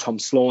director Tom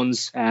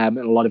Sloans and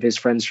a lot of his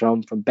friends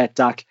from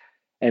Betdaq,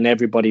 and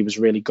everybody was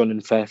really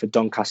gunning for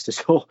Doncaster.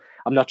 So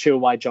I'm not sure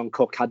why John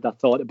Cook had that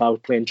thought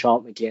about playing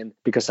Charlton again,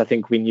 because I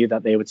think we knew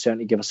that they would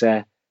certainly give us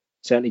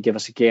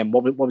a game.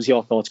 What was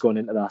your thoughts going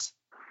into that?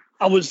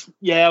 I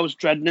was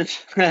dreading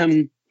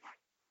it.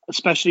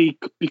 Especially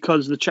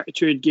because the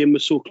Checkatrade game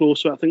was so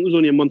close. So I think it was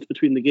only a month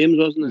between the games,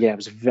 wasn't it? Yeah, it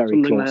was very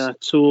Something close. like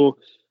that. So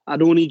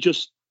I'd only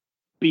just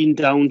been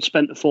down,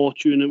 spent a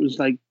fortune. It was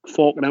like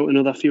forking out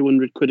another few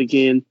 £100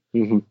 again.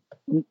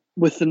 Mm-hmm.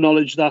 With the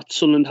knowledge that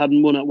Sunderland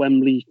hadn't won at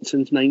Wembley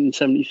since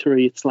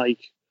 1973, it's like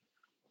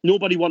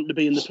nobody wanted to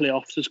be in the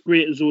playoffs. As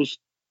great as those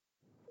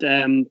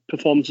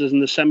performances in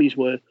the semis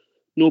were,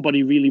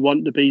 nobody really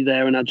wanted to be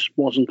there, and I just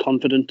wasn't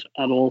confident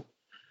at all.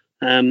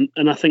 And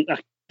I think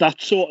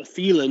that sort of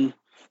feeling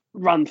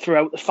ran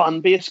throughout the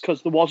fan base,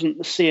 because there wasn't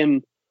the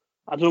same,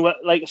 I don't know,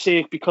 like I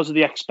say, because of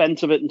the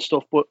expense of it and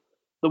stuff, but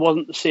there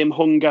wasn't the same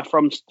hunger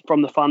from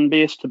the fan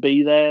base to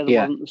be there.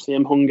 There wasn't the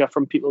same hunger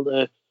from people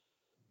to,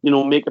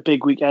 make a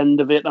big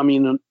weekend of it. I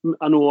mean,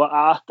 I know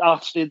I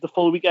stayed the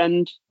full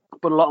weekend,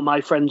 but a lot of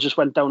my friends just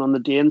went down on the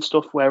day and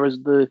stuff, whereas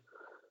the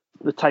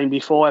time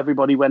before,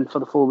 everybody went for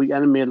the full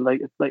weekend and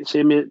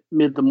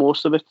made the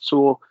most of it.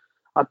 So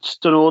I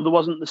just don't know, there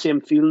wasn't the same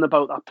feeling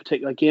about that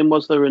particular game,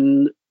 was there?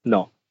 And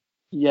no.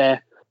 Yeah,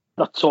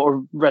 that sort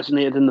of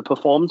resonated in the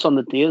performance on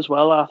the day as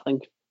well, I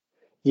think.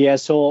 Yeah,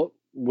 so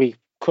we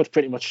cut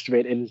pretty much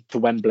straight into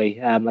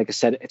Wembley. Like I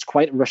said, it's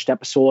quite a rushed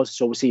episode,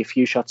 so we see a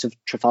few shots of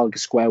Trafalgar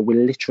Square. We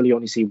literally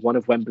only see one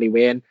of Wembley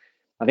Way, and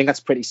I think that's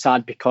pretty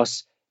sad,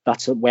 because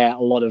that's where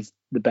a lot of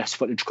the best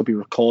footage could be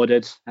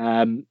recorded.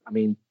 I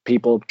mean,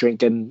 people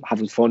drinking,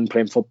 having fun,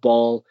 playing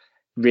football,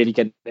 really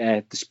getting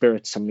the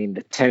spirits. I mean,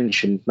 the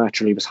tension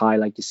naturally was high,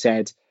 like you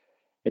said.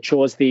 It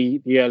shows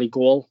the early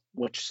goal,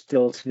 which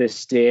still to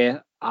this day,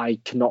 I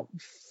cannot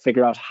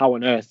figure out how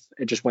on earth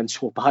it just went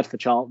so bad for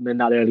Charlton in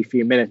that early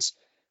few minutes.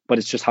 But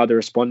it's just how they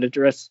responded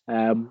to it,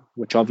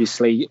 which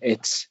obviously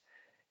it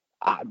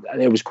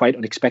was quite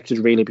unexpected,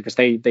 really, because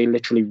they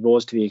literally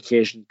rose to the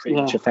occasion pretty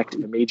much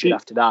effective immediately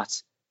after that.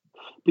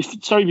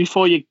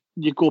 Before you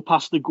go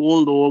past the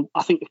goal, though,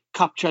 I think it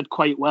captured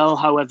quite well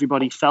how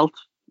everybody felt.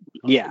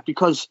 Yeah.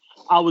 Because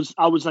I was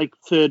like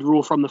third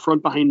row from the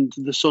front behind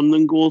the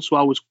Sunderland goal, so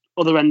I was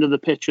other end of the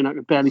pitch and I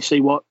could barely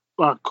see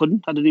I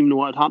didn't even know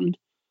what had happened.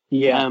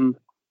 Yeah.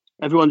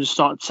 Everyone just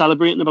started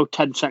celebrating about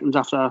 10 seconds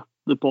after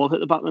the ball hit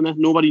the back of the net.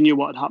 Nobody knew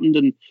what had happened,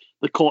 and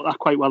they caught that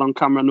quite well on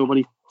camera.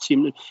 Nobody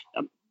seemed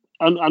to...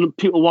 And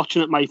people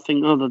watching it might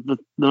think, they're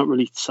not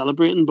really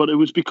celebrating, but it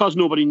was because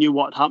nobody knew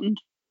what had happened.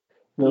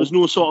 There was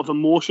no sort of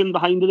emotion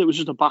behind it. It was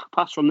just a back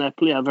pass from their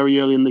player very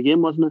early in the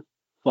game, wasn't it?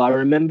 Well, I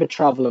remember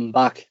travelling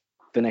back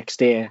the next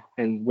day,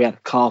 and we had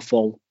a car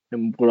full,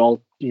 and we're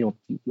all,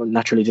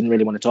 naturally didn't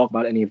really want to talk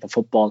about any of the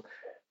football.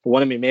 But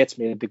one of my mates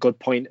made the good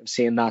point of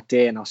saying that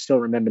day, and I still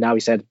remember now,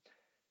 he said,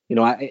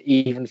 I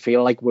even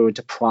feel like we were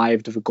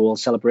deprived of a goal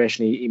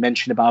celebration. He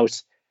mentioned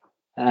about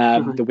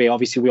the way,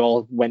 obviously, we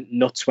all went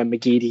nuts when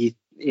McGeady,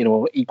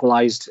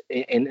 equalised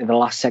in the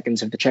last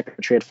seconds of the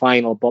Checkatrade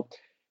final. But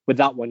with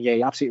that one, yeah,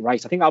 you're absolutely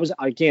right. I think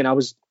I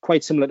was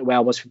quite similar to where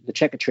I was for the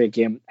Checkatrade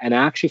game, and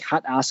I actually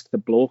had to ask the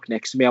bloke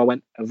next to me, I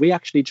went, have we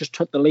actually just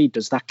took the lead?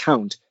 Does that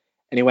count?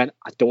 And he went,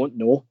 I don't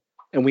know.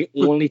 And we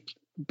only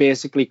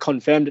basically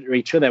confirmed it to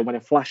each other when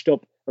it flashed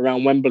up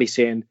around Wembley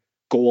saying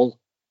goal,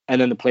 and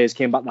then the players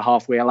came back the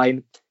halfway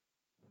line,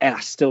 and I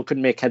still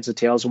couldn't make heads or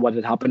tails of what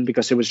had happened,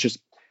 because it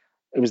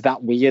was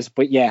that weird.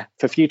 But yeah,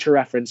 for future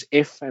reference,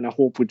 and I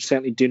hope we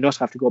certainly do not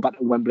have to go back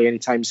to Wembley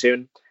anytime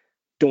soon,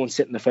 don't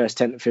sit in the first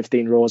 10 to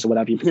 15 rows or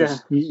whatever,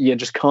 because you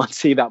just can't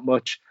see that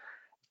much.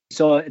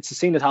 So it's a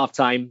scene at half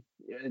time.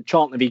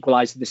 Charlton have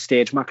equalised at this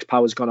stage. Max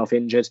Power's gone off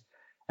injured.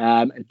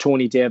 And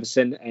Tony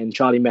Davison and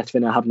Charlie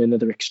Methven are having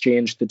another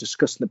exchange. They're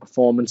discussing the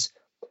performance.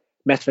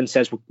 Methven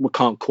says we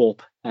can't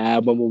cope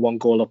when we're one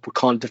goal up. We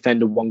can't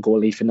defend a one goal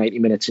lead for 90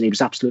 minutes. And he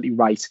was absolutely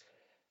right.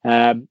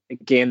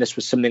 Again, this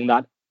was something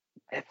that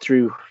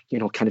through,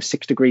 kind of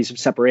 6 degrees of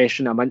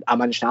separation, I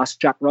managed to ask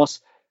Jack Ross.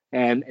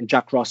 And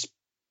Jack Ross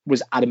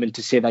was adamant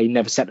to say that he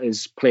never set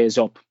his players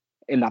up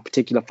in that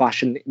particular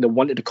fashion. They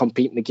wanted to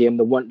compete in the game.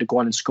 They wanted to go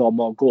on and score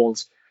more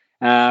goals.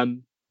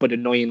 But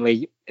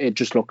annoyingly, it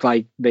just looked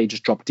like they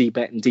just dropped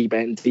deeper and deeper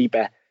and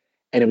deeper.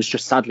 And it was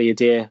just sadly a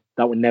day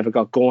that we never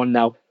got going.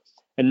 Now,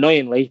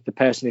 annoyingly, the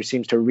person who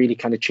seems to really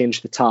kind of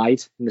change the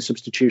tide in the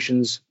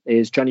substitutions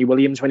is Johnny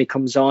Williams when he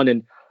comes on.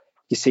 And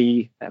you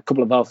see a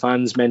couple of our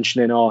fans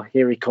mentioning,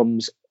 here he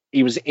comes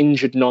he was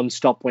injured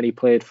non-stop when he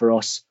played for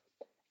us,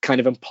 kind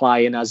of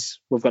implying as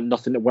we've got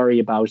nothing to worry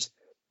about.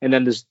 And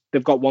then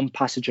they've got one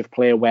passage of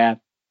play where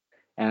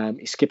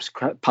he skips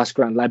past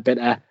Grant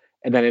Ledbetter,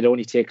 and then it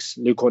only takes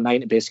Luke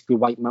O'Nien to basically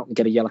wipe him out and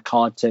get a yellow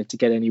card to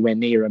get anywhere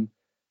near him.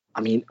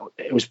 I mean,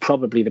 it was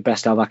probably the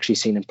best I've actually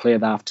seen him play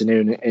that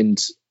afternoon.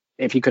 And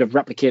if he could have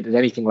replicated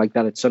anything like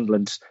that at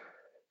Sunderland,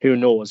 who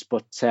knows?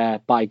 But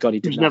by God, he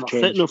didn't have change. He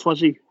was never fit enough, was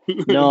he?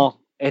 No,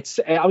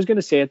 I was going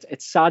to say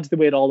it's sad the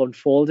way it all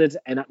unfolded.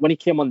 And when he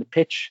came on the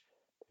pitch,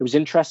 it was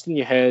interesting.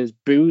 You heard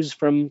boos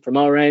from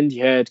our end.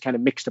 You heard kind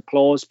of mixed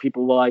applause.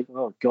 People were like,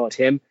 "Oh God,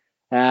 him."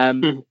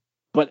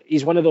 But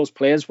he's one of those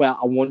players where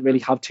I won't really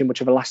have too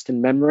much of a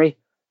lasting memory.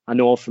 I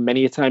know from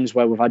many times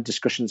where we've had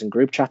discussions in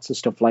group chats and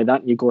stuff like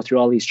that, and you go through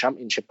all these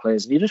championship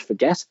players and you just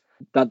forget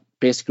that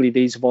basically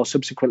these have all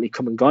subsequently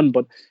come and gone.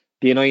 But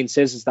the annoyance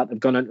is that they've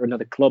gone into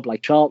another club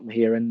like Charlton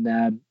here, and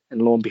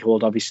lo and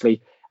behold,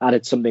 obviously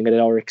added something at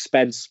our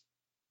expense.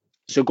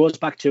 So it goes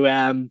back to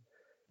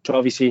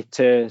obviously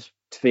to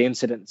the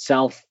incident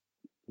itself.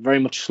 Very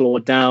much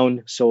slowed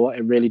down, so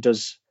it really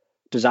does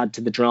add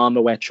to the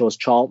drama where it shows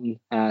Charlton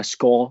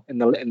score in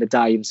the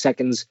dying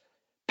seconds.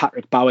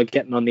 Patrick Bauer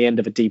getting on the end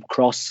of a deep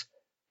cross,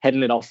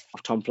 heading it off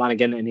Tom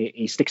Flanagan, and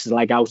he sticks his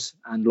leg out,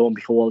 and lo and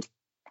behold,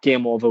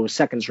 game over with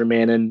seconds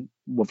remaining.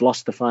 We've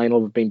lost the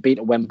final. We've been beat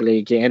at Wembley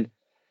again,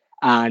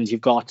 and you've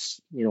got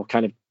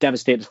kind of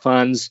devastated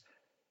fans.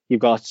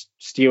 You've got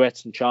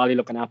Stuart and Charlie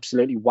looking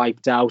absolutely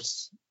wiped out.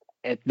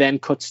 It then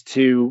cuts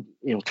to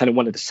kind of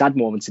one of the sad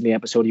moments in the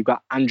episode. You've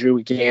got Andrew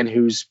again,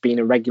 who's been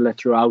a regular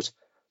throughout.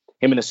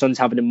 Him and his son's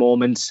having a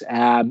moment.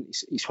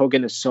 He's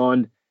hugging his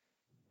son.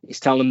 He's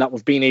telling him that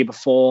we've been here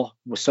before.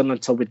 We're Sunderland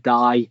until we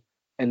die.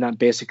 And that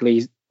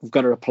basically we've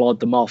got to applaud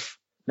them off.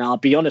 Now, I'll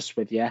be honest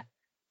with you.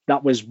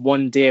 That was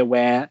one day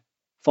where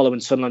following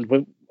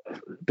Sunderland,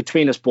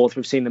 between us both,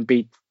 we've seen them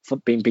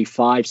being beat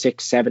 5,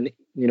 6, 7,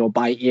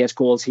 by 8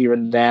 goals here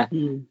and there.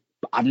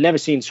 But I've never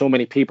seen so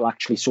many people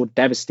actually so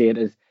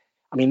devastated.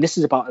 I mean, this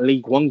is about a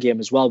League One game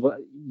as well. But,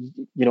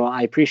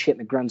 I appreciate in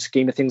the grand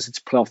scheme of things, it's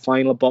a playoff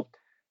final. But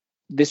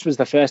this was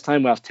the first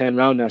time where I've turned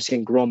around and I've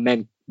seen grown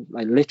men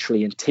like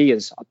literally in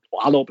tears.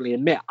 I'll openly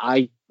admit,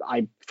 I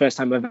first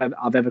time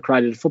I've ever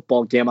cried at a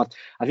football game. I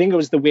think it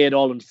was the way it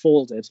all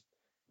unfolded,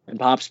 and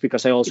perhaps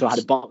because I also had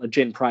a bottle of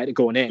gin prior to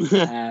going in.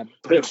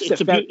 But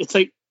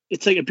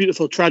it's like a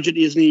beautiful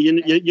tragedy, isn't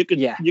it?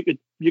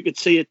 You could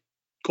see it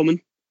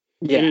coming.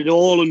 Yeah, and it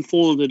all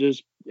unfolded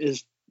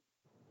as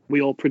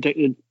we all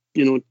predicted.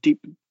 Deep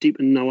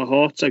in our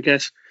hearts, I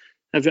guess.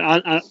 Like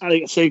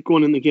I say,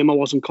 going in the game, I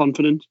wasn't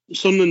confident.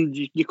 Sunderland,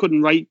 you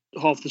couldn't write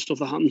half the stuff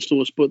that happens to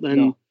us, but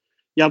then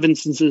you have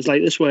instances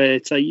like this where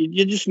it's like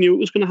you just knew it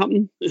was going to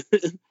happen.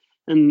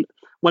 And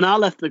when I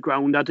left the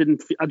ground, I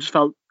just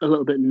felt a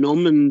little bit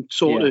numb and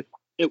sort of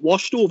it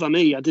washed over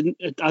me. I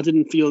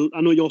didn't feel.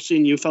 I know you're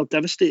saying you felt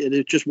devastated.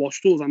 It just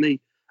washed over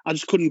me. I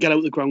just couldn't get out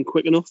of the ground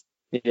quick enough.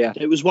 Yeah,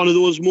 it was one of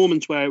those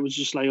moments where it was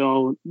just like,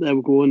 oh, there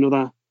we go,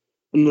 another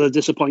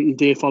disappointing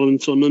day following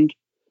Sunderland.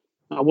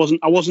 I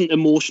wasn't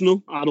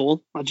emotional at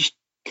all. I just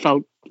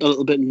felt a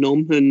little bit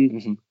numb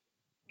and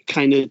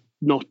kind of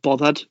not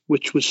bothered,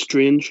 which was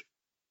strange.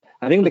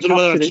 I think I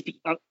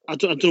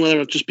don't know whether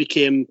I just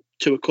became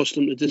too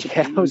accustomed to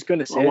disappointment. Yeah, I was going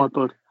to say.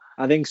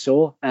 I think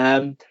so.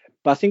 But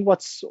I think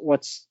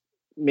what's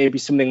maybe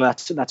something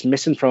that's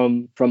missing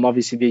from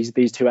obviously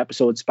these two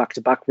episodes back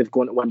to back with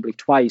going to Wembley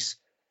twice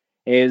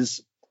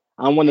is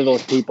I'm one of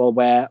those people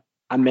where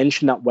I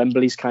mentioned that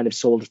Wembley's kind of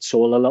sold its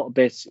soul a little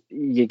bit.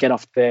 You get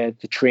off the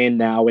train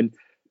now and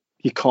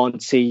you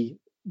can't see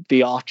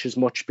the arch as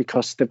much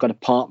because they've got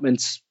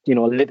apartments,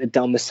 littered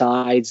down the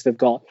sides. They've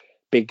got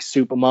big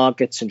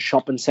supermarkets and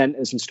shopping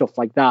centres and stuff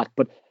like that.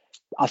 But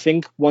I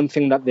think one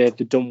thing that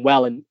they've done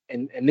well, and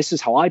this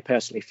is how I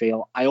personally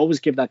feel, I always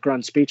give that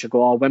grand speech. I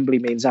go, oh, Wembley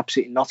means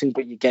absolutely nothing,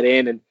 but you get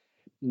in and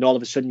all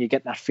of a sudden you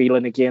get that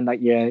feeling again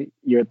that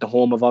you're at the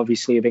home of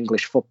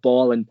English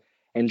football and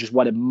just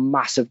what a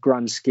massive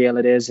grand scale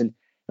it is. And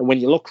when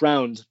you look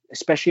round,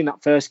 especially in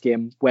that first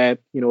game where,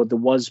 there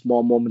was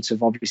more moments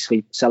of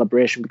obviously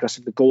celebration because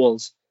of the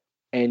goals,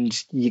 and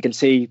you can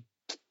see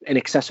in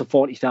excess of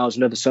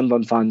 40,000 other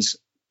Sunderland fans,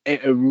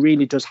 it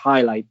really does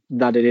highlight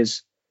that it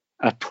is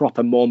a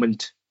proper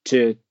moment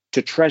to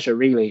treasure,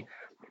 really.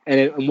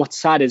 And what's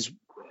sad is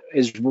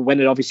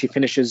when it obviously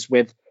finishes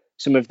with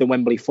some of the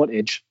Wembley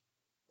footage,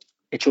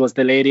 it shows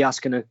the lady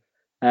asking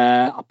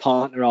a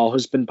partner or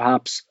husband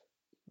perhaps,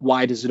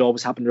 why does it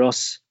always happen to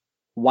us?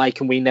 Why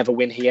can we never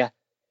win here?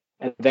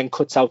 And then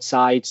cuts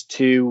outside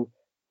to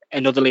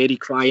another lady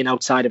crying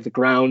outside of the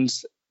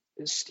grounds.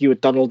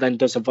 Stuart Donald then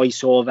does a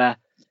voiceover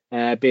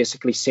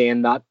basically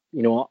saying that,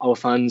 our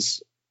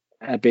fans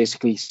are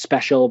basically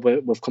special.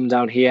 We've come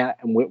down here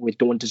and we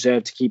don't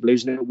deserve to keep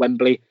losing at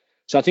Wembley.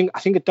 So I think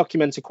it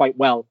documents it quite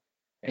well.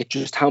 It's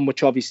just how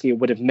much obviously it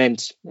would have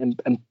meant in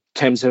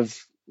terms of,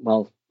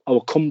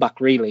 our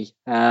comeback, really.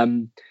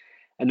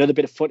 Another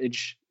bit of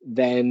footage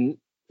then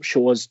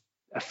shows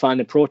a fan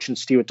approaching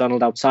Stuart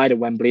Donald outside of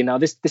Wembley. Now,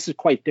 this is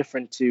quite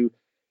different to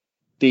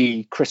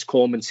the Chris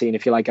Coleman scene,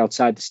 if you like,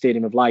 outside the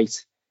Stadium of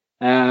Light.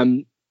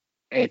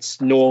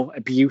 It's no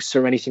abuse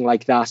or anything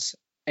like that.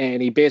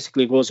 And he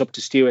basically goes up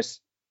to Stuart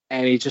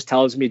and he just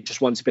tells him he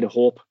just wants a bit of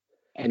hope.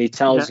 And he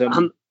tells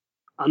him...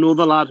 I know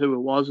the lad who it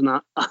was, and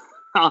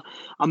I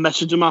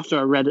messaged him after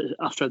I read it,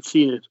 after I'd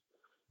seen it.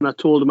 And I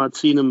told him I'd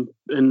seen him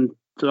and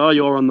said, "Oh,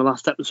 you're on the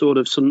last episode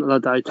of Son Till I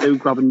Die Too,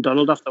 grabbing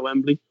Donald after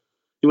Wembley."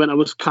 He went, "I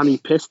was canny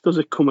pissed. Does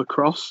it come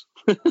across?"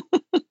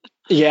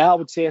 Yeah, I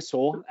would say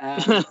so.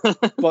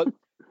 But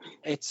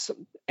it's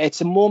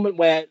a moment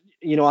where,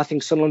 you know, I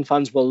think Sunderland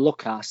fans will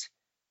look at,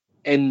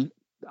 and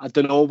I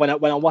don't know, when I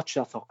watched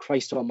it, I thought,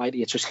 Christ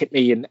almighty, it just hit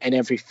me in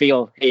every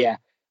feel here.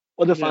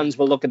 Other fans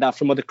will look at that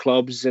from other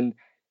clubs and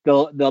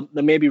they'll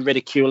maybe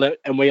ridicule it,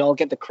 and we all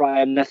get the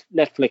cry on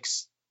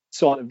Netflix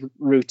sort of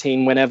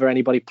routine whenever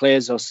anybody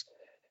plays us.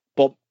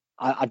 But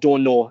I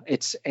don't know.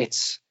 It's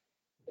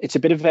a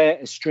bit of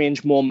a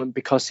strange moment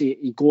because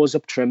he goes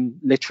up to him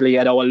literally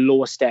at our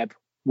lowest ebb.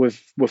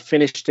 We've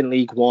finished in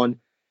League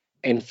One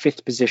in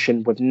 5th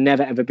position. We've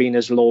never ever been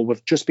as low.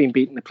 We've just been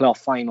beaten in the playoff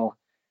final,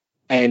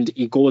 and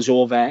he goes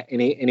over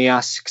and he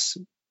asks,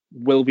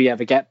 "Will we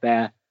ever get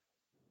there?"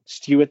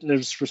 Stuart, in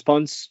his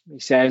response, he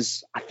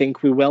says, "I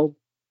think we will."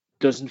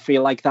 Doesn't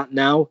feel like that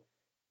now.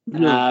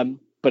 No.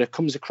 But it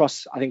comes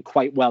across, I think,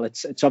 quite well.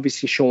 It's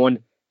obviously shown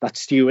that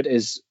Stuart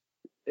is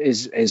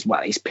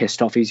well, he's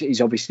pissed off. He's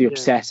obviously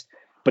upset,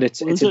 but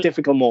it's a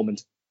difficult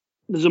moment.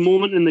 There's a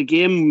moment in the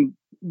game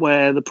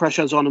where the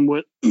pressure's on him.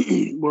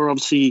 We're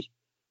obviously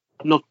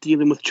not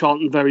dealing with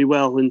Charlton very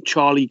well, and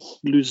Charlie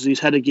loses his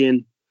head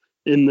again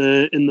in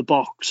the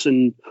box,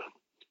 and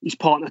his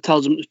partner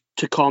tells him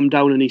to calm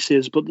down, and he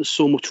says, "But there's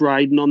so much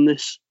riding on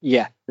this."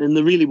 Yeah. And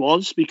there really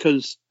was,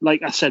 because,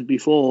 like I said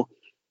before,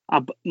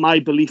 my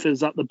belief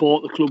is that they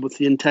bought the club with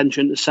the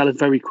intention to sell it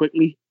very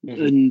quickly,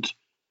 and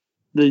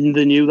they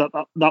knew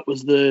that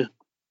was the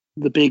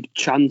big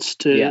chance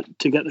to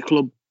get the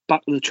club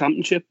back to the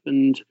Championship.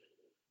 And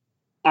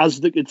as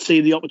they could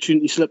see the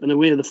opportunity slipping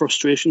away, the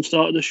frustration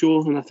started to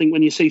show. And I think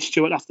when you see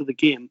Stuart after the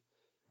game,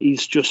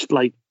 he's just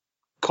like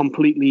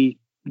completely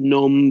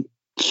numb,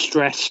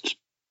 stressed,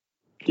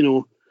 you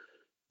know,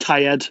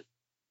 tired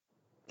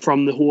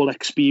from the whole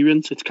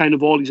experience. It's kind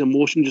of all his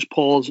emotion just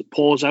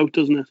pours out,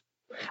 doesn't it?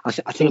 I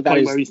think that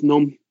is where he's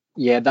numb.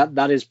 Yeah,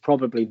 that is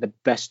probably the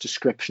best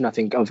description, I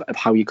think, of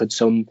how you could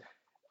sum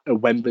a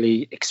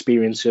Wembley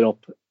experience it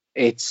up.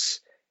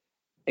 It's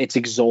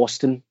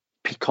exhausting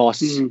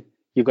because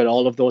you've got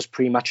all of those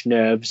pre-match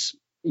nerves.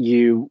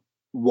 You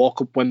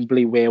walk up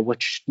Wembley Way,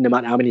 which no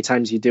matter how many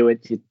times you do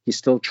it, you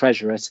still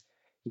treasure it.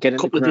 You get a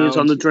couple of days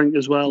on the drink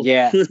as well.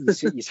 Yeah, you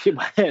see,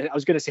 I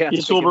was going to say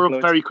you sober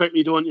up very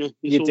quickly, don't you?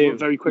 You sober up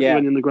very quickly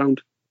when you're in the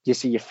ground. You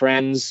see your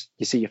friends,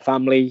 you see your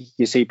family,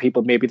 you see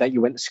people maybe that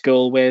you went to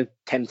school with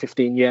 10,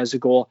 15 years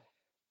ago,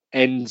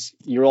 and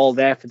you're all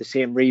there for the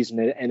same reason.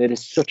 And it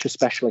is such a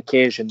special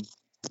occasion.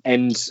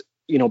 And,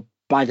 you know,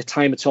 by the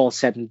time it's all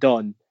said and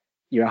done,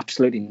 you're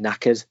absolutely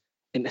knackered.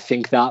 And to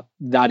think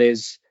that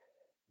is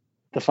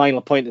the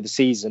final point of the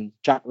season.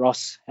 Jack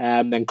Ross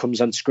then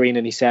comes on screen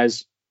and he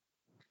says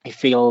he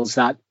feels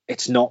that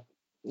it's not,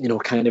 you know,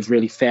 kind of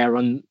really fair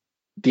on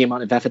the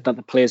amount of effort that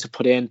the players have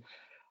put in.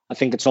 I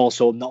think it's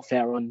also not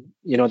fair on,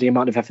 you know, the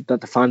amount of effort that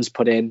the fans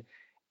put in.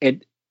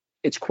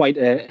 It's quite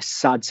a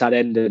sad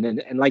ending.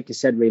 And like you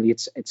said, really,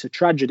 it's a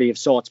tragedy of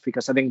sorts,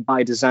 because I think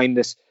by design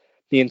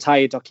the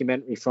entire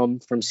documentary from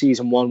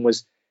season 1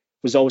 was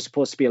always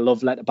supposed to be a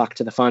love letter back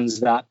to the fans,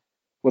 that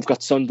we've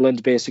got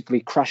Sunderland basically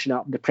crashing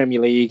out of the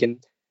Premier League,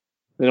 and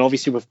then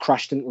obviously we've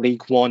crashed into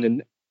League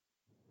One,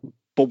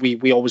 but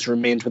we always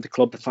remained with the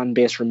club. The fan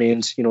base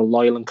remains, you know,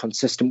 loyal and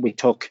consistent. We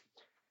took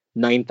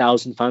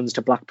 9,000 fans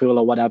to Blackpool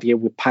or whatever.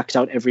 We packed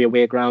out every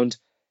away ground.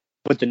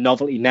 But the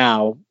novelty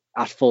now,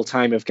 at full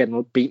time of getting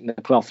beaten in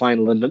the playoff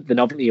final, and the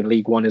novelty of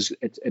League One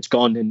it's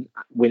gone, and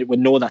we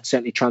know that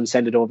certainly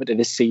transcended over to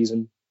this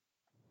season.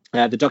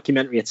 The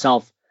documentary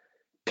itself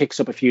picks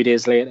up a few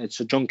days later.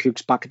 So John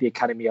Cook's back at the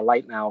Academy of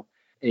Light now,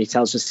 and he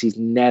tells us he's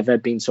never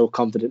been so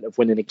confident of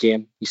winning a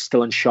game. He's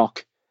still in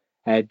shock.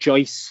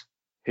 Joyce,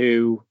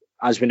 who,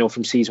 as we know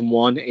from season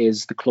 1,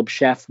 is the club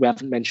chef. We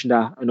haven't mentioned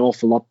her an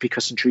awful lot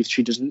because, in truth,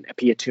 she doesn't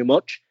appear too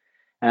much.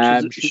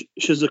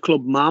 She's the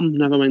club mum,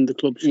 never mind the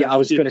club chef. Yeah, I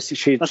was going to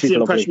say that's she's the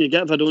impression lovely. you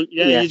get if I don't.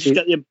 Yeah, you just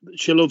get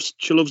she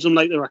loves them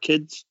like they're her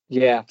kids.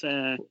 Yeah.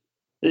 I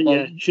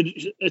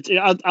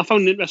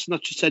found it interesting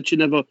that she said she'd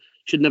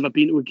never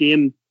been to a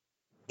game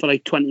for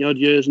like 20 odd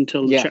years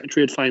until the Checker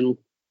Trade final.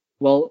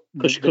 Well,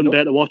 because she couldn't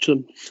bear to watch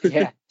them.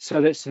 Yeah. So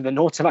the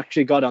notes I've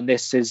actually got on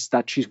this is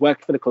that she's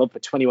worked for the club for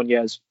 21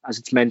 years, as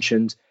it's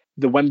mentioned.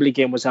 The Wembley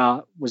game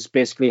was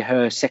basically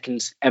her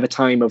second ever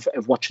time of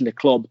watching the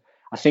club.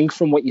 I think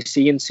from what you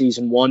see in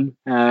season 1,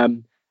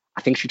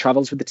 I think she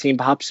travels with the team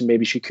perhaps, and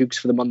maybe she cooks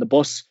for them on the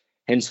bus.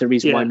 Hence the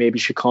reason why maybe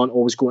she can't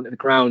always go into the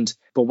ground.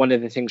 But one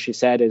of the things she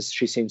said is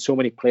she's seen so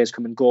many players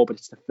come and go, but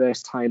it's the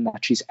first time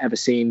that she's ever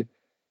seen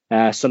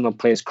Sunderland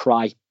players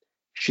cry.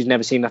 She's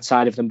never seen that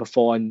side of them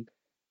before, and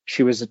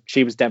she was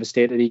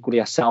devastated equally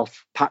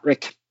herself.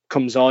 Patrick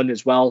comes on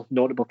as well,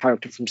 notable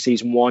character from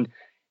season 1.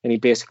 and he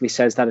basically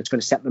says that it's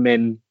going to set them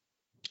in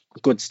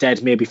good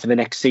stead maybe for the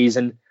next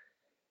season.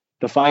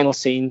 The final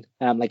scene,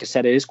 like I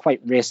said, it is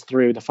quite raced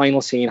through. The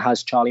final scene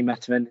has Charlie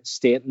Methven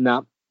stating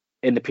that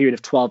in the period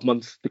of 12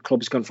 months, the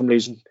club's gone from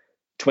losing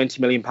 £20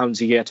 million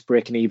a year to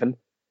breaking even.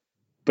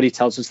 But he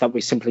tells us that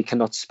we simply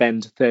cannot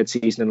spend third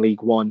season in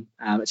League One.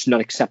 It's not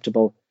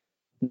acceptable.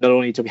 Not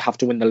only do we have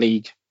to win the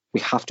league, we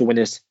have to win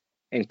it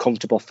in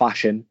comfortable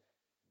fashion.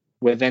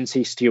 We then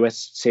see Stewart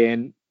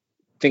saying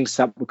things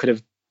that we could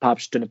have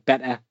perhaps done it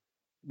better.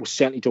 We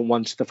certainly don't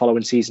want the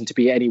following season to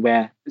be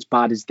anywhere as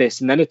bad as this.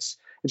 And then it's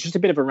just a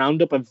bit of a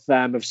roundup of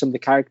some of the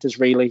characters,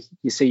 really.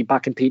 You see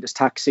back in Peter's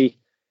taxi,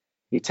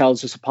 he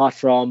tells us apart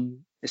from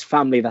his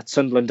family that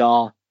Sunderland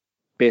are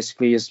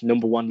basically his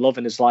number one love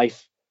in his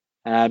life.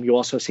 You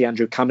also see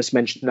Andrew Camus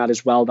mention that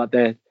as well, that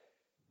the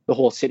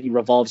whole city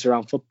revolves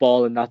around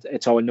football and that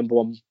it's our number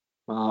one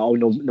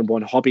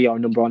hobby, our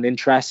number one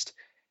interest.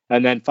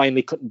 And then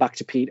finally cutting back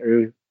to Peter,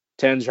 who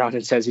turns around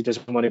and says he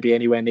doesn't want to be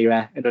anywhere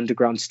near an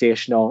underground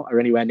station or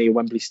anywhere near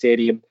Wembley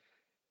Stadium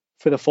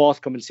for the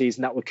forthcoming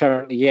season that we're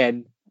currently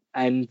in.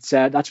 And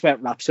that's where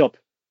it wraps up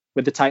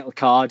with the title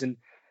card. And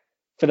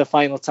for the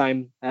final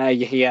time,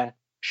 you hear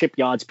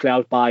Shipyards play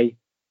out by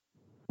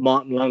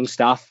Martin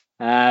Longstaff.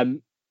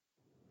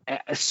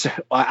 So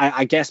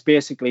I guess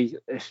basically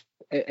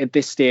at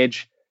this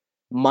stage,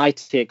 my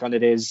take on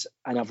it is,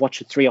 and I've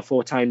watched it 3 or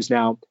 4 times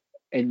now,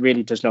 it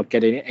really does not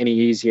get any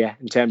easier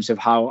in terms of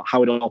how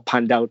it all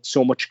panned out.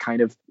 So much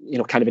kind of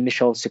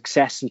initial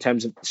success in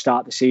terms of the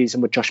start of the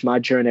season with Josh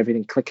Maja and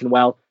everything clicking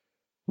well.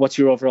 What's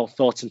your overall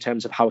thoughts in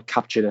terms of how it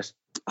captured it?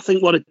 I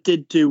think what it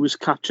did do was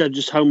capture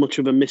just how much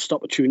of a missed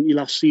opportunity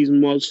last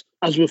season was.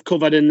 As we've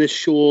covered in this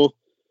show,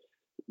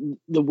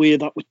 the way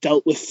that we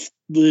dealt with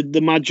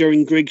the Maja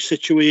and Griggs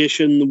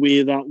situation, the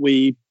way that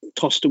we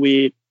tossed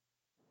away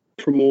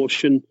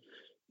promotion,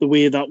 the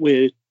way that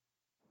we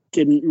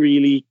didn't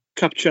really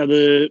capture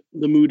the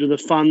mood of the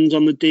fans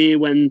on the day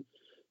when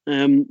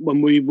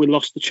we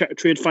lost the Checker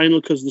Trade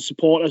final, because the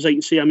supporters, like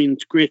you see, I mean,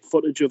 it's great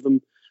footage of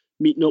them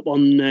meeting up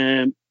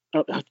on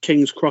at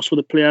King's Cross with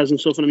the players and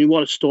stuff. And I mean,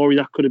 what a story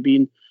that could have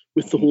been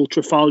with the whole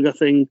Trafalgar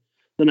thing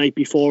the night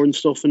before and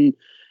stuff. And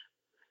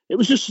it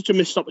was just such a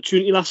missed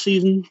opportunity last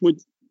season.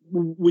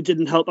 We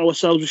didn't help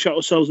ourselves. We shot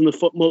ourselves in the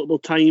foot multiple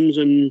times.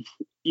 And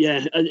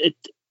yeah,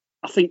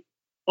 I think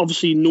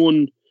obviously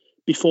knowing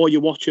before you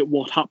watch it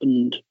what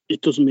happened,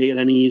 it doesn't make it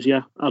any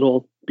easier at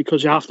all,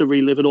 because you have to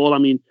relive it all. I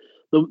mean,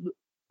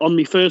 on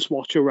my first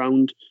watch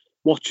around,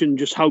 watching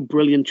just how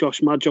brilliant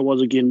Josh Maja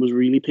was again was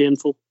really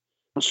painful.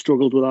 I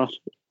struggled with that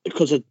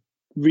because I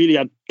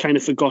kind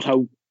of forgot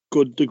how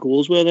good the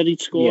goals were that he'd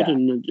scored,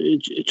 and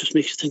it just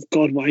makes you think,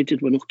 God, why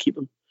did we not keep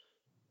him?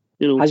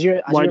 You know, has your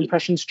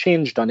impressions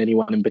changed on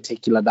anyone in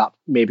particular that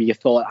maybe you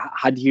thought,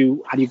 had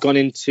you gone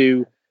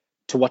into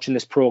watching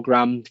this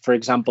program, for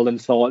example,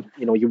 and thought,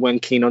 you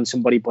weren't keen on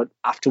somebody, but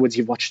afterwards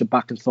you've watched it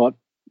back and thought,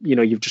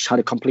 you've just had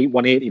a complete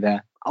 180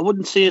 there? I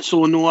wouldn't say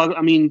so, no.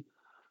 I mean,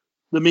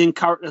 the main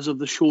characters of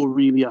the show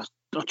really are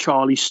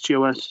Charlie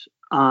Stewart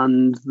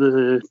and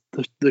the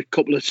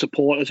couple of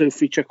supporters who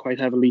feature quite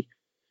heavily,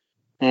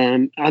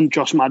 and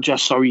Josh Maja.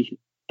 Sorry,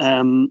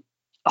 I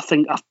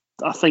think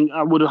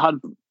I would have had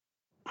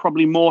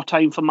probably more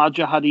time for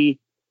Maja had he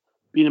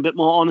been a bit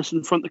more honest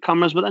in front of the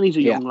cameras. But then he's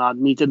a young lad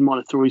and he didn't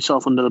want to throw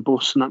himself under the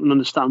bus, and I can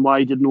understand why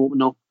he didn't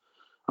open up.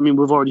 I mean,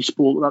 we've already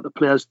spoke that the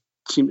players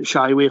seem to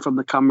shy away from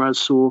the cameras,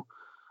 so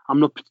I'm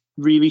not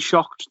really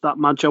shocked that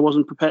Maja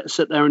wasn't prepared to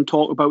sit there and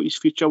talk about his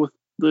future with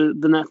the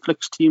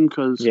Netflix team,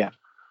 because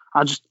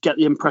I just get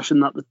the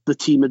impression that the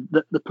team,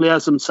 the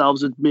players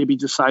themselves, had maybe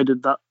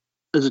decided that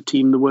as a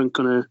team they weren't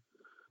gonna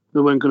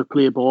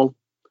play ball.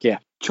 Yeah,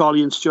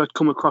 Charlie and Stuart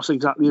come across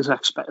exactly as I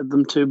expected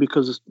them to,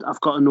 because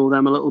I've got to know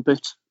them a little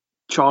bit.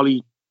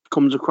 Charlie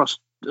comes across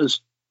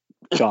as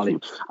Charlie.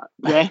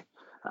 Yeah,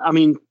 I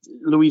mean,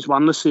 Louise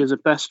Wandler says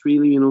it best,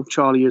 really.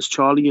 Charlie is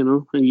Charlie.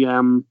 He,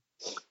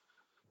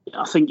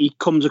 I think he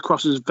comes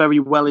across as very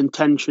well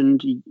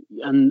intentioned,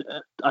 and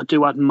I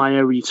do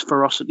admire his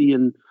ferocity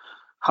and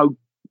how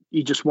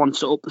he just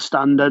wants to up the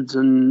standards.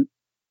 And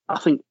I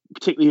think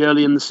particularly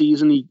early in the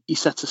season, he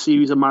sets a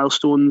series of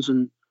milestones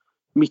and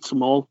meets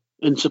them all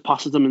and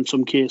surpasses them in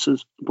some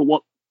cases. But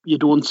what you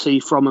don't see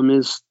from him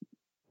is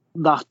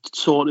that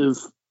sort of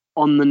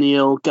on the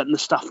nail, getting the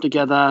staff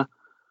together,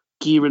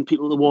 gearing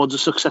people towards a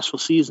successful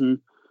season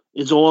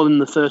is all in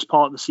the first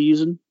part of the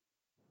season.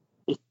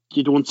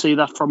 You don't see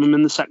that from him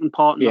in the second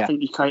part, and I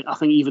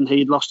think even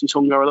he'd lost his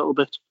hunger a little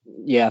bit.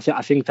 Yeah,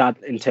 I think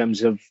that in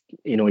terms of,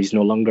 he's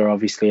no longer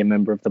obviously a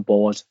member of the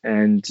board,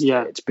 and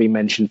it's been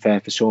mentioned for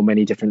so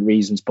many different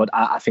reasons, but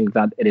I think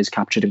that it is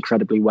captured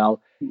incredibly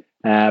well.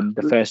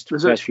 The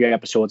first few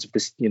episodes of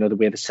this, the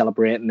way they're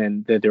celebrating,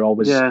 and they're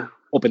always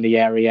up in the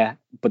area,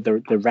 but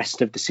the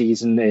rest of the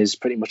season is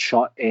pretty much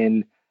shot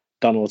in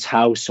Donald's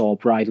house or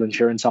Bridal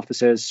Insurance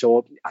Officers.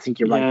 So I think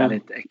you're right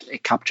that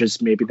it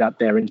captures maybe that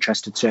their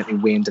interest had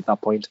certainly waned at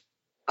that point.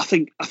 I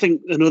think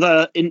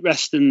another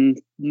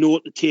interesting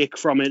note to take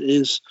from it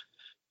is,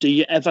 do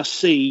you ever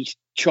see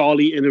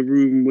Charlie in a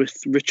room with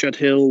Richard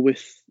Hill,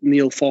 with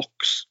Neil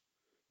Fox.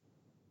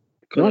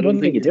 No, I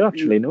don't think you do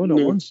actually. No,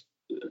 not once.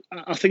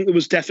 I think there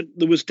was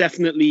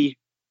definitely,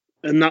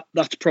 and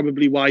that's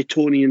probably why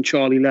Tony and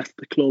Charlie left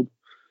the club.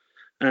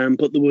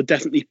 But they were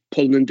definitely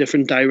pulling in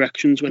different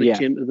directions when it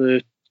came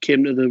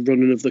to the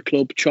running of the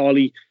club.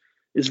 Charlie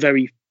is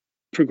very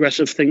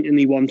progressive thinking.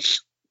 He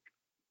wants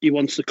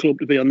the club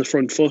to be on the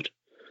front foot,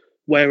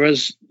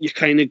 whereas you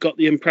kind of got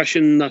the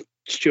impression that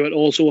Stuart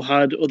also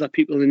had other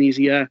people in his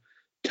ear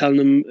telling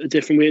him a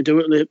different way to do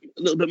it,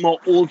 a little bit more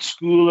old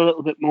school, a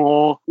little bit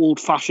more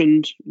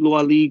old-fashioned,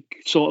 lower league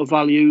sort of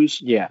values.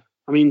 Yeah.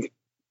 I mean,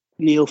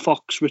 Neil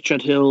Fox,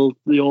 Richard Hill,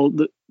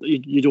 you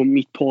don't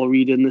meet Paul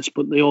Reed in this,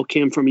 but they all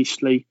came from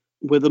Eastleigh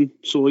with him,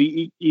 so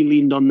he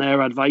leaned on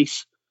their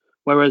advice.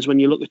 Whereas when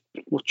you look at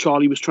what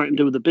Charlie was trying to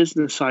do with the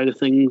business side of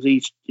things,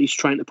 he's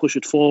trying to push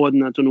it forward,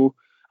 and I don't know,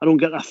 I don't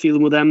get that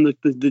feeling with them.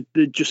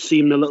 They just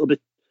seemed a little bit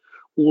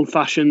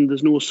old-fashioned.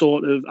 There's no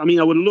sort of, I mean,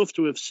 I would love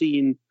to have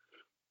seen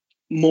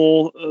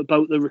more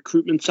about the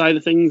recruitment side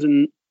of things,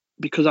 and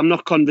because I'm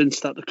not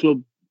convinced that the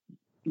club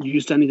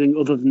used anything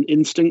other than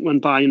instinct when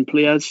buying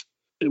players.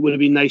 It would have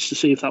been nice to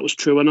see if that was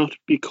true or not,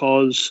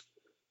 because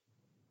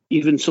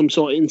even some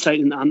sort of insight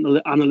into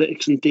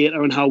analytics and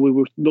data and how we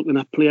were looking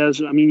at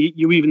players. I mean,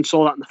 you even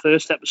saw that in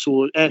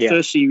the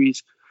first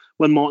series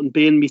when Martin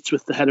Bain meets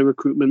with the head of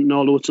recruitment, and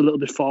although it's a little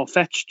bit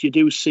far-fetched, you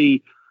do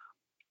see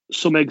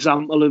some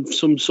example of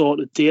some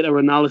sort of data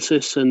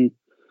analysis, and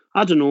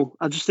I don't know.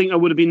 I just think it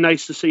would have been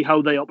nice to see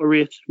how they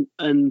operate.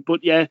 But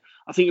yeah,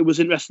 I think it was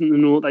interesting to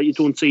note that you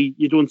don't see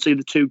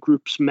the two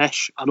groups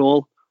mesh at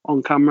all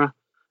on camera.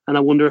 And I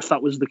wonder if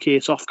that was the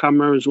case off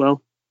camera as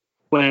well,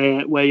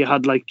 where you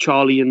had like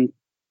Charlie and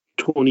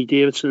Tony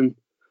Davidson,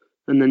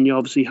 and then you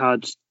obviously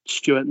had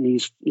Stuart and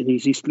his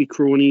Eastleigh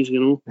cronies, you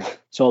know.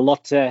 So a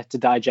lot to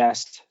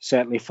digest,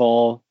 certainly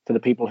for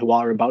the people who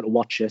are about to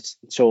watch it.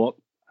 So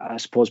I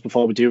suppose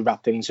before we do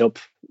wrap things up,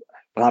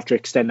 we'll have to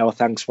extend our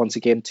thanks once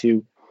again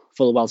to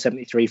Fullwell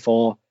 73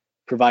 for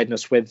providing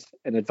us with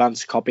an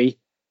advanced copy.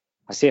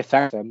 I say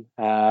thank them.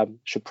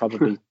 Should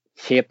probably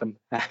hate them,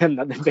 and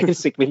that they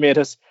basically made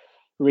us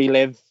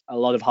relive a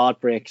lot of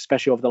heartbreak,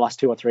 especially over the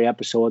last 2 or 3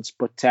 episodes.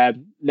 But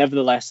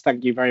nevertheless,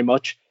 thank you very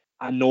much.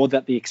 I know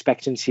that the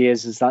expectancy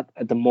is that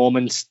at the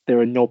moment there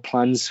are no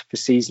plans for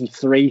season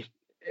 3.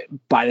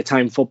 By the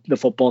time the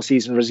football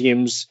season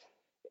resumes,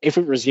 if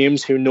it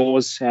resumes, who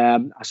knows?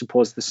 I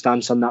suppose the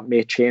stance on that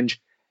may change.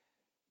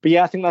 But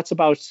yeah, I think that's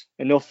about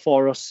enough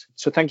for us.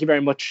 So thank you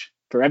very much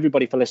for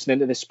everybody for listening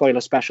to this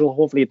spoiler special.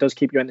 Hopefully it does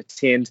keep you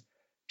entertained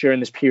during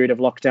this period of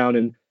lockdown,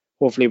 and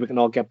hopefully we can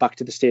all get back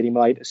to the Stadium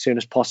Light as soon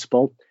as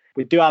possible.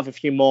 We do have a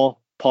few more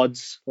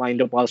pods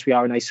lined up whilst we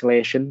are in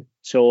isolation.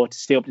 So to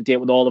stay up to date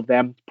with all of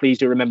them, please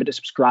do remember to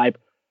subscribe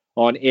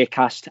on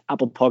Acast,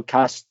 Apple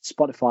Podcasts,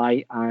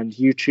 Spotify and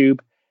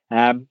YouTube.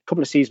 A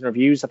couple of season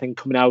reviews, I think,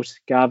 coming out.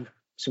 Gav,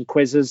 some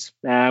quizzes.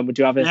 We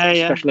do have a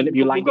special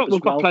interview lined up as well.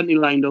 We've got plenty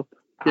lined up.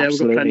 Yeah,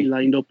 Absolutely. We've got plenty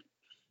lined up.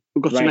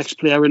 We've got some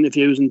ex-player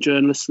interviews and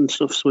journalists and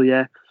stuff. So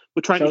yeah,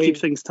 we're trying to keep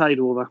things tied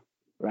over.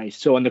 Right.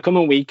 So in the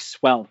coming weeks,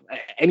 well,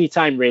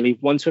 anytime really,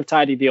 once we've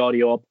tidied the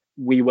audio up,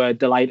 we were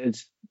delighted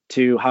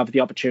to have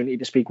the opportunity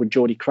to speak with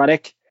Jody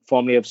Craddock,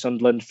 formerly of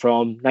Sunderland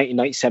from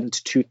 1997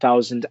 to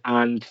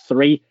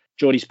 2003.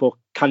 Jody spoke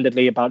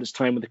candidly about his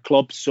time with the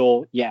club.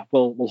 So yeah,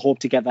 we'll hope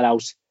to get that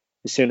out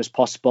as soon as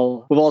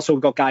possible. We've also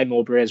got Guy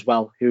Mowbray as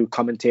well, who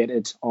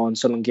commentated on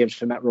Sunderland games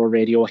for Metro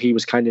Radio. He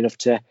was kind enough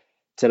to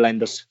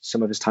lend us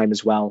some of his time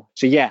as well.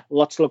 So yeah,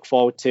 lots to look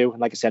forward to. And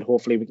like I said,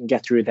 hopefully we can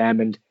get through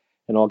them and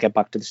all get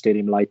back to the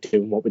Stadium Light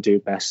doing what we do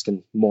best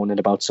and moaning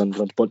about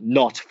Sunderland, but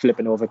not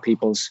flipping over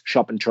people's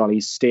shopping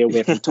trolleys. Stay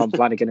away from Tom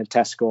Flanagan and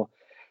Tesco.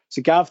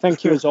 So Gav,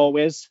 thank you as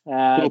always.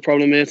 No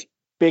problem, mate.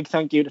 Big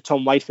thank you to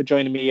Tom White for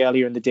joining me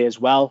earlier in the day as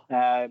well.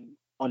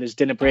 On his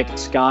dinner break at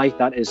Sky,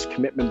 that is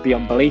commitment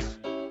beyond belief.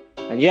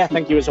 And yeah,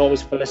 thank you as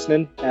always for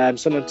listening.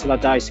 Sunderland Till I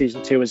Die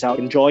Season 2 is out.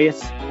 Enjoy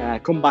it.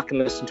 Come back and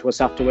listen to us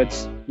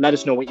afterwards. Let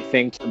us know what you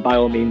think. And by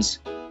all means,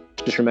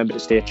 just remember to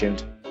stay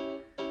tuned.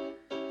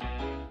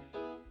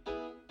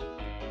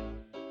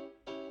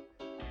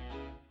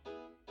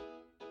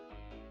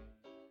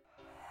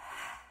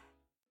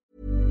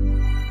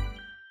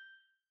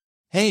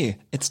 Hey,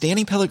 it's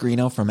Danny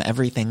Pellegrino from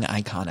Everything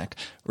Iconic.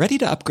 Ready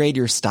to upgrade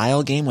your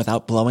style game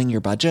without blowing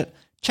your budget?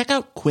 Check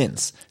out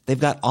Quince. They've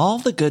got all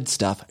the good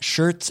stuff,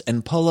 shirts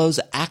and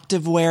polos,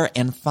 activewear,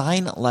 and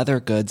fine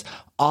leather goods,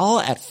 all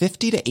at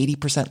 50 to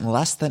 80%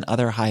 less than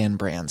other high-end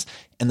brands.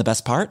 And the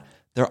best part?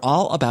 They're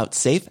all about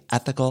safe,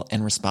 ethical,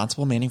 and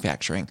responsible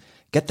manufacturing.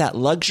 Get that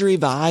luxury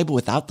vibe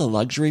without the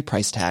luxury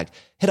price tag.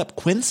 Hit up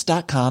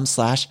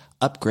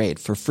quince.com/upgrade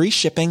for free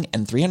shipping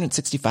and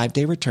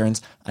 365-day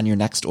returns on your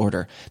next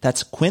order.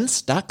 That's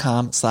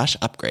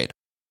quince.com/upgrade.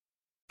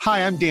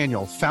 Hi, I'm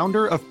Daniel,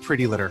 founder of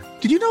Pretty Litter.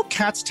 Did you know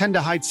cats tend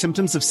to hide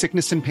symptoms of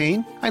sickness and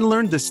pain? I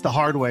learned this the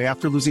hard way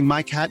after losing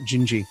my cat,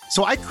 Gingy.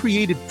 So I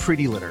created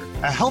Pretty Litter,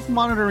 a health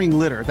monitoring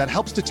litter that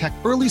helps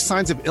detect early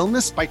signs of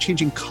illness by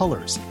changing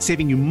colors,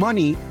 saving you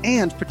money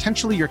and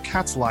potentially your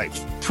cat's life.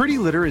 Pretty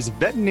Litter is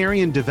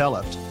veterinarian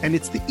developed, and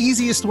it's the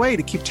easiest way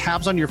to keep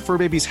tabs on your fur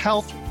baby's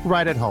health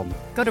right at home.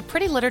 Go to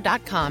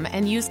prettylitter.com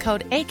and use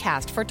code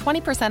ACAST for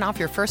 20% off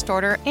your first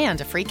order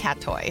and a free cat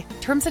toy.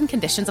 Terms and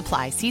conditions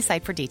apply. See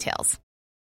site for details.